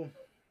 So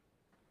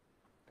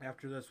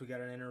after this, we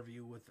got an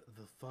interview with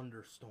the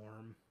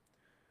Thunderstorm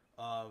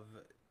of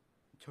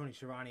Tony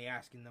Schiavone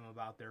asking them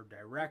about their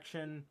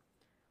direction.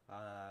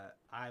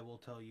 I will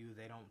tell you,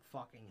 they don't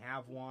fucking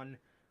have one.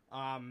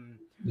 Um,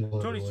 Tony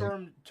literally.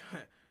 Storm.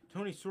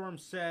 Tony Storm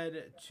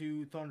said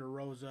to Thunder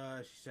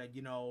Rosa, she said,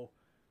 you know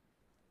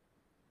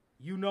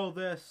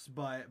this,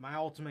 but my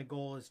ultimate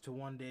goal is to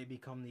one day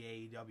become the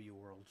AEW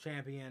World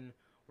Champion.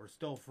 We're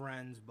still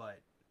friends,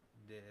 but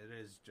it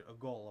is a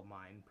goal of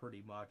mine,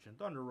 pretty much. And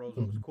Thunder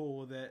Rosa was Mm, cool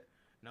with it.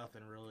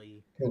 Nothing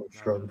really, kind of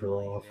nothing shrugged her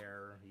really off.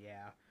 there.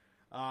 Yeah.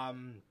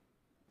 Um,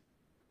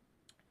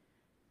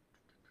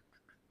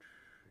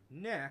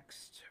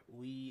 Next,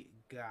 we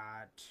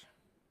got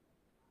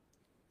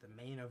the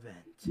main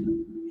event: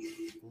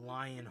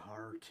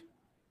 Lionheart,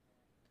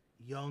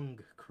 young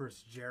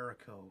Chris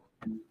Jericho.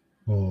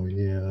 Oh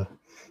yeah.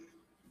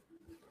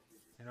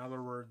 In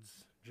other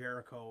words,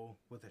 Jericho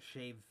with a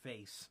shaved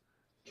face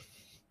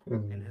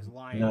and his Not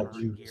Lionheart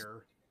Judas.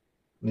 gear.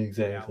 Yeah,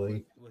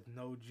 Exactly. with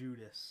no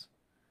Judas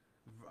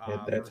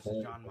That's versus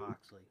all. John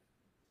Moxley.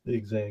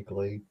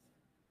 Exactly.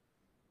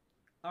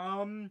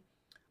 Um,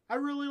 I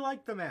really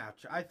liked the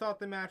match. I thought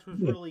the match was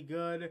Yeah. really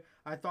good.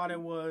 I thought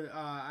it was.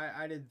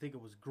 I didn't think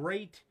it was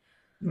great.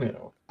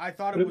 No. I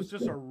thought But it it was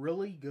was just a good.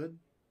 really good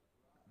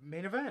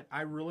main event.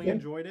 I really Yeah.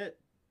 enjoyed it.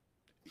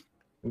 It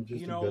was You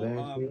just a good know,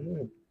 ass main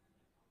event.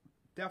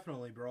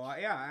 definitely, bro.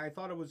 Yeah, I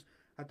thought it was.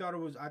 I thought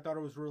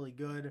it was really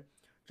good.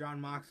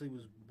 John Moxley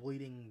was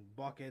bleeding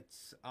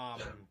buckets.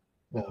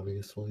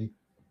 Obviously.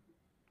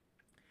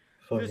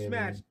 This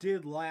match Fucking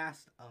did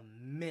last a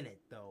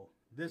minute though.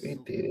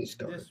 it did. It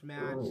started This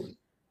match, early.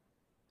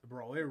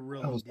 bro, it I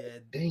really was like,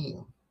 did.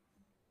 damn.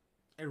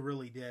 It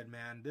really did,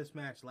 man. This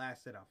match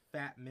lasted a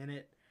fat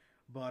minute,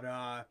 but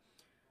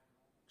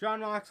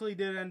John Moxley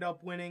did end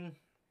up winning.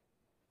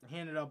 he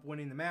ended up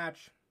winning the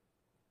match,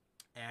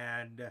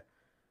 and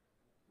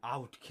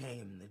out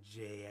came the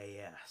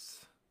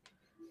JAS.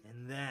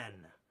 And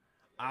then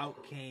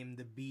out came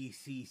the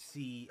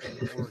BCC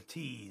and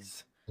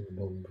Ortiz. The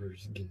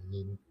numbers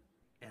game.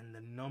 And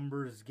the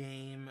numbers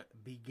game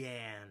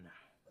began.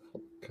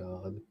 Oh,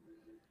 God.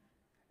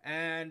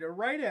 And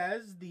right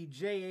as the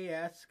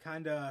JAS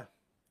kind of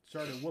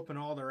started whooping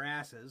all their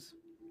asses,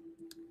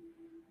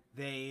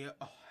 they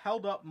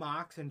held up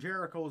Mox, and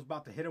Jericho was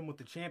about to hit him with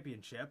the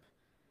championship.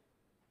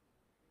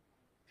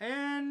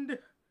 And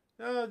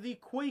the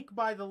quake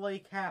by the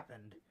lake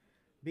happened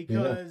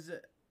because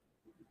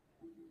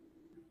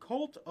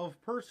Cult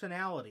of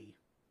Personality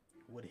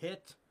would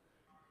hit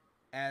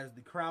as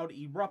the crowd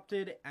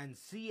erupted, and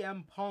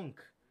CM Punk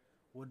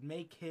would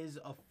make his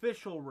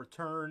official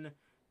return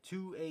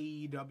to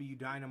AEW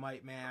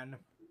Dynamite, man.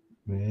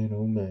 Man,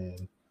 oh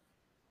man.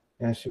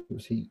 That shit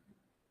was heat.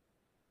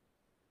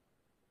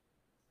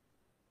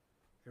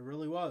 It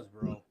really was,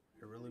 bro.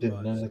 It really Did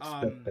was. not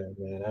expect that,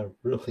 man. I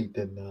really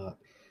did not.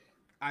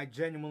 I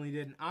genuinely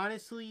didn't.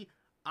 Honestly,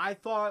 I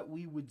thought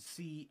we would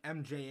see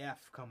MJF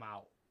come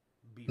out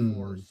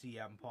before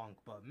CM Punk,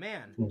 but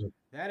man,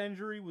 that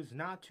injury was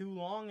not too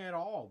long at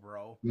all,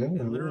 bro. Yeah, it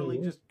literally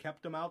really just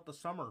kept him out the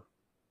summer.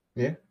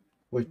 Yeah,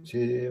 which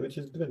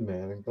is good,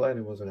 man. I'm glad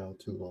it wasn't out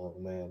too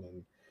long, man.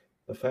 And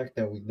the fact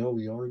that we know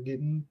we are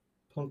getting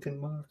Punk and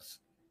Mox,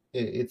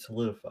 it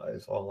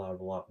solidifies All Out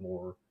a lot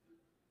more.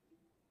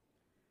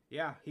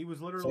 Yeah, he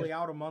was literally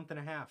out a month and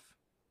a half.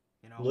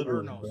 You know,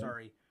 literally, or no, bro.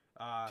 sorry,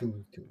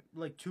 Two.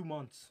 like 2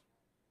 months.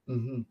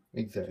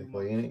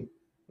 Exactly.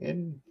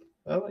 And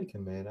I like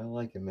him,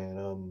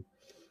 man.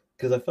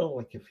 Because I felt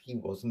like if he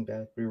wasn't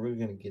back, we were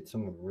gonna get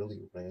someone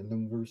really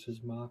random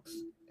versus Mox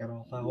at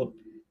All Out,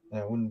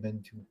 and I wouldn't have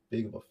been too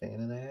big of a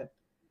fan of that.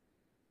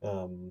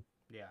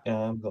 Yeah. And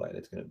I'm glad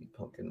it's gonna be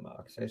Punk and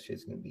Mox. That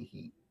shit's gonna be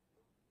heat.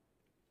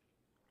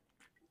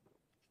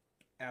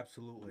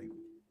 Absolutely,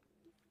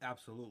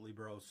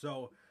 bro.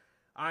 So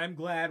I'm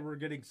glad we're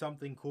getting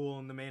something cool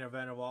in the main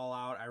event of All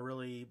Out. I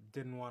really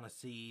didn't want to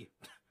see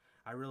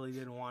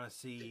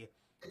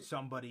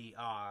somebody,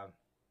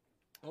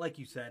 like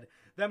you said,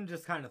 them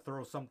just kind of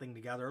throw something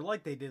together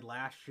like they did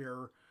last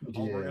year.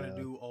 Oh, we're going to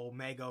do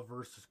Omega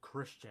versus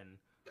Christian.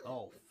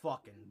 Oh,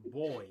 fucking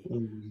boy.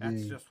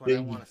 That's just what I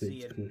want to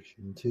see.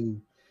 Christian, too.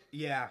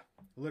 Yeah,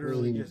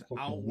 literally just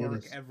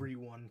outwork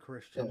everyone,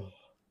 Christian. Oh.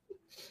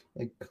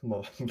 Like, come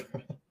on,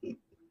 bro.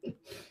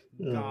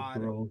 God,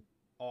 bro.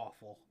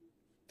 Awful.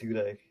 Dude,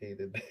 I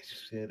hated that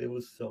shit. It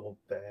was so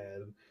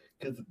bad.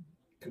 Because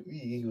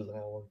he was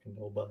not working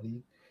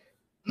nobody.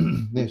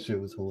 That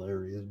shit was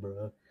hilarious,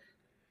 bro.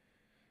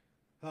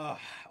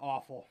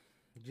 Awful.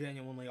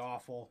 Genuinely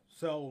awful.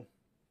 So,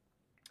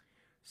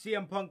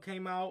 CM Punk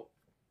came out,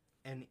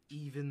 and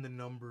even the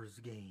numbers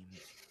game.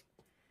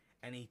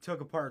 And he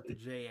took apart the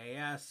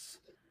JAS.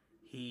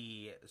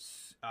 He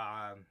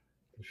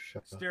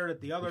stared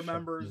at the other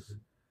members.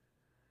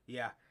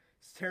 Yeah.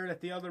 Stared at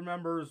the other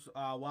members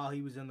while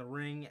he was in the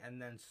ring, and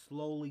then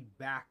slowly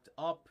backed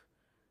up.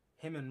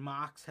 Him and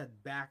Mox had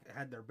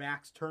their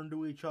backs turned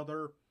to each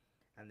other,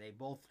 and they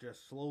both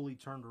just slowly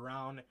turned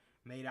around,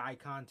 made eye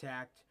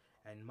contact,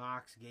 and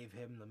Mox gave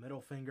him the middle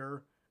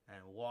finger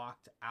and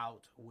walked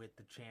out with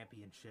the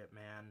championship,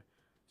 man.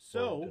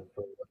 So,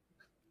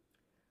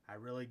 I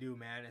really do,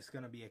 man. It's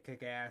going to be a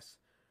kick-ass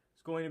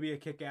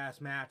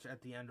match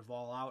at the end of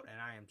All Out,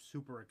 and I am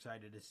super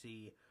excited to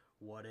see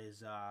what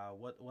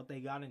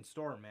they got in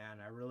store, man.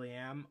 I really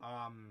am.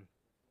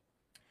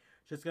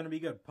 It's just gonna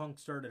be good. Punk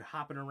started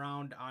hopping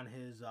around on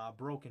his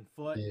broken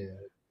foot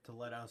to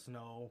let us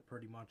know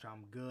pretty much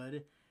I'm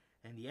good.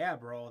 And yeah,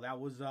 bro, that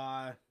was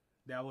a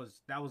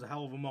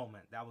hell of a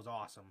moment. That was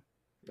awesome.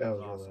 That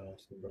was really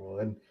awesome, bro.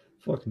 And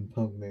fucking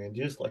Punk, man,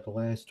 just like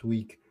last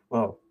week.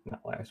 Well,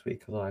 not last week,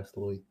 because last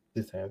week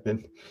this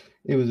happened.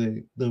 It was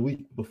the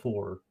week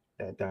before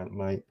that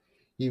Dynamite.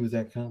 He was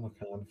at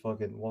Comic-Con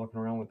fucking walking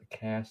around with the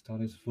cast on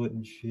his foot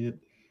and shit.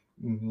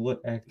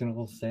 Acting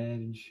all sad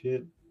and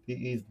shit.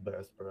 He's the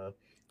best, bro.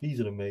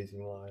 He's an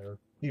amazing liar.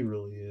 He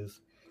really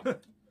is.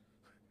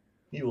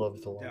 He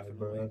loves to lie, Definitely.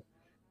 bro.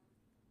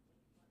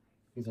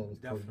 He's on his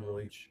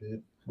definitely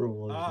shit. Bro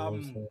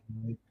loves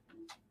that.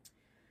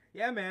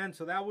 Yeah, man.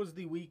 So that was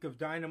the week of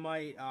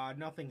Dynamite.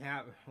 Nothing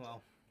happened.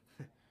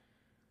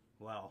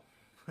 Well.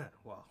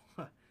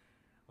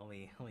 Let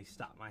me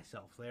stop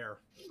myself there.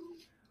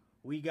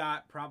 We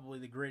got probably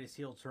the greatest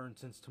heel turn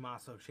since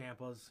Tommaso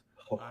Ciampa's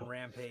on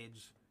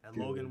Rampage, and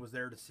dude, Logan was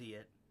there to see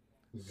it.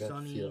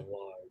 Sonny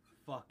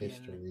fucking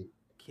history.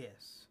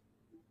 Kiss.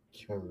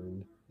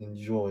 Turned and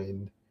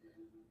joined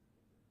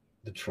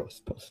the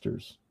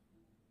Trustbusters.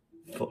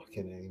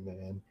 Fucking A,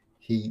 man.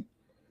 He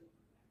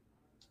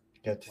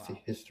got to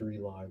see history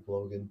live,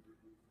 Logan.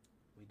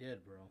 We did,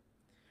 bro.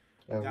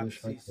 We got to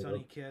see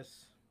Sonny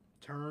Kiss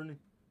turn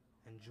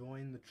and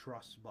join the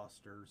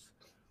Trustbusters.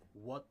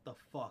 What the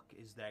fuck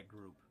is that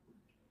group?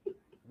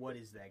 What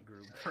is that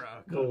group, bro?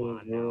 Come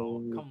on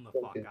now. Come the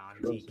fuck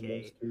on,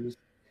 TK.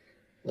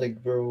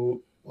 Like, bro,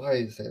 why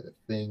is that a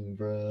thing,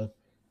 bro?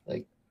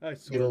 Like, I Get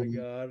swear to on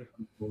God.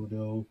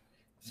 Bordeaux,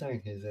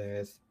 sign his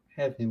ass,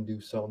 have him do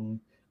something,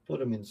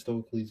 put him in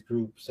Stokely's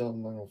group,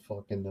 something I don't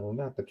fucking know.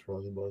 Not the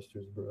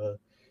Trustbusters, bruh.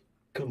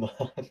 Come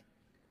on.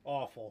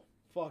 Awful.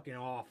 Fucking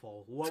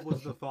awful. What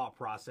was the thought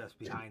process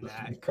behind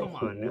that? Come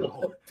on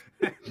now.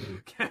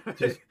 What?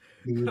 Just,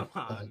 dude, Come I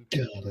on.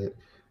 got it.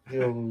 You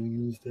know who we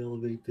used to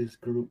elevate this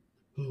group?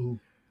 Who?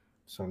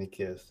 Sonny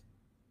Kiss.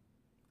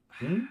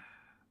 Hmm?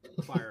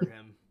 Fire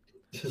him.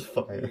 Just He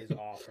fire is him.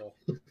 awful.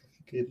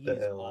 Get the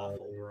He's hell out of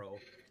awful, here. bro.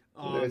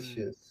 That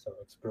shit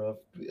sucks, bro.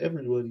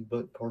 Everybody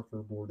but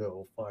Parker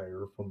Bordeaux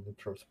fire from the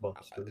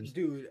Trustbusters.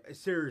 Dude,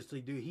 seriously,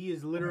 dude, he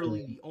is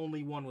literally Man, the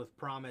only one with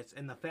promise,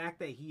 and the fact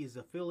that he is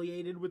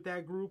affiliated with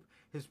that group,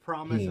 his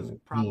promise he is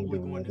ain't probably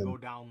doing going to nothing. go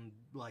down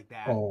like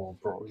that. Oh,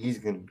 bro, he's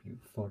gonna be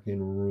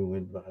fucking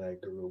ruined by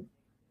that group.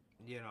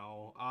 You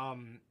know,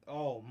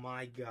 oh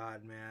my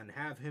God, man,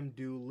 have him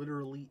do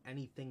literally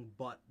anything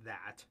but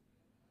that.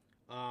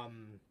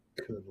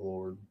 Good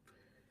lord.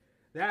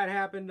 That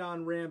happened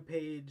on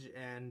Rampage,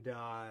 and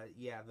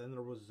yeah, then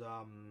there was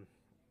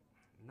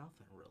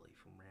nothing really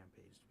from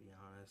Rampage, to be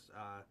honest.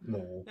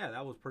 No, Yeah,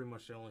 that was pretty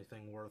much the only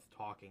thing worth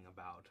talking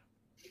about.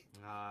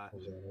 that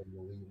was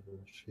unbelievable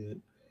shit.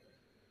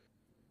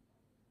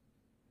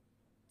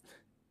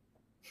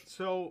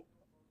 So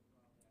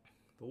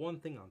the one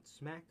thing on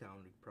SmackDown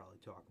we could probably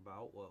talk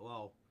about,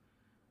 well,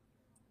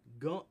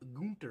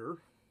 Gunther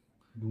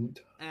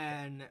Boot.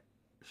 and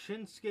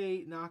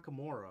Shinsuke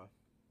Nakamura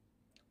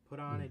put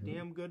on a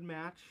damn good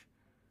match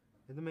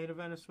in the main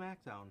event of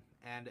SmackDown,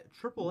 and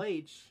Triple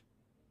H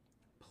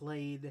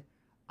played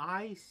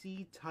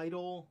IC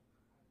title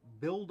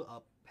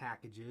build-up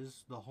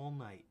packages the whole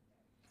night.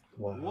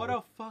 Wow. What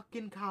a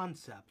fucking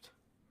concept!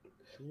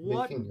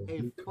 What Making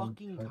a new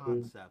fucking title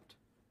concept!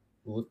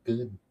 look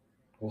good.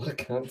 What a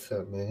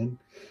concept, man.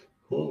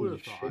 Who would Holy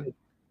have thought? shit.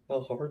 How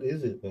hard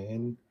is it,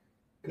 man?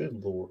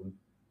 Good lord.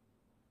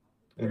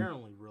 And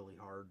Apparently, really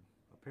hard.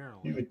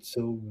 Apparently. you would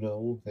so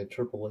know that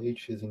Triple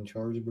H is in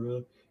charge,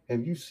 bro.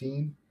 Have you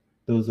seen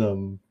those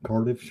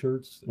Cardiff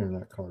shirts? Or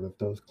not Cardiff,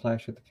 those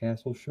Clash at the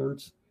Castle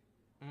shirts?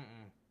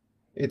 Mm-mm.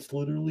 It's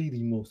literally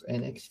the most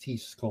NXT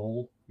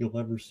skull you'll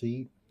ever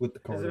see with the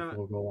Is it Cardiff on?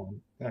 logo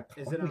on. That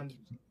Is it on?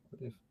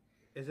 Cardiff.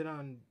 Is it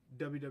on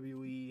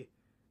WWE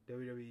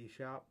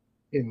Shop?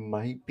 It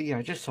might be.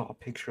 I just saw a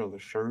picture of the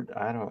shirt.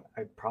 I don't.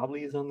 It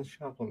probably is on the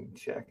shop. Let me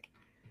check.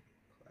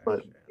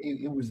 But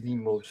it was the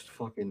most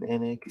fucking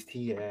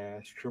NXT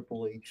ass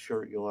Triple H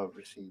shirt you'll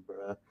ever see,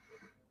 bruh.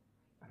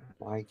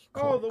 Like,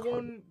 Oh,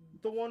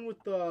 the one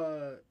with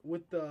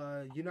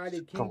the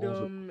United Skulls.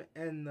 Kingdom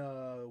and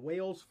the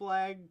Wales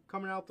flag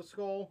coming out the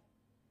skull.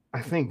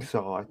 I think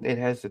so. It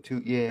has the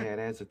two. Yeah, it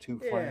has the two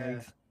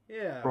flags.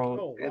 Yeah. Bro,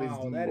 Oh that is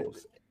wow, the that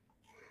most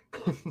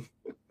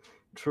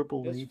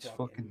Triple This H fucking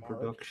fucking mark.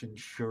 production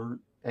shirt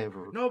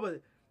ever. No,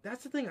 but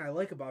that's the thing I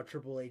like about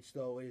Triple H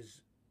though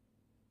is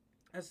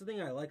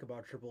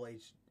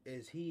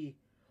he.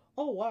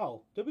 Oh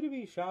wow,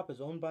 WWE Shop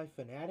is owned by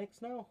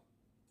Fanatics now.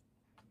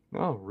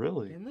 Oh,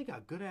 really? And they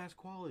got good ass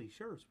quality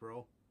shirts,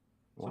 bro.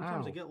 Wow.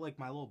 Sometimes I get like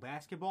my little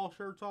basketball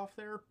shirts off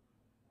there.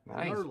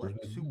 Nice. They're like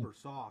bro. super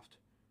soft.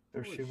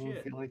 Their Holy shit won't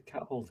shit. feel like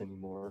towels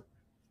anymore.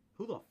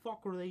 Who the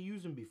fuck were they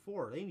using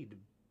before? They need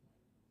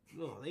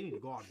to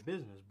go out of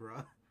business,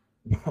 bruh.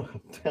 I'm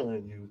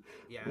telling you,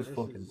 Yeah, those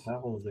fucking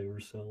towels they were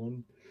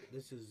selling.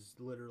 This is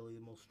literally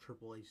the most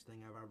Triple H thing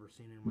I've ever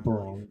seen in my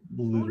Bro, life.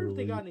 literally. I wonder if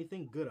they got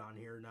anything good on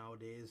here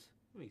nowadays.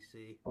 Let me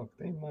see. Fuck,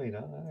 they might.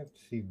 I have to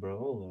see, bro.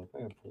 Hold up.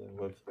 I gotta pull that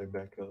website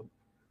back up.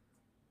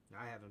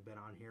 I haven't been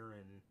on here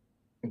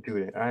in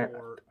Dude, I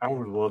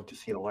would love to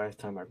see the last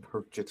time I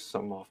purchased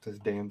something off this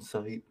damn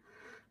site.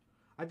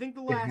 I think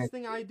the last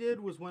thing I did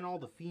was when all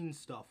the Fiend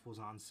stuff was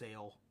on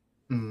sale.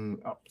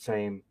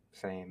 Same,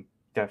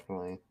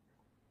 definitely.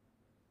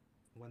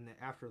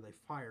 After they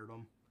fired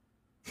them.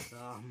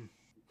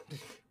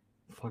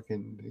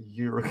 Fucking a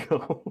year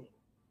ago.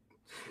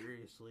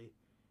 Seriously.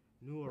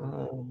 New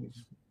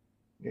arrivals.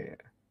 Yeah.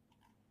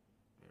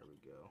 There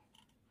we go.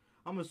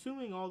 I'm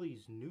assuming all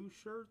these new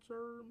shirts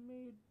are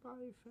made by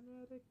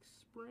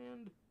Fanatics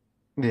brand.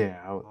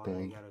 Yeah, I would They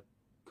think. got a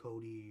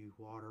Cody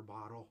water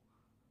bottle.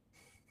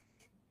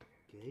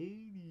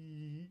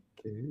 Katie.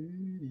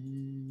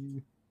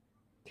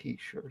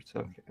 T-shirts.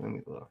 Okay, let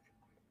me look.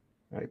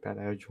 Right, that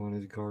Edge one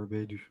is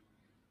garbage.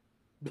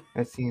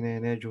 That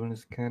CNN Edge one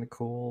is kind of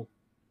cool.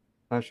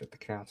 Clash at the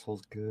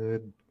Castle's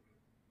good.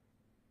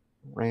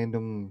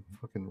 Random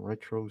fucking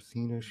retro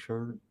Cena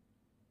shirt.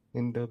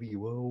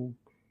 NWO.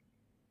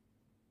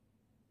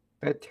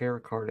 That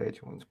tarot card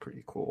Edge one's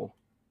pretty cool.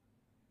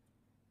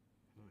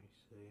 Let me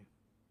see.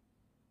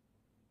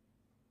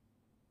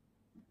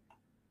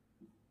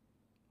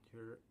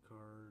 Tarot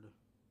card.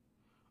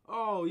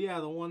 Oh yeah,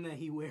 the one that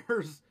he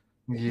wears.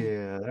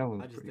 Yeah, that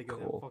one's I just pretty think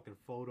cool. of that fucking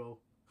photo.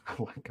 I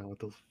like how with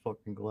those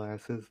fucking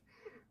glasses.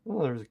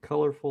 Oh, there's a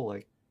colorful,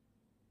 like,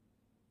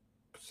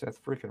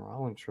 Seth freaking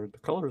Rollins shirt. The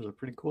colors are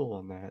pretty cool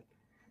on that.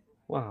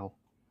 Wow.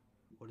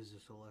 What is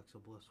this Alexa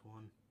Bliss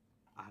one?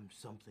 I'm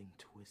something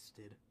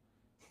twisted.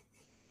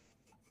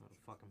 I'm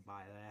gonna fucking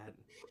buy that.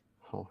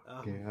 Oh,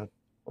 yeah.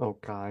 Oh,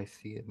 God, I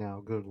see it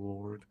now. Good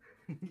Lord.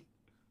 Dude,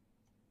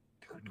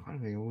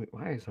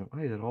 why is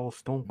it all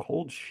Stone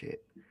Cold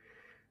shit?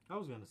 I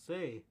was gonna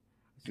say,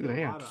 I see Dude, a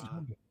they have lot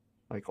of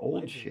like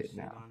old Legend shit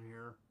now. on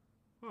here.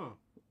 Huh.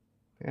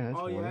 Yeah, that's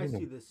Oh yeah, I random.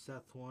 see this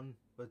Seth one,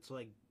 but it's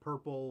like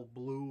purple,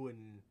 blue,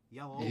 and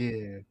yellow.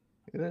 Yeah,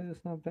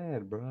 that's not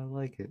bad, bro. I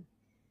like it.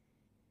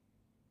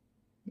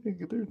 They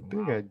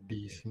Wow. got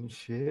decent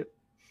shit.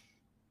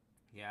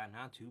 Yeah,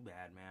 not too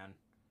bad, man.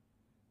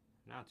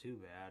 Not too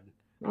bad.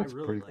 That's I a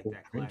really pretty like cool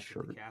that print Clash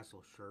at the shirt.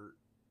 Castle shirt.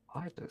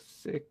 I like the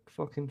sick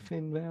fucking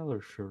Finn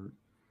Balor shirt.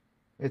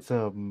 It's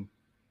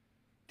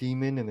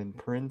demon and then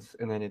Prince,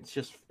 and then it's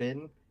just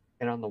Finn,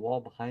 and on the wall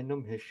behind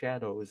him, his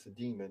shadow is the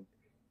demon.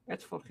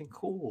 That's fucking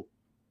cool.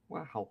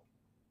 Wow.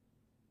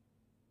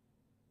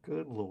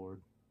 Good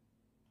Lord.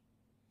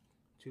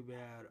 Too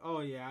bad.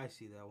 Oh yeah, I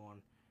see that one.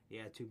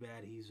 Yeah, too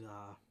bad he's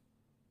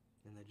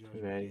in the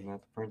Judgment Yeah, Day. he's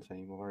not the Prince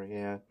anymore.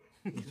 Yeah,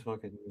 he's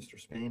fucking Mr.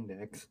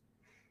 Spandex.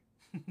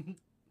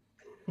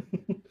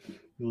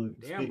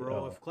 Damn,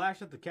 bro! If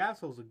Clash at the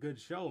Castle is a good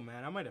show,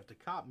 man, I might have to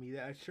cop me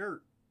that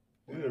shirt.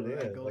 Whenever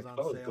that goes on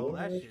sale,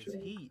 that shit's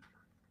heat.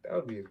 That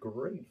would be a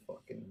great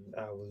fucking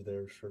I was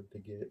there shirt to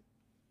get.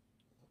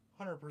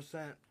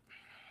 100%,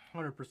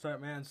 100%,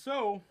 man.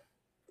 So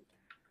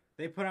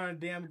they put on a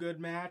damn good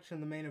match in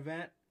the main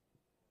event.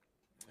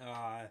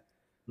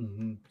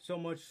 So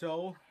much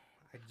so,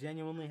 I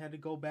genuinely had to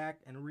go back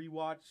and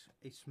rewatch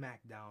a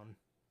SmackDown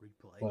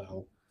replay.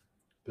 Wow,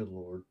 good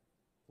Lord!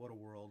 What a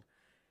world!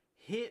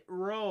 Hit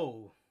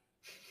Row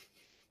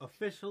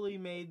officially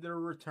made their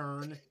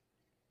return.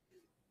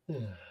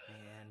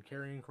 And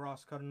Karrion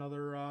Kross cut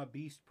another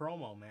Beast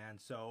promo, man.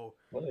 So,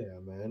 oh yeah,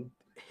 man.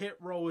 Hit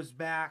Row is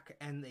back,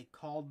 and they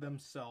called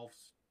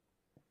themselves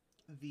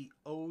the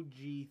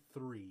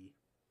OG3.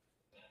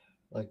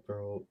 Like,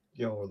 bro,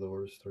 y'all are the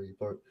worst three.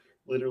 But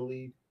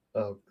literally,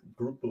 a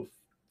group of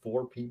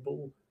 4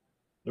 people,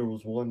 there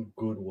was one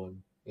good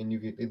one, and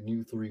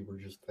you 3 were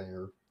just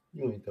there.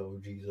 You ain't the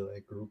OGs of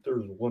that group. There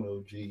was one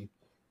OG,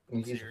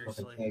 and he's a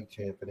fucking tag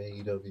champ in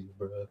AEW,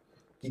 bro.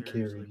 He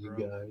carried you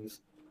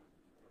guys.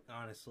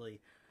 Honestly.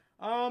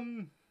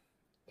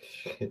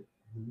 Shit.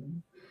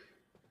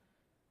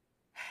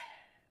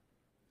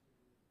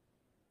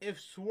 If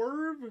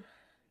Swerve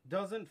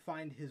doesn't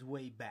find his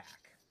way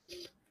back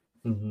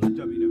to Mm-hmm.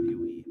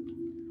 WWE,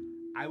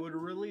 I would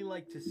really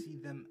like to see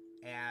them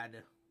add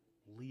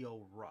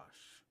Lio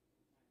Rush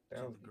to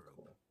the group.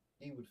 Cool.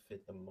 He would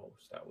fit the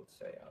most, I would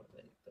say, out of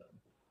any of them.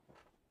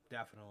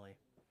 Definitely.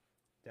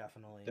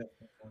 Definitely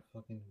not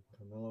fucking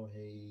Carmelo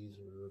Hayes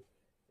or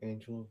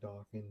Angelo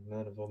Dawkins.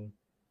 None of them.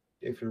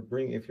 If you're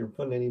putting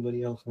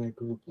anybody else in that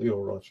group, Lio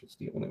Rush is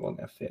the only one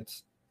that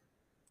fits.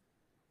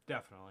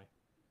 Definitely,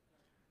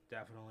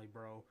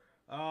 bro.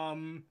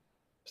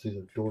 He's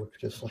a dork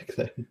just like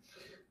that.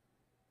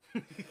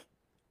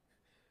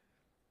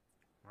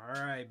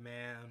 All right,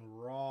 man.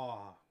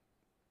 Raw.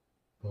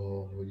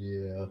 Oh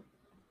yeah.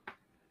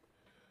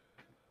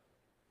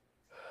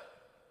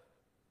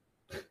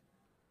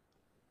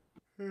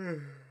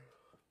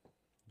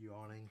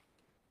 Yawning.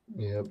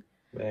 Yep.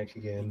 Back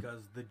again.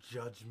 Because the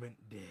Judgment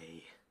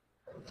Day.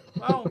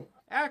 Well,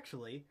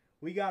 actually,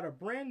 we got a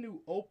brand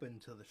new open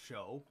to the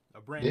show,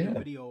 a brand new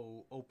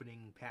video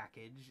opening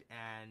package,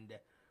 and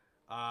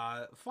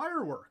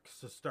fireworks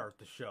to start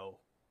the show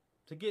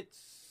to get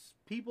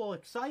people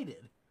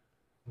excited.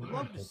 We'd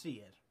love to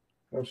see it.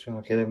 I'm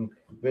shocked. And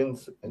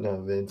Vince,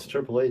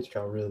 Triple H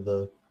got rid of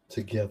the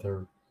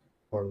together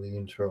part of the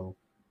intro.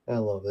 I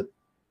love it.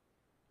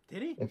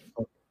 Did he?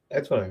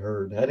 That's what I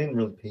heard. I didn't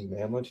really pay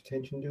that much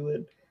attention to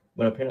it,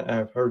 but apparently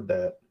I've heard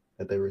that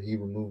he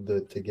removed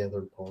the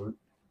together part.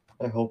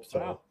 I hope so.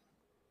 Wow.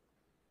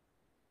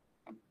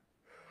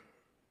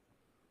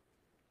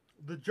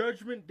 The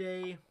Judgment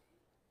Day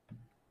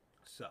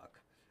suck.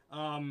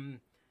 I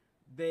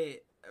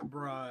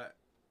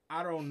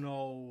don't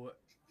know.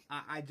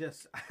 I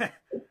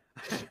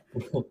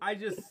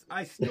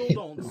still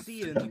don't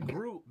see it in the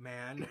group,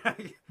 man.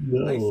 I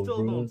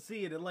still don't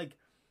see it. And like,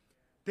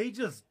 they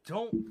just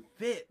don't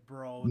fit,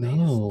 bro. They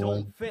just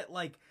don't fit.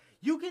 Like,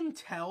 you can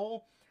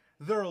tell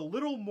they're a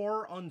little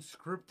more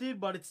unscripted,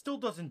 but it still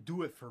doesn't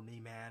do it for me,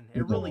 man.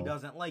 It really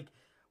doesn't. Like,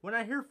 when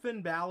I hear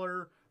Finn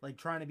Balor, like,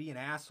 trying to be an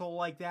asshole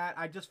like that,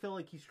 I just feel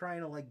like he's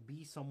trying to, like,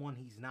 be someone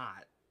he's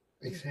not.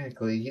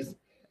 Exactly.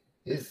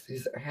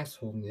 His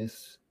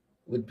assholeness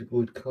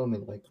would come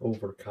in, like,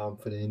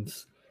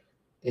 overconfidence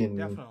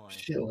and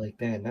shit like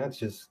that. Not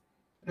just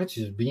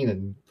being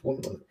a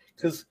pointless.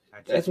 Because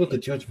that's what the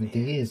Judgment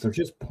Day is. They're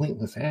just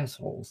pointless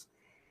assholes.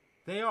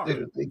 They are.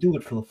 They do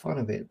it for the fun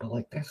of it, but,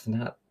 like, that's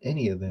not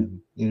any of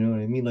them. You know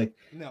what I mean? Like,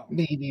 no.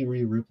 Maybe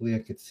Rhea Ripley I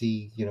could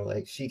see, you know,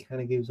 like, she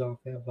kind of gives off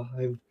that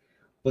vibe.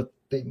 But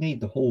they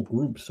made the whole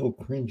group so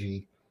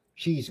cringy.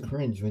 She's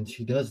cringe when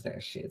she does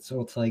that shit.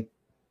 So it's like,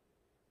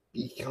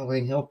 you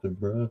can't help it,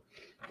 bro.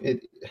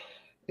 It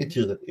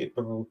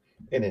bro.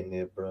 It ain't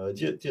it, bro.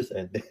 Just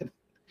end it.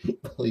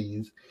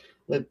 Please.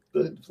 Let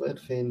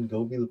Finn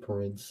go be the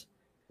prince.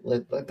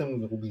 Let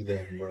them go be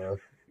them, bro.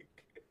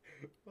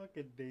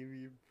 Fucking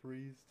Damian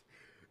Priest.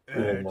 Oh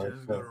Edge my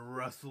is god. gonna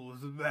wrestle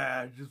his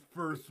match, his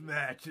first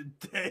match in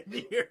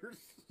 10 years.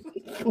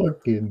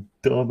 Fucking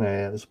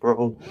dumbass,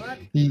 bro. What?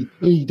 He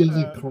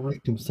doesn't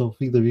correct himself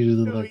either. He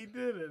doesn't No, like he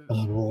didn't.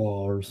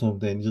 Raw or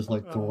something, just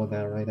like throwing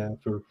that right Oh.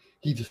 after.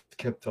 He just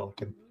kept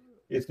talking.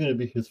 It's gonna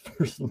be his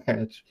first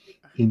match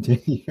in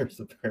 10 years,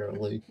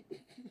 apparently.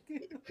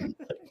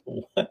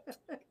 What?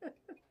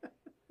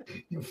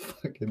 You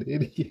fucking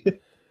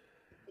idiot.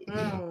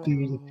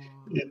 Dude, Oh.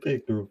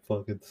 that group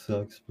fucking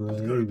sucks, bro.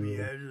 It's They gonna be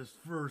really. Edge's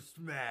first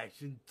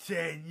match in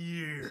 10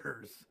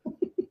 years.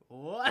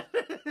 What?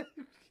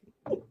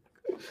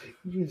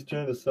 He's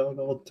trying to sound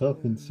all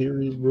tough and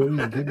serious, bro.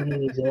 He's giving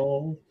it his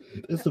all.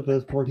 That's the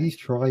best part. He's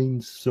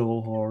trying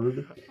so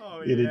hard, Oh,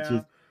 and it yeah.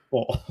 just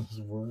falls,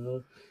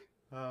 bro.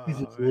 He Oh,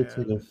 just looks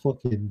like a man.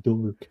 fucking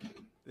dork.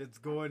 It's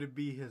going to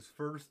be his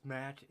first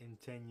match in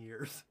 10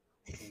 years.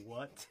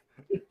 What?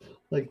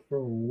 Like,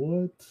 bro,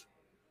 what?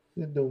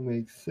 That don't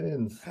make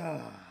sense.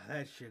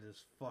 That shit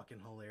is fucking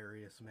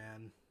hilarious,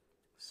 man.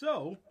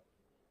 So,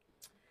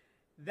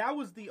 that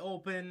was the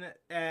open,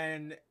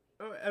 and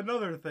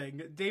another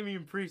thing,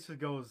 Damian Priest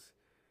goes,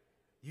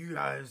 "You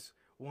guys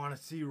want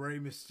to see Rey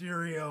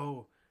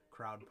Mysterio?"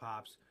 Crowd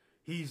pops.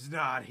 "He's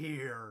not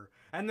here."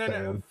 And then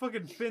Damn.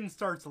 fucking Finn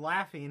starts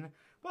laughing.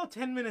 About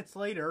 10 minutes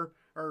later,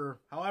 or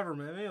however,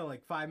 maybe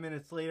like 5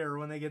 minutes later,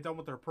 when they get done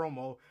with their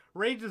promo,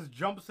 Rey just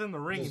jumps in the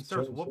ring and Just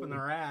starts jumps whooping in.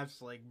 their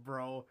ass. Like,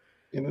 bro.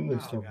 And then they Oh,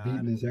 start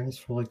beating God. his ass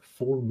for like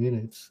 4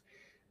 minutes.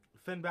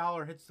 Finn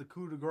Balor hits the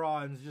coup de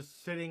grace and is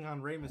just sitting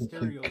on Rey Oh my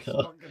Mysterio's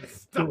god. fucking Bro,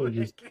 stomach.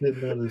 just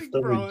sitting on his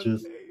stomach, Bro,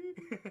 just.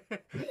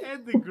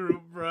 end the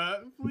group,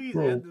 bro. Please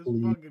Bro, end this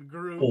please. fucking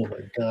group. Oh my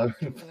god.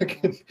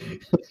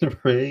 Fucking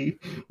Ray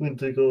went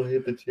to go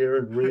hit the chair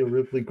and Rhea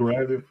Ripley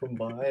grabbed him from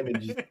behind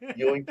and just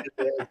yoinked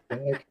his ass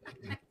back.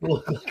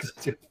 Look like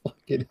such a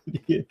fucking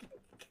idiot.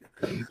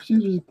 She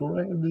just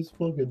grabbed his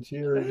fucking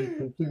chair and just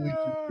completely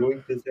just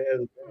yoinked his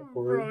ass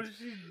Bro, backwards.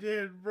 she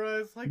did, bro.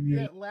 It's like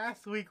Yeah, that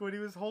last week when he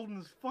was holding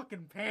his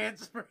fucking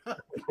pants, bro.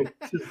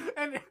 just,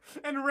 and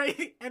and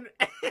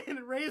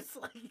Ray's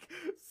like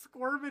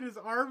squirming his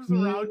arms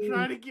around yeah.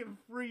 trying to get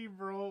free,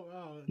 bro.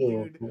 Oh,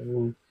 Oh, dude.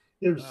 bro.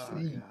 There's, Oh,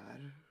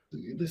 God.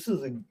 this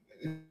is a,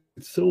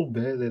 it's so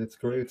bad that it's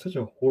great. It's such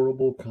a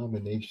horrible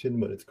combination,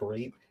 but it's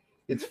great.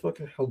 It's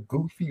fucking how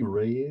goofy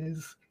Ray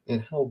is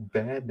and how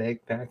bad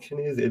that faction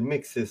is. It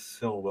mixes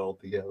so well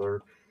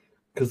together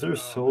because they're Oh my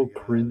so God.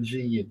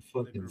 cringy and The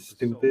fucking group is so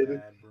stupid.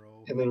 bad,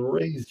 bro. And then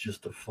Ray's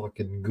just a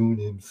fucking goon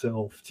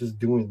himself, just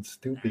doing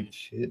stupid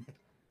shit.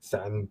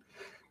 Son,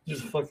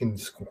 just fucking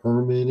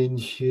squirming and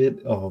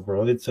shit. Oh,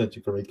 bro, it's such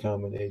a great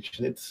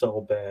combination. It's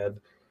so bad.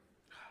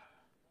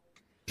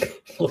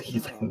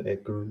 He's Oh in my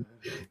that group.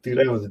 God.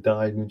 Dude, I was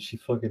dying when she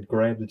fucking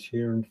grabbed the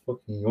chair and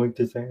fucking yoinked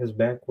his ass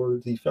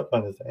backwards. He fell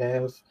on his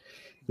ass.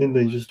 Then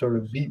they Bro, that just shit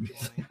was started so beating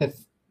his funny.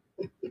 ass.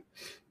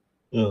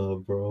 Oh,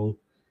 bro.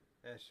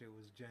 That shit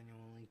was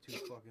genuinely too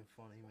fucking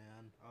funny,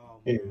 man. Oh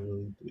It man.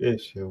 really,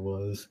 that shit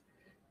was.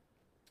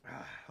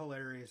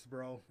 Hilarious,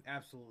 bro.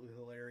 Absolutely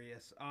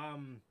hilarious.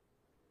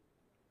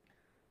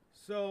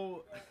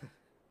 So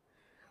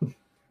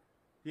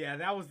yeah,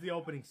 that was the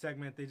opening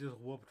segment. They just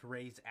whooped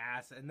Ray's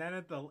ass, and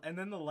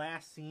then the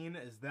last scene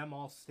is them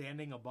all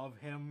standing above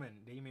him,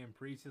 and Damian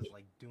Priest is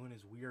like doing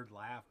his weird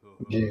laugh,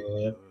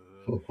 Yeah.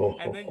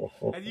 and then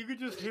and you could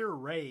just hear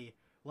Ray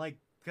like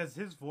because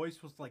his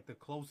voice was like the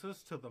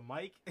closest to the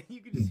mic, and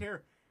you could just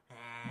hear.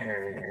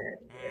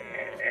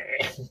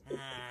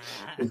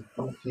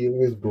 I feel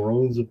his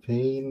groans of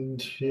pain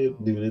and shit.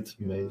 Oh Dude, my it's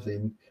God.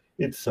 amazing.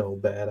 It's so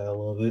bad. I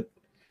love it.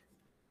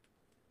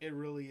 It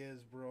really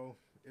is, bro.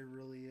 It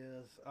really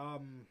is. Oh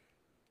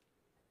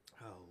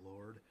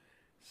Lord.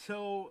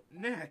 So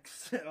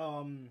next,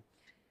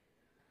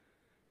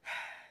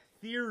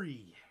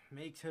 Theory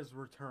makes his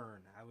return.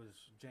 I was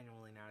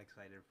genuinely not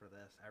excited for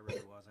this. I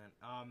really wasn't.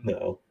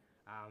 No.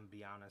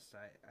 Be honest,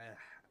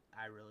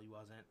 I really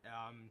wasn't.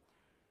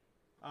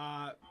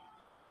 Uh,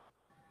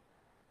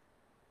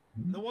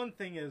 the one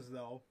thing is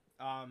though,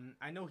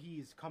 I know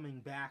he's coming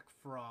back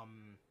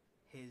from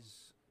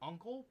his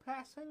uncle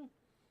passing,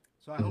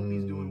 so I hope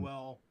he's doing Mm,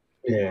 well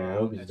yeah, I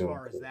hope he's as doing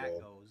far as pretty that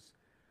well. goes.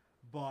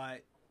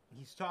 But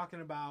he's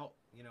talking about,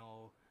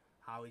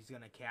 how he's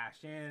going to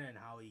cash in and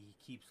how he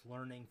keeps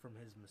learning from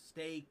his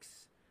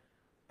mistakes.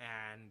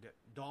 And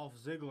Dolph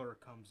Ziggler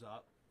comes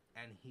up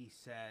and he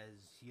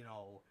says,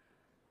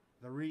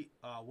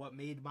 what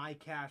made my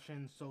cash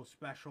in so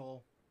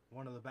special,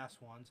 one of the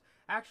best ones.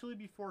 Actually,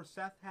 before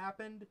Seth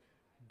happened,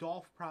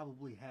 Dolph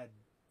probably had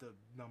the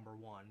number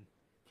one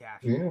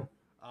cash in. Yeah,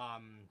 I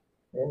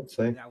would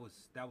say That was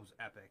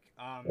epic.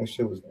 that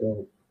shit was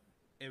dope.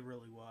 It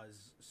really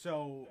was.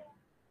 So,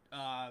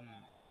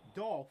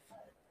 Dolph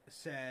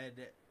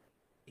said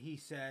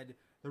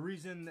the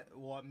reason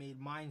what made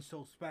mine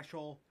so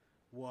special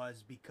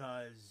was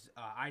because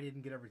I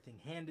didn't get everything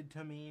handed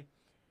to me,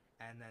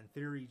 and then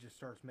Theory just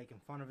starts making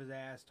fun of his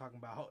ass, talking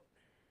about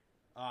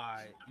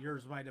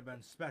yours might have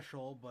been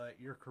special, but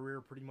your career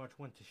pretty much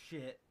went to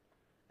shit.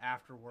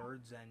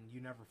 afterwards, and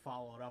you never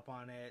followed up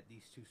on it.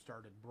 These two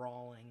started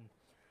brawling.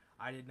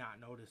 I did not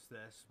notice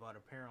this, but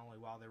apparently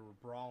while they were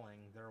brawling,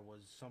 there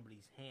was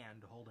somebody's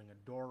hand holding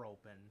a door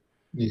open.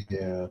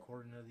 Yeah.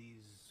 According to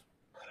these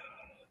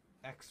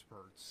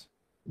experts.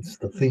 It's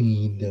the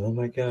Fiend. Oh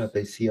my god,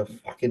 they see a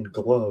fucking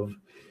glove.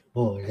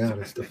 Oh my god,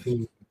 it's the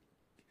Fiend.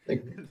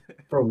 Like,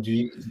 bro,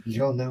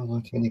 y'all now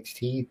watch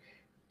NXT?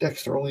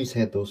 Dexter always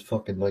had those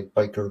fucking, like,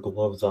 biker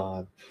gloves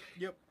on.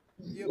 Yep.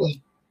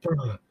 Like,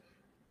 bro.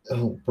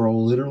 Oh, bro,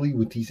 literally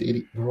with these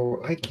idiots,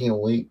 bro, I can't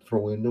wait for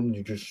Wyndham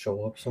to just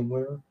show up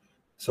somewhere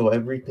so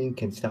everything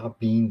can stop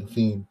being the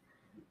Fiend.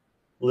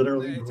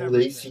 Literally, It's bro, they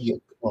everything. see a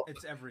cup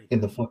It's everything. in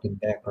the fucking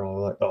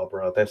background. Like, oh,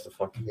 bro, that's the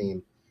fucking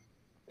Fiend.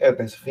 Yeah,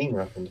 that's a Fiend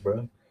reference,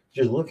 bro.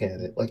 Just look at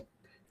it. Like,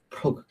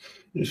 bro,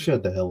 just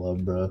shut the hell up,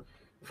 bro.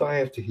 If I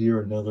have to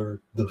hear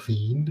another The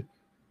Fiend,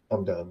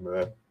 I'm done,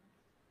 bro.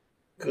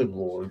 Good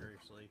lord.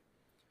 Seriously.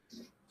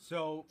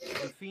 So,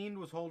 the Fiend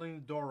was holding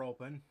the door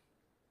open.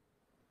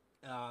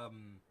 Yeah,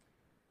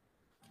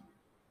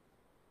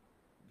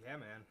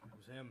 man, it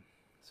was him.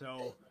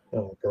 So,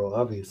 Oh, bro,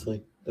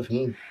 obviously, The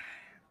Fiend.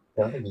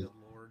 Gotta be. good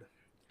lord.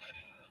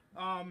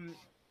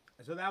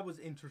 So that was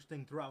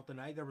interesting throughout the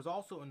night. There was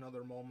also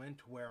another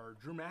moment where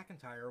Drew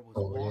McIntyre was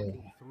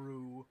walking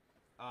through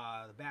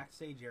the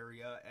backstage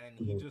area, and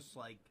he just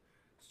like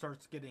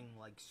starts getting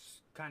like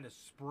kind of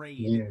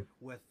sprayed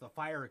with the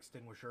fire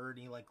extinguisher, and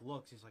he like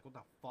looks, he's like, "What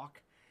the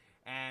fuck?"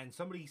 And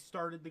somebody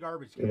started the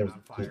garbage can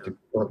on fire.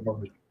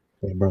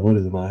 Hey, bro, what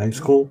is it, my high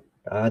school?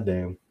 God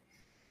damn.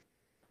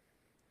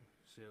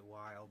 Shit,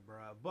 wild,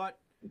 bro. But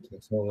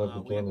That's all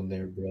I've been in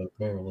there, bro.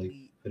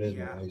 Apparently, it is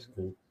my high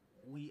school.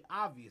 We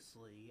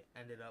obviously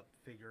ended up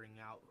figuring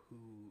out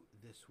who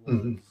this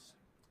was.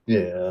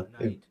 Yeah.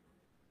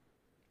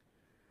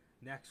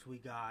 Next, we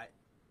got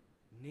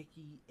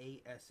Nikki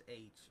ASH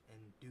and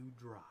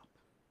Dewdrop.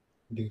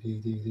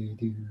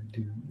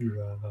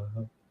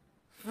 Dewdrop.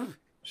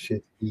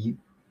 Shit, deep.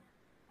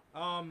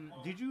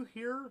 Did you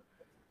hear?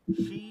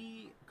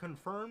 She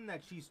confirmed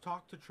that she's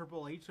talked to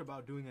Triple H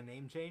about doing a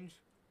name change.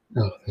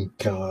 Oh, thank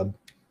God.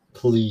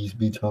 Please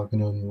be talking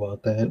to him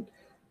about that.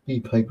 Be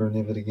Piper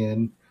Niven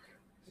again.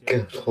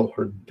 Good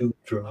lord,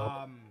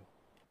 Dewdrop.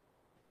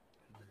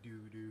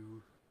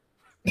 Doo-doo.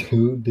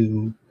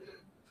 Doo-doo.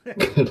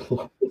 Good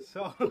lord.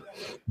 So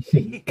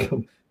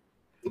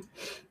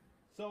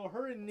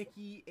her and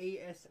Nikki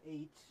ASH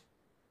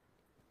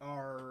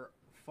are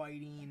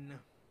fighting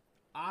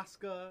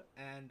Asuka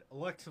and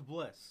Alexa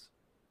Bliss.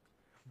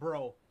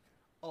 Bro,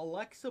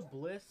 Alexa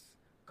Bliss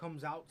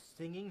comes out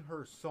singing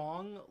her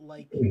song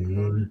like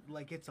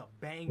like it's a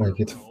banger. Like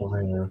it's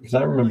fire. Because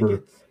I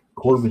remember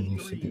Corbin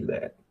used to do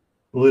that.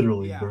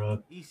 Literally,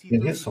 bro.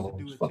 And his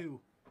song was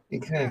too.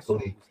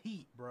 Exactly.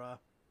 Heat, bro.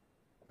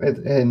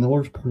 And the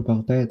worst part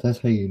about that's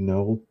how you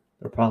know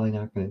they're probably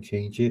not going to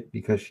change it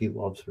because she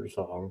loves her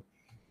song.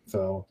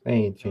 So they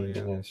ain't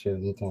changing that shit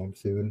anytime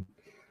soon.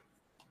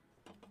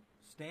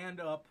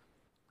 Stand up.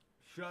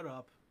 Shut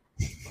up.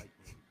 Fight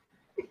me.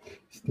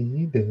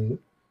 Stand up.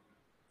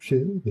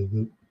 Shut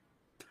up.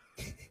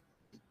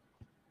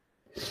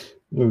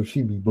 Oh,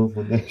 she be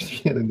bumping that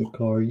shit in the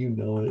car, you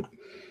know it.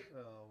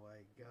 Oh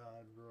my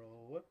god, bro.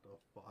 What the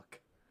fuck?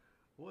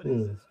 What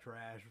is this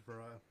trash,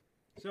 bro?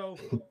 So,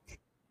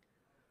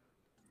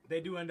 they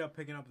do end up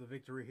picking up the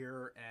victory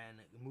here and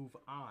move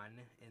on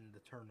in the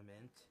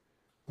tournament.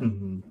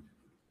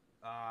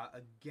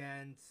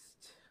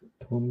 Against...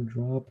 Tom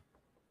Drop.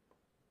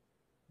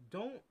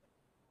 Don't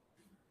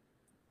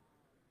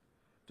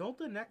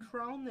the next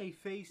round they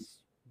face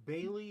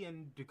Bailey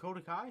and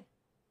Dakota Kai?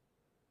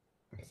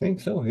 I think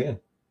so, yeah.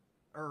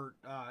 Or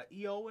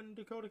EO and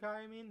Dakota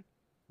Kai, I mean?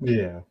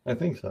 Yeah, I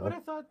think so. But I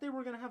thought they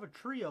were going to have a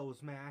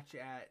trios match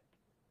at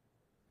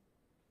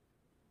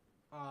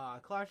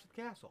Clash at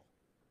the Castle.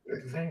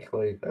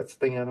 Exactly. That's the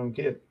thing I don't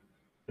get.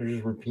 They're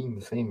just repeating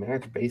the same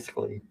match,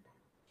 basically.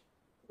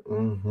 I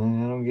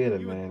don't get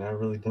it, man. I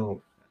really don't.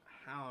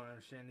 I don't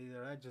understand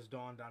either. That just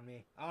dawned on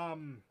me.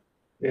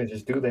 Yeah,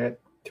 just do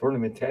that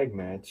tournament tag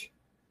match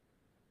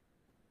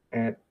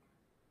at...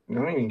 You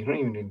don't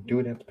even do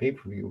it at the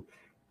pay-per-view.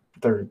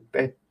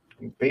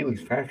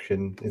 Bailey's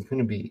faction is going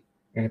to be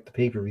at the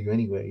pay-per-view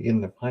anyway,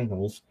 in the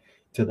finals.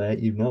 To that,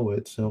 you know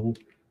it, so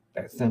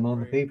that's them on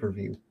the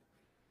pay-per-view.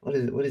 What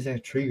is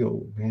that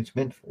trio match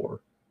meant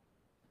for?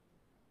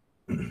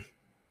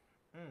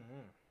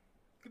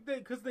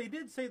 Because they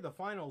did say the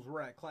finals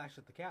were at Clash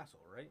at the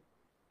Castle, right?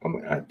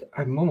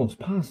 I'm almost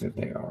positive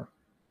they are.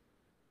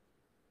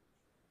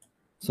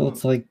 So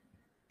it's like,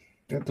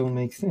 that don't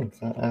make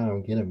sense. I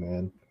don't get it,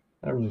 man.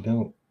 I really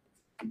don't.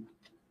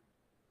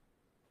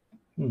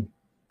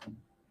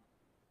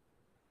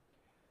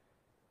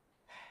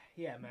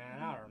 Yeah,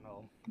 man, I don't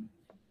know.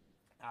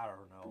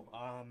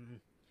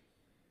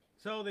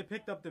 So they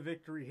picked up the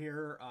victory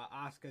here.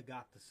 Asuka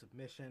got the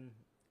submission,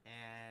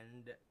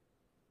 and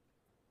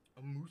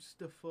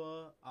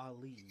Mustafa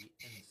Ali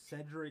and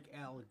Cedric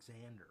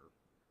Alexander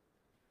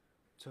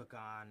took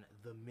on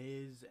The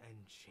Miz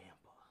and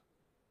Ciampa.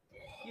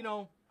 You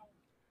know,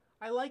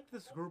 I like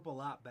this group a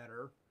lot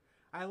better.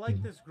 I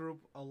like this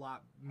group a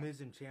lot,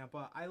 Miz and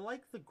Ciampa. I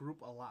like the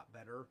group a lot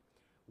better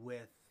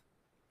with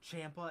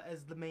Ciampa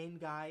as the main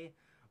guy,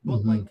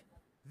 but Mm-hmm. like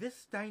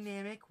this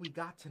dynamic we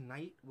got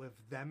tonight with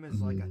them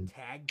as like a Mm-hmm.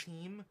 tag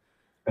team.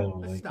 I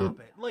don't Let's like it. stop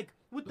it. Like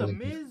with I the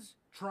like it. Miz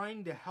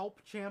trying to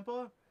help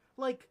Ciampa,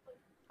 like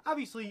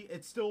obviously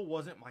it still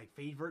wasn't my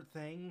favorite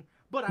thing,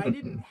 but I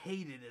didn't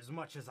hate it as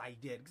much as I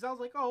did because I was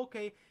like, oh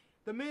okay,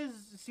 the Miz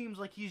seems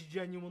like he's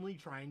genuinely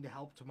trying to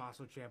help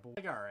Tommaso Ciampa.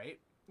 Like all right,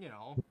 you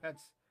know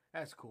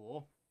that's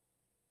cool.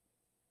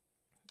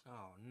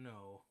 Oh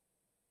no,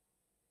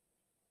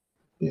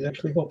 He's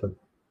actually helping.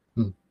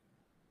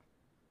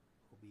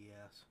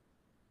 OBS.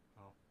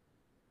 Oh,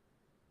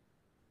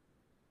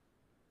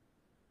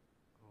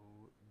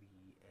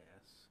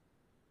 OBS.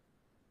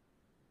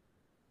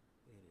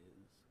 It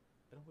is.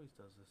 It always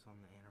does this on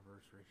the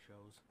anniversary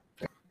shows.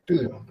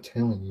 Dude, I'm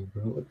telling you,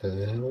 bro. What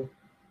the hell?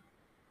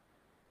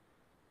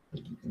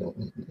 Like, you don't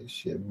need this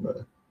shit,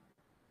 bro.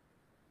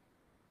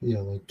 Yeah,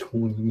 like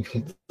 20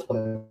 minutes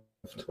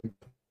left. Like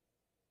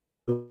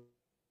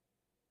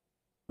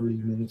 30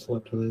 minutes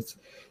left of this.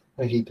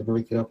 I hate to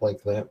break it up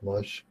like that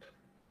much.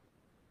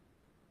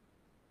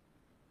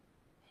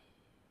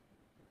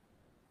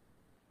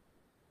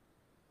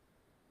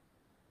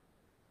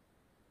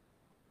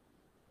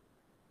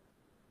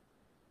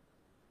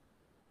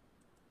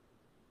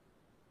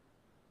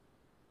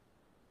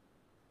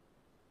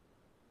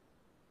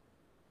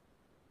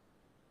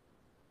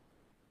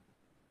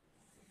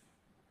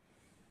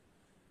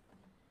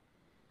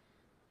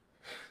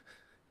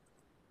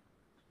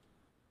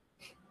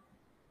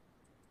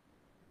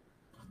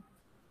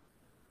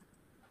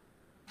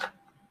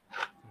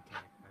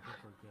 Okay, I think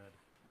we're good.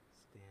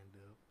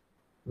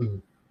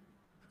 Mm.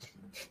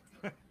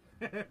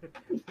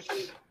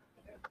 Stand up.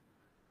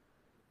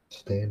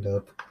 Stand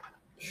up.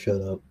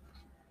 Shut up.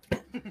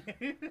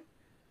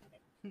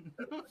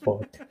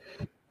 Fuck.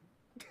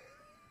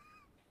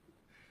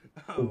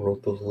 Who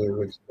wrote those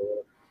lyrics?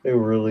 They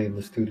were really in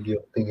the studio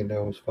thinking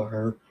that was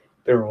fire.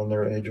 They're on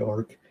their edge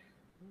arc.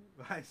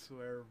 I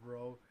swear,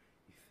 bro.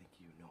 You think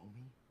you know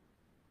me?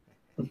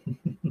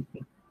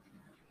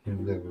 You You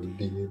never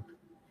did.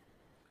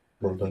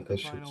 Bro, I let think the that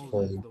shit's finals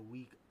is flame. the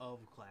week of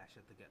Clash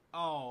at the Get.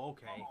 Oh,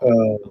 okay.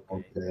 Oh, Okay.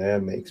 okay,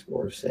 that makes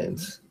more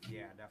sense.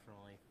 Yeah,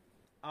 definitely.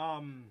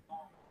 Um.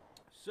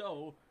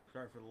 So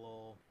sorry for the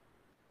little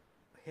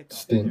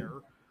hiccup Stint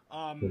there.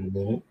 for a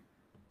minute.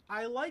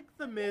 I like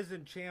the Miz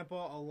and Champa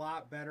a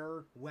lot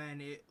better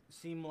when it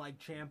seemed like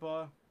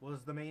Champa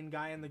was the main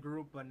guy in the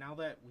group, but now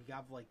that we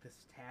have like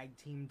this tag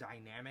team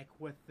dynamic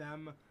with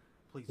them,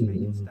 please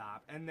make it Mm-hmm.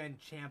 stop. And then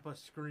Champa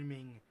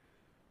screaming,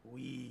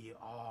 "We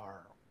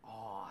are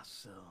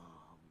awesome."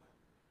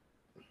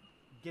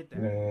 Get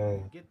that.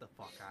 Get the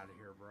fuck out of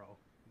here, bro.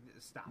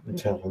 Stop I'm it.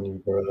 telling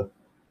you, bro.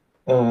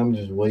 I'm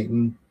just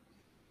waiting.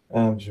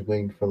 I'm just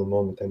waiting for the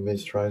moment that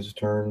Miz tries to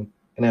turn,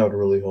 and I would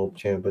really hope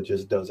Ciampa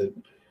just does it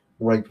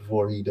right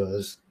before he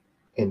does,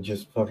 and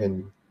just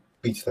fucking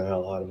beats the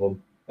hell out of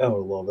him. I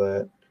would love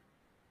that.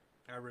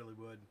 I really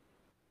would.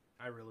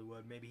 I really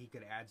would. Maybe he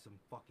could add some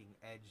fucking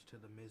edge to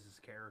the Miz's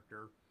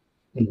character.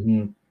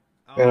 Hmm.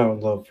 And I would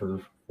Um, love for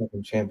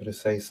fucking Ciampa to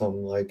say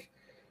something like,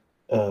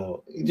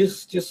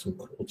 just some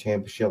cool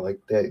Ciampa shit like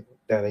that.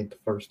 That ain't the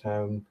first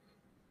time.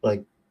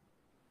 Like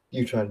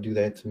you try to do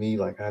that to me.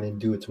 Like I didn't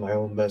do it to my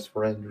own best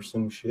friend or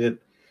some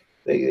shit.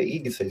 He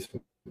could say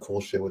some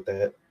cool shit with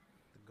that.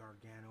 the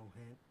Gargano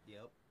hint.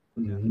 Yep,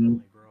 Hmm.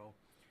 definitely, bro.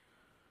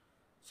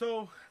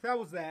 So that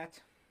was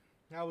that.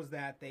 That was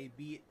that. They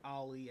beat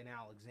Ali and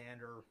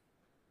Alexander.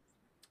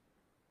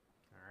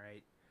 All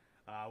right.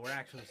 We're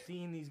actually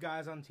seeing these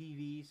guys on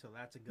TV, so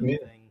that's a good Yeah,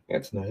 thing.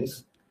 that's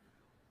nice.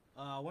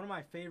 One of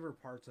my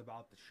favorite parts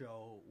about the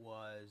show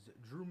was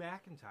Drew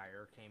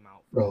McIntyre came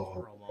out for his Oh,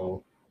 promo.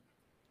 oh.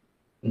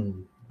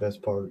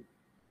 Best part.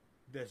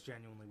 This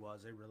genuinely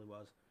was. It really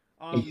was.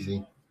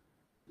 Easy.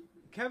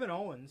 Kevin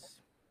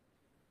Owens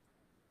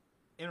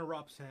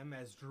interrupts him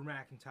as Drew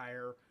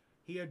McIntyre.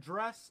 He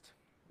addressed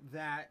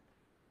that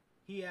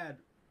he had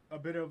a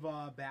bit of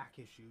back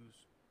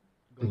issues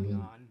going Hmm.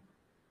 on.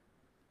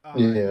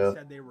 He Yeah.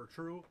 said they were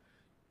true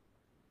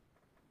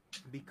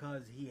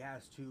because he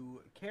has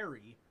to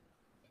carry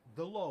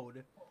the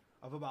load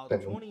of about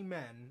Damn. 20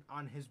 men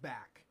on his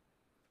back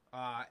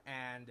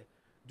and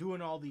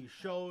doing all these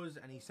shows.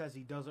 And he says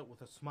he does it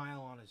with a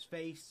smile on his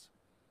face.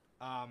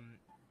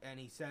 And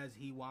he says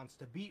he wants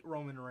to beat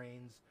Roman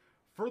Reigns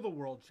for the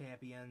world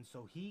champion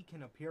so he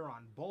can appear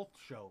on both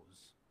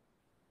shows.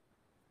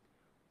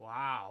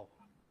 Wow.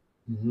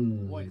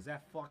 Boy, Mm. does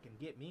that fucking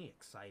get me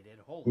excited.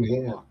 Holy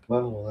Yeah. fuck.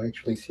 Wow, we'll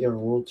actually see our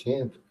world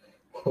champ.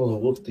 Oh,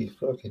 what they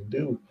fucking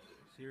do?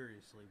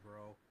 Seriously,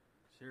 bro.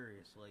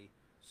 Seriously.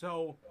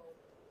 So,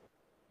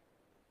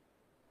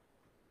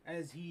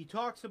 as he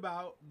talks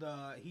about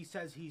he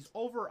says he's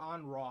over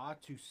on Raw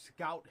to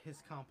scout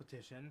his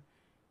competition.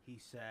 He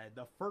said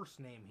the first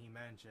name he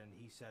mentioned,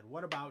 he said,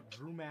 what about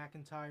Drew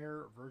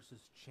McIntyre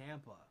versus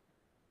Ciampa?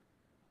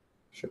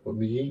 Should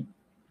be.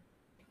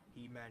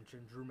 He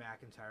mentioned Drew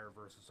McIntyre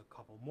versus a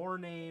couple more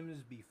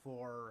names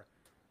before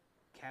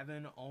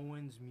Kevin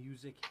Owens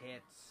music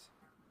hits.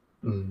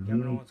 Mm-hmm.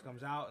 Kevin Owens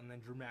comes out, and then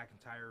Drew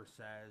McIntyre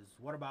says,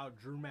 "What about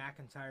Drew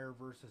McIntyre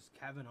versus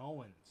Kevin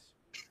Owens?"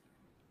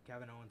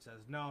 Kevin Owens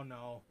says,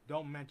 "No,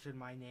 don't mention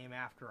my name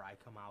after I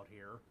come out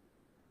here."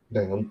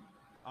 Damn.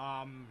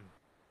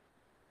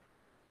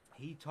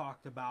 He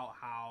talked about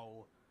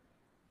how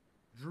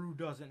Drew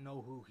doesn't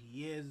know who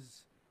he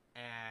is,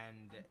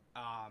 and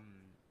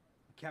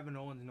Kevin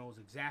Owens knows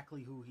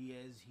exactly who he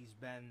is. He's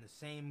been the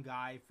same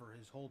guy for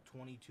his whole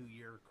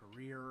 22-year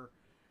career,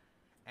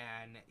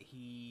 and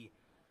he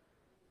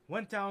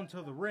went down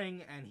to the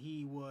ring, and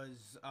he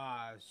was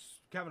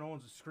Kevin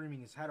Owens was screaming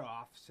his head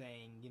off,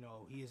 saying,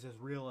 he is as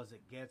real as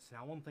it gets.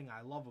 Now, one thing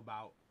I love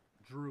about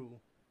Drew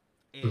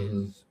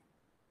is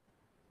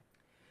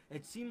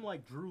it seemed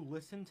like Drew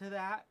listened to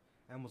that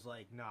and was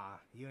like, "Nah,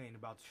 you ain't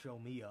about to show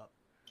me up."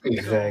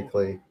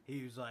 Exactly. So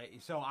he was like,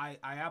 so I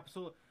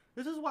absolutely.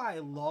 This is why I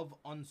love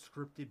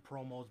unscripted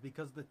promos,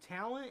 because the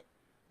talent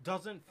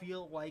doesn't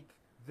feel like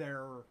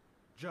they're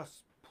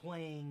just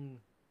playing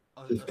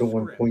Just a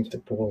going script. point to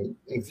point.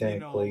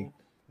 Exactly.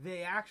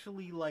 They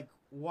actually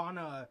want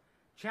to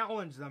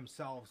challenge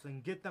themselves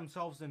and get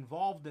themselves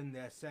involved in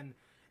this. And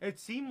it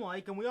seemed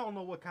like, and we all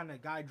know what kind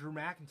of guy Drew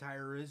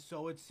McIntyre is,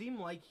 so it seemed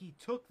like he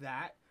took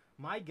that.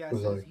 My guess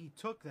is he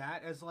took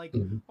that as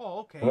oh,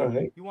 okay, all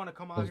right, you want to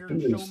come out let's here do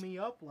and this. show me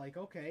up?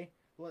 Okay,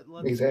 let's,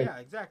 exactly. Yeah,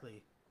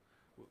 exactly.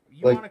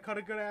 You Like, want to cut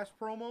a good-ass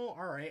promo?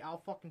 All right,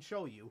 I'll fucking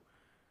show you.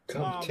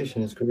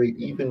 Competition is great,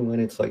 even when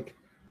it's like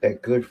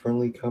that good,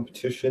 friendly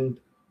competition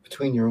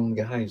between your own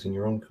guys and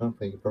your own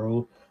company,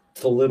 bro.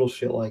 It's a little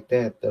shit like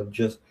that of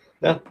just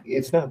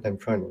it's not them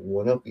trying to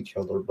one up each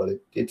other, but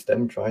it's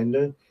them trying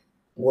to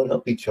one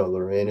up each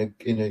other in a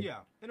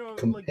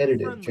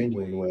competitive,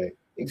 genuine way.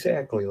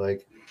 Exactly.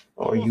 Like,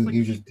 almost like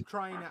you just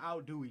trying to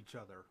outdo each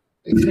other.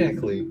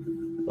 exactly.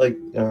 Like,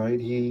 all right,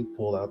 he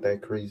pulled out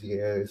that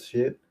crazy ass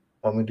shit.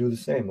 I'm gonna do the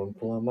same. I'm gonna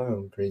pull out my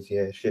own crazy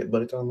ass shit,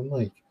 but it's on the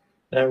mic.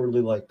 And I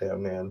really like that,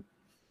 man.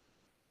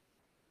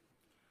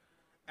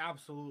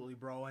 Absolutely,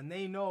 bro. And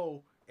they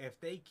know if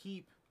they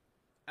keep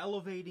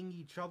elevating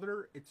each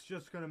other, it's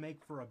just going to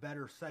make for a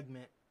better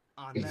segment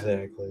on them.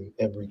 Exactly.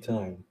 Every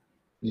time.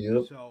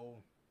 Yep. So,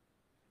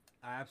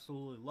 I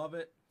absolutely love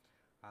it.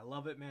 I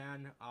love it,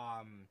 man.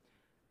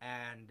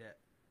 And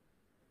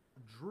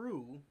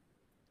Drew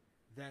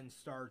then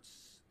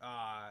starts,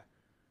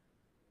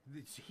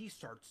 he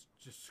starts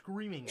just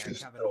screaming at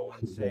Kevin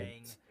Owens,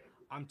 saying,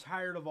 "I'm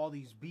tired of all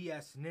these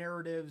BS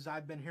narratives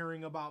I've been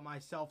hearing about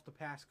myself the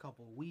past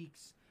couple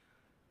weeks.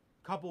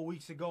 A couple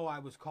weeks ago, I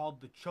was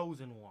called the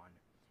Chosen One."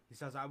 He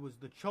says, "I was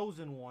the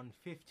Chosen One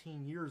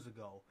 15 years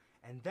ago,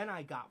 and then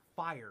I got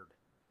fired."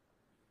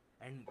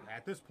 And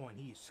at this point,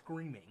 he's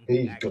screaming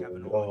at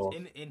Kevin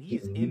Owens. And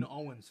he's in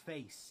Owens'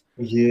 face.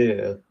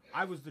 Yeah.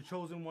 "I was the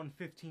Chosen One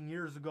 15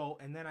 years ago,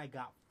 and then I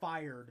got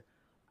fired.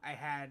 I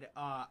had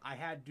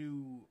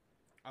to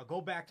go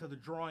back to the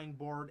drawing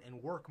board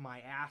and work my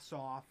ass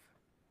off.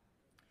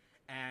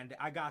 And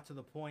I got to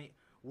the point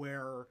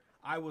where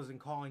I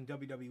wasn't calling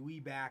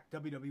WWE back.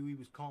 WWE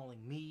was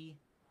calling me,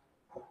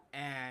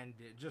 and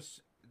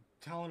just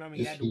telling him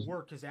he had to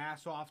work his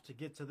ass off to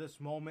get to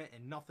this moment,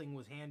 and nothing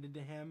was handed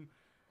to him."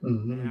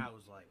 And I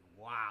was like,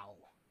 wow.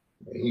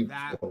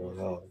 That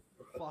was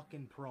a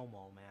fucking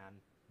promo,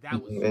 man.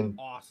 That was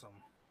awesome.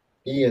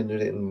 He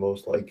ended it in the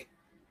most,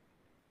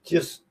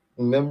 just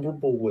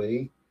memorable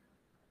way.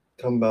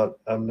 Talking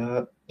about, I'm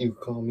not, you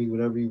call me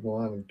whatever you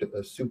want, a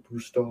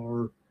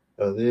superstar,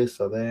 this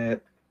or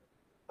that.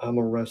 I'm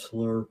a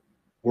wrestler.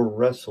 We're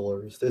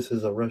wrestlers. This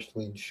is a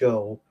wrestling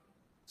show,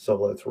 so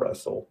let's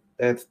wrestle.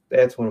 That's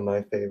one of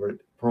my favorite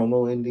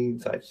promo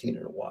endings I've seen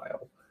in a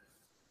while.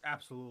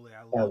 Absolutely,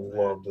 I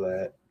love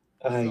that.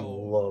 I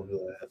love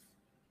that.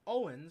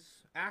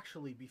 Owens,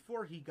 actually,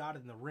 before he got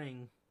in the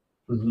ring,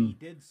 he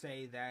did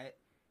say that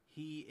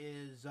he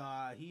is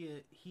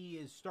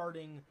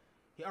starting,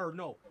 or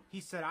no, he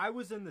said, I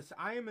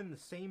am in the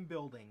same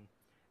building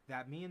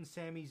that me and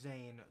Sami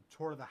Zayn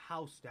tore the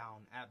house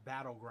down at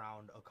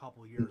Battleground a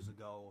couple years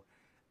ago,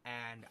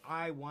 and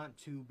I want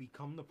to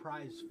become the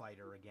prize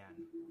fighter again.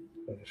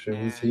 Sure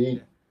was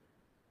he.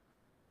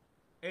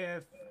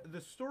 If the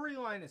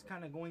storyline is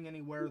kind of going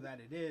anywhere that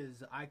it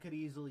is, I could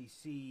easily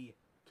see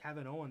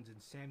Kevin Owens and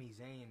Sami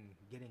Zayn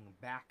getting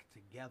back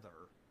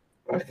together.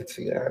 I could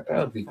see that. That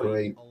would be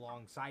great.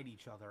 Alongside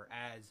each other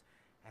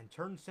and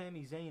turn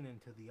Sami Zayn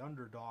into the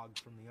underdog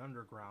from the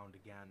underground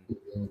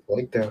again.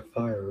 Light that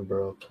fire,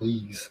 bro,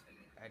 please.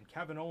 And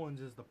Kevin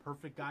Owens is the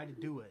perfect guy to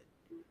do it.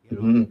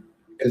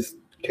 Because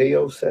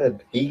KO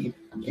said he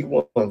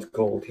wants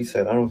gold. He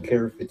said, I don't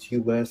care if it's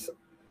US,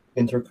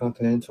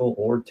 Intercontinental,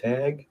 or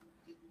Tag.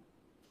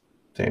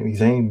 Sami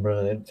Zayn,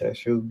 bro, that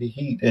should be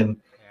heat.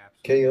 And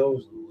KO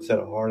said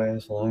a hard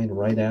ass line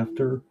right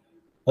after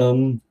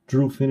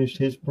Drew finished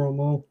his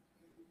promo.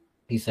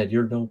 He said,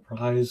 "You're no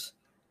prize,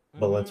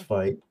 but let's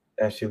fight."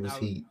 That shit was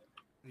heat.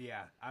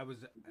 Yeah, I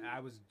was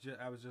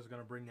just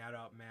gonna bring that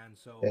up, man.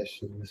 So that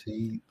shit was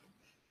heat.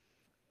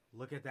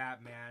 Look at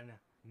that, man.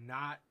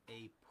 Not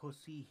a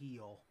pussy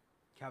heel.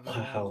 Kevin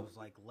Wow. Owens was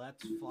like,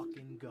 let's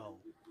fucking go.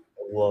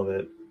 Love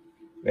it.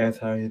 That's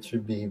how it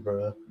should be,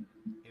 bro.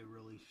 It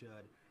really should.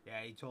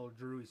 Yeah, he told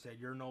Drew, he said,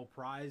 you're no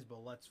prize,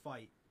 but let's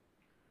fight.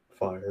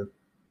 Fire.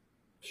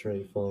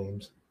 Straight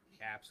flames.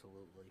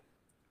 Absolutely.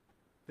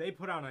 They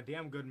put on a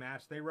damn good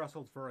match. They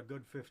wrestled for a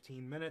good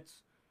 15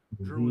 minutes.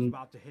 Drew was Mhm.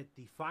 about to hit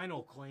the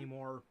final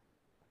Claymore,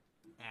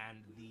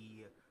 and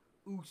the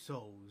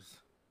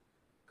Usos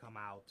come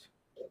out.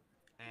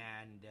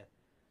 And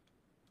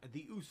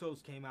the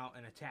Usos came out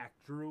and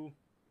attacked Drew.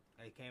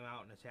 They came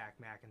out and attacked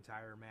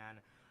McIntyre,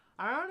 man.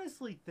 I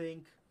honestly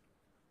think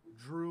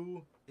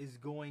Drew is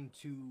going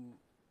to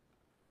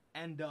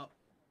end up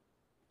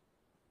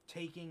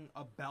taking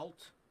a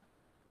belt.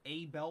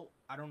 I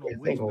don't know I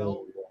which think only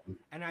belt. one.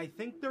 And I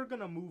think they're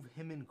going to move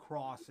him and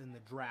Cross in the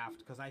draft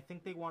because I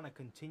think they want to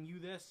continue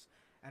this.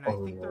 And I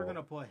think they're going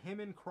to put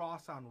him and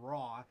Cross on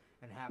Raw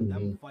and have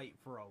them fight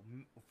for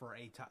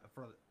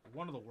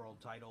one of the world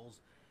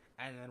titles.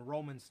 And then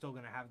Roman's still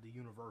going to have the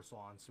Universal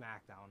on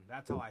SmackDown.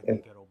 That's how I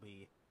think it'll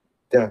be.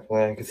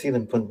 Definitely. I could see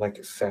them putting like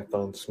a Seth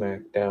on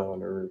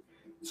SmackDown or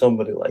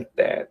somebody like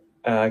that.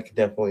 I could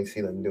definitely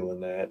see them doing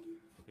that.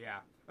 Yeah.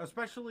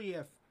 Especially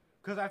if...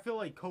 Because I feel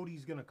like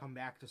Cody's going to come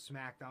back to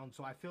SmackDown,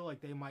 so I feel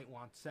like they might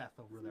want Seth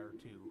over there,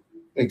 too.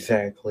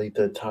 Exactly.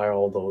 To tie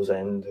all those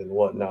ends and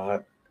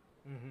whatnot.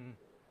 Mm-hmm.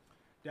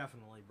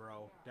 Definitely,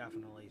 bro.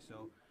 Definitely.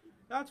 So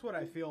that's what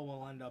I feel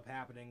will end up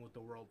happening with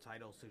the world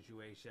title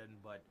situation.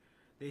 But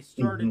they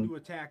started to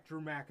attack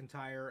Drew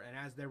McIntyre, and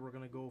as they were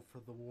going to go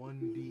for the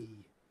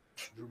 1D,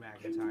 Drew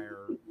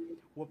McIntyre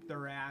whooped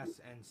their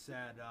ass and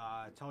said,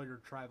 tell your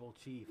tribal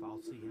chief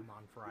I'll see him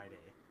on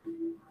Friday.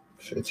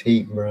 Shit's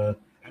heat, bruh.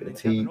 And then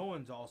Shit's Kevin heat.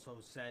 Owens also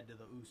said to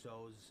the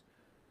Usos,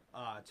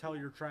 tell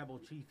your tribal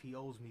chief he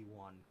owes me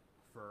one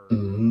for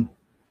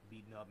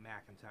beating up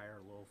McIntyre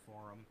a little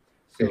for him.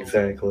 So,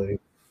 Exactly.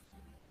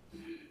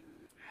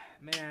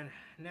 man,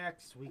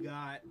 next we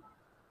got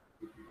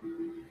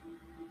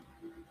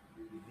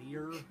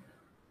Veer.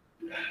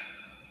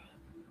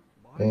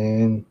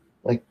 And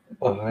like,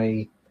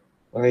 why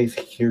is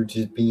he here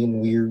just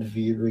being weird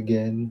Veer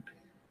again?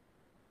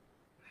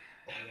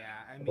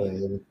 Yeah, I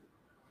mean,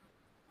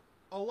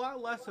 a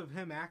lot less of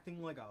him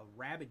acting like a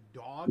rabid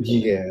dog.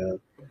 Yeah.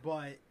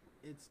 But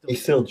it's still,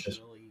 He's still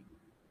just really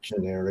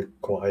generic,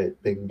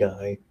 quiet, big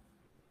guy.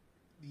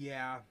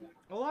 Yeah,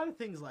 a lot of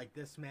things like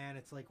this, man.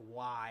 It's like,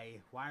 why?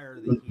 Why are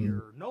they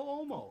here? No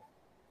Omo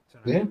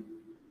tonight.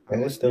 Yeah,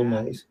 that is still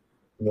that. nice.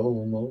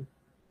 No.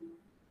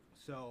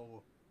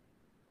 So,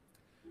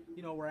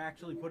 you know, we're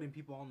actually putting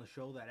people on the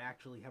show that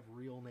actually have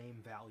real name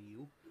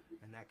value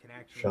and that can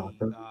actually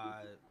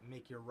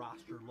make your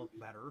roster look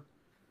better.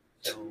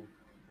 So,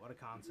 what a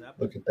concept.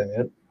 Look at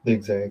that.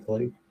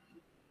 Exactly.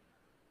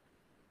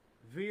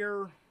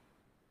 Veer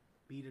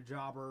beat a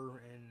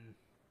jobber in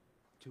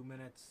 2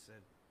 minutes.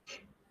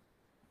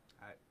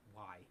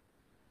 Why?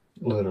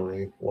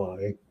 Literally,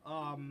 why?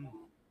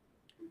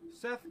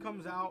 Seth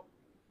comes out,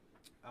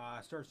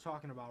 starts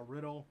talking about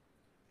Riddle,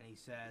 and he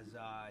says,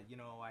 you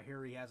know, I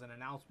hear he has an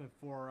announcement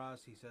for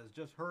us. He says,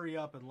 just hurry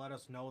up and let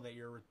us know that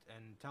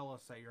and tell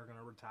us that you're going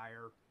to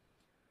retire.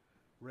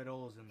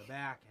 Riddle is in the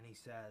back, and he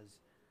says,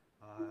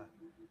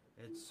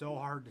 it's so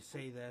hard to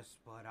say this,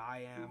 but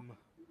I am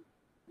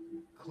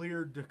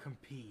cleared to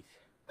compete.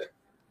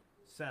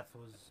 Seth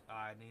was,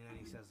 and then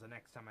he says, the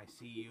next time I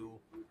see you,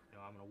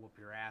 I'm going to whoop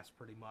your ass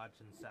pretty much.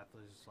 And Seth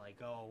was just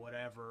like, oh,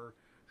 whatever,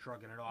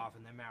 shrugging it off.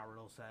 And then Matt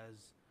Riddle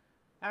says,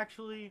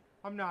 actually,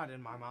 I'm not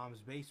in my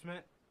mom's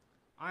basement.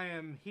 I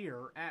am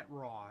here at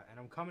Raw, and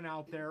I'm coming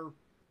out there.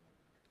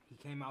 He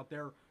came out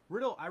there.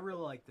 Riddle, I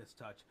really like this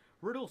touch.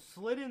 Riddle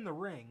slid in the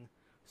ring.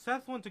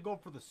 Seth went to go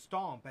for the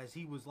stomp as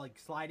he was, like,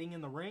 sliding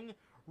in the ring.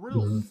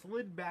 Riddle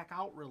slid back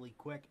out really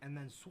quick and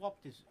then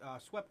swept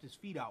his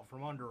feet out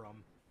from under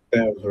him.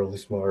 That was really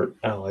smart.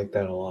 I like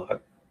that a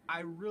lot.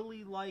 I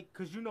really like,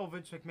 because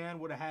Vince McMahon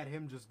would have had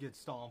him just get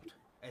stomped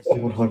as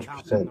soon as he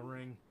hopped in the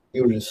ring. He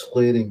would have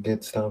slid and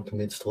get stomped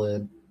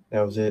mid-slid.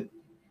 That was it.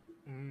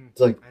 It's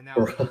like, and that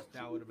would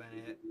have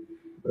been it.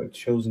 It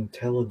shows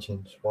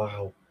intelligence.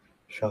 Wow.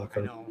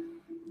 Shocker. I know.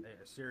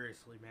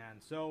 Seriously, man.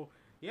 So,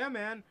 yeah,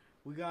 man.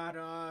 We got,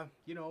 it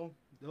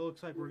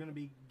looks like we're going to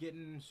be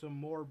getting some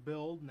more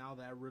build now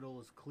that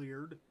Riddle is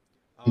cleared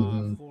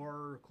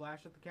for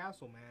Clash at the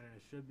Castle, man. And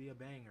it should be a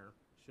banger.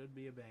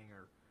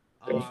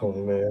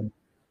 Definitely, man.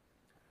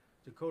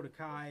 Dakota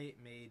Kai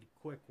made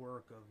quick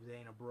work of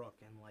Dana Brooke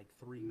in like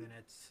 3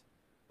 minutes.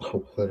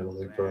 Oh,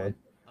 literally, bro.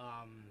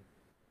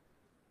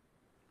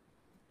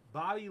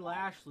 Bobby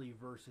Lashley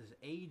versus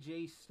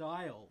AJ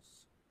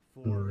Styles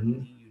for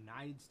the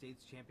United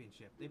States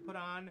Championship. They put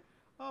on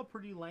a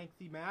pretty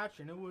lengthy match,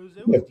 and it was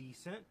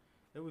decent.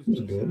 It was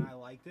decent. Good. I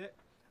liked it.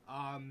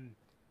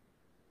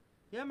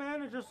 Yeah,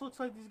 man, it just looks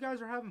like these guys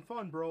are having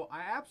fun, bro.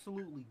 I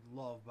absolutely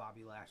love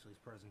Bobby Lashley's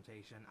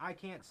presentation. I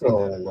can't say that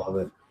enough. I love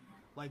it.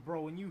 Like,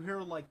 bro, when you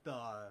hear those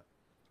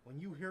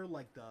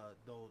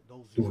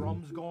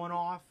drums going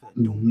off,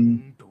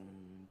 doom,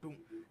 doom, doom,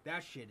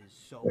 That shit is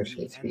so That heat.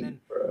 shit's And then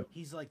heat, bro.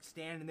 he's like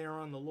standing there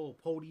on the little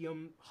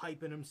podium,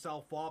 hyping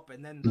himself up,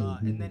 and then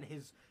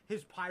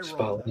his pyro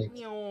Spotlight.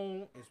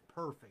 is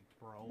perfect,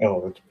 bro.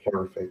 Oh, it's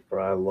perfect,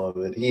 bro. I love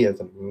it. He has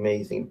an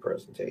amazing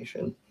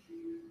presentation.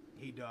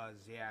 He does,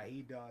 yeah,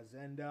 he does,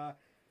 and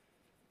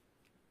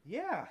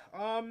yeah,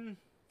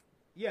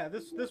 yeah,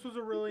 this was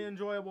a really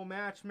enjoyable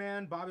match,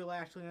 man. Bobby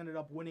Lashley ended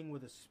up winning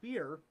with a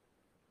spear.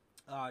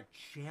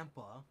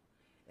 Ciampa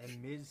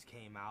and Miz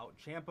came out.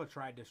 Ciampa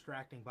tried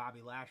distracting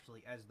Bobby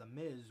Lashley as the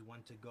Miz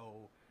went to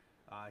go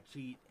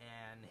cheat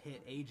and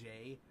hit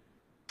AJ.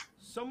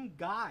 Some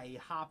guy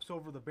hops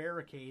over the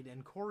barricade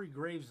and Corey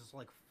Graves is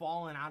like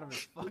falling out of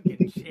his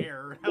fucking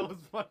chair. That was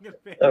fucking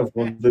He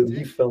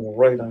fantastic. fell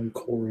right on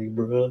Corey,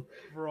 bro.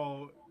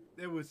 Bro,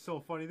 it was so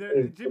funny. There,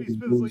 And Jimmy fucking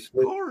Smith's Billy like,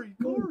 Smith. Corey,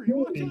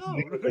 watch He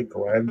out. like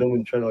grabbed him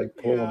and tried to like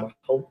pull him Yeah, out.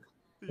 I was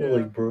yeah.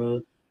 like,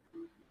 bro.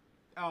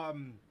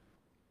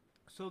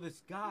 So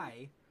this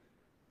guy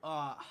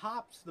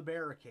hops the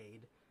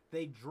barricade.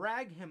 They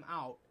drag him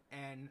out,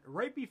 and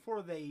right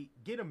before they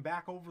get him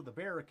back over the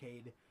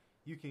barricade,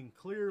 you can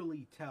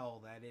clearly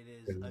tell that it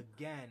is,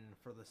 again,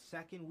 for the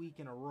second week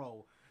in a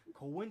row,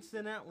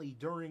 coincidentally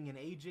during an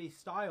AJ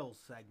Styles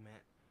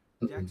segment,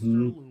 Dexter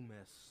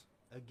Lumis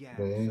again.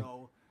 Man.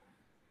 So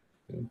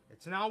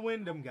it's now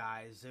Wyndham,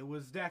 guys. It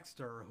was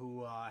Dexter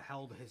who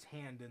held his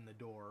hand in the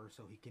door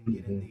so he can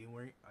get in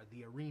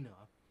the arena.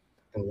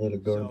 And let a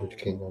garbage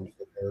can on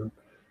fire.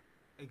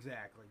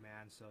 Exactly,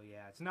 man. So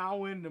yeah, it's now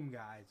Wyndham,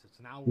 guys. It's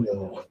now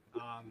Wyndham. No,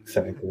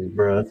 exactly,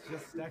 bro. It's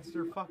just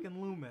Dexter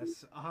fucking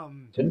Loomis.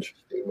 It's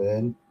interesting,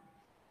 man.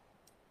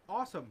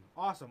 Awesome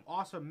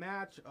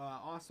match.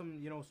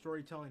 Awesome,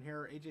 storytelling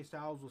here. AJ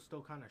Styles was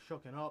still kind of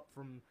shooken up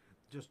from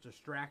just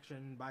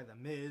distraction by the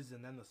Miz,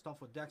 and then the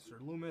stuff with Dexter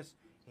Loomis.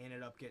 He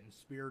ended up getting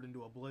speared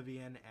into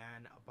oblivion,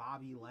 and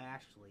Bobby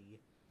Lashley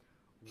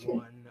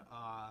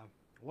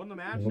won the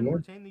match and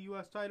retained the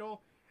U.S.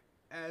 title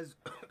as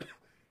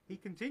he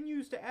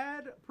continues to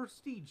add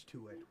prestige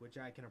to it, which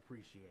I can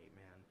appreciate,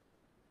 man.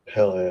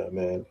 Hell yeah,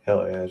 man.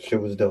 Hell yeah. Shit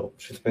was dope.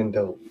 Shit's been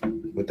dope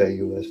with that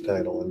U.S.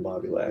 title and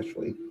Bobby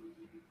Lashley.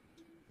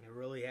 It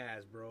really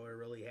has, bro. It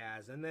really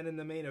has. And then in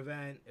the main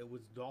event, it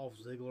was Dolph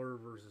Ziggler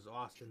versus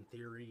Austin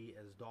Theory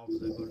as Dolph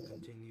Ziggler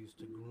continues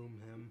to groom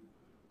him.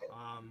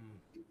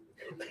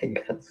 They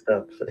gotta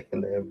stop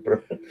saying that,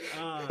 bro.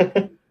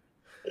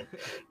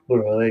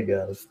 Bro, they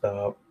gotta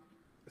stop.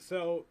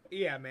 So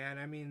yeah, man.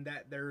 I mean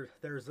that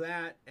there's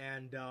that,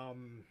 and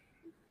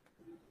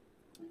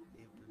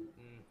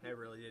that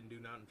really didn't do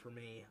nothing for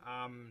me.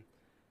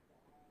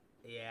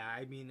 Yeah,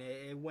 I mean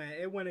it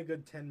went a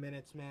good 10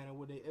 minutes, man.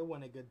 It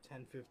went a good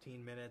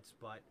 10-15 minutes,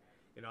 but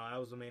that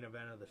was the main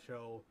event of the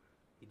show.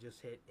 He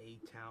just hit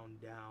A-Town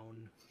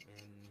down,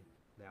 and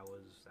that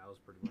was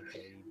pretty much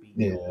it. He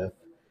beat Dolph.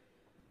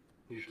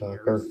 Who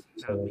Shocker.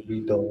 So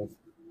beat Dolph,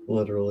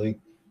 literally.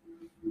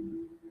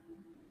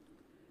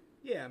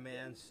 Yeah,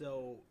 man.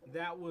 So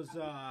that was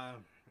that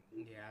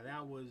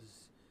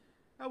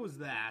was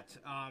that.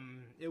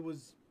 It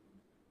was.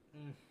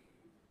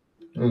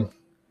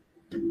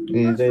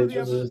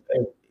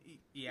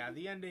 Yeah,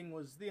 the ending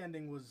was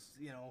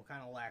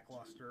kind of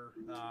lackluster.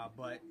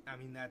 But I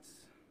mean that's.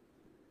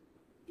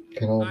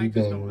 I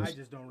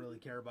just don't really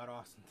care about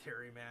Austin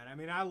Theory, man. I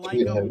mean I like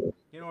him.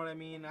 You know what I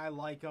mean? I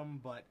like him,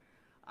 but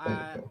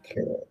I don't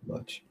care that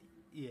much.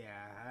 Yeah,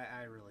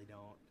 I really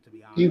don't. To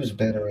be honest, he was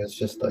better as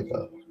just like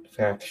a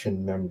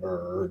faction member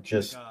or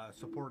just like a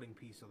supporting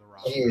piece of the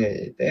roster.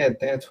 Yeah,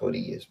 that's what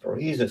he is, bro.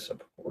 He's a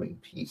supporting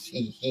piece.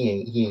 He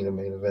ain't a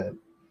main event.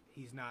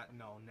 He's not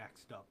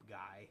next up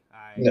guy.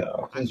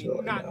 He's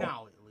really not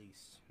now at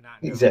least.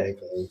 Not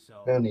exactly. Now,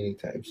 so. Not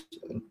anytime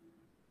soon.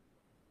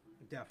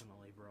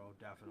 Definitely, bro.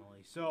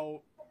 Definitely.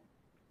 So,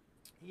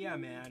 yeah,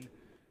 man.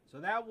 So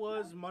that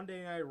was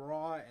Monday Night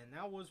Raw, and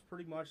that was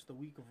pretty much the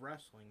week of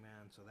wrestling,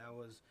 man. So that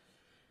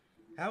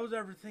was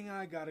everything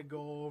I got to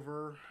go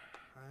over.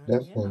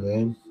 Definitely,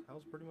 man. That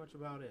was pretty much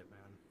about it,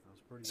 man. That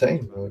was pretty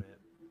Same, much about man.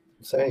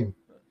 it. Same.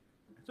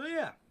 So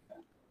yeah,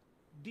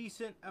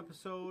 decent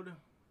episode.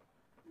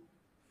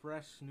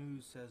 Fresh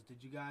News says,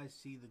 did you guys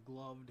see the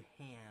gloved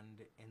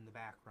hand in the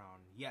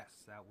background?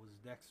 Yes, that was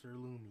Dexter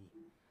Lumis.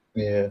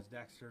 Yeah. That was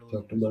Dexter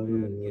Lumis,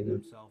 man, getting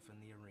himself in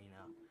the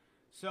arena.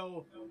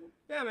 So,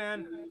 yeah,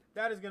 man,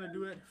 that is going to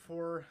do it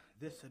for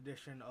this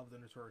edition of the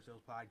Notorious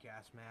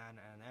Podcast, man,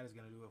 and that is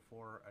going to do it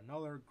for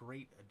another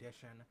great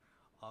edition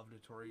of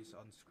Notorious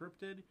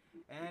Unscripted,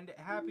 and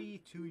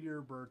happy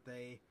 2-year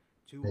birthday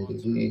to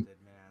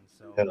Unscripted, man.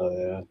 So, hell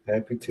yeah.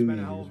 Happy 2 years, It's been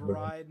a hell of a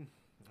ride.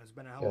 It's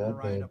been a hell of a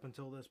ride up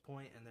until this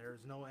point, and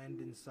there's no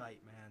end in sight,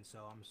 man. So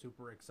I'm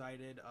super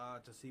excited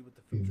to see what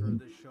the future of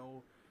this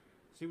show,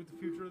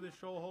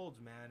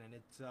 holds, man. And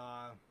it's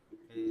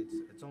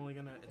only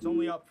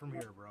up from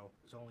here, bro.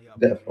 It's only up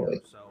from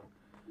here. So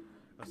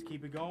let's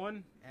keep it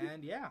going,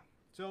 and yeah.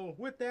 So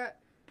with that,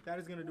 that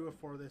is gonna do it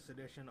for this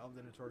edition of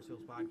the Notorious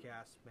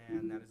Podcast,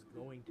 man. That is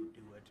going to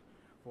do it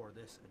for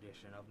this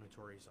edition of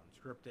Notorious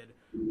Unscripted.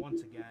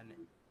 Once again,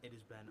 it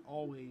has been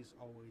always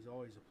a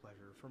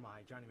pleasure for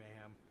my Johnny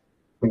Mayhem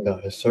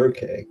Guys, Sir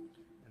K.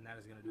 And that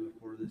is going to do it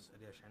for this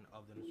edition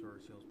of the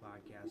Notorious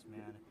podcast,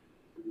 man.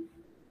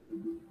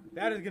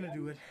 That is going to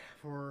do it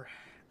for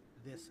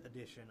this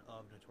edition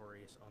of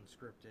Notorious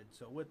Unscripted.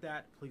 So with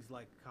that, please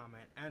like,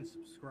 comment, and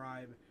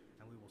subscribe,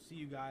 and we will see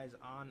you guys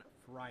on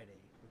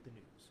Friday with the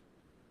news.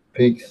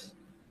 Peace.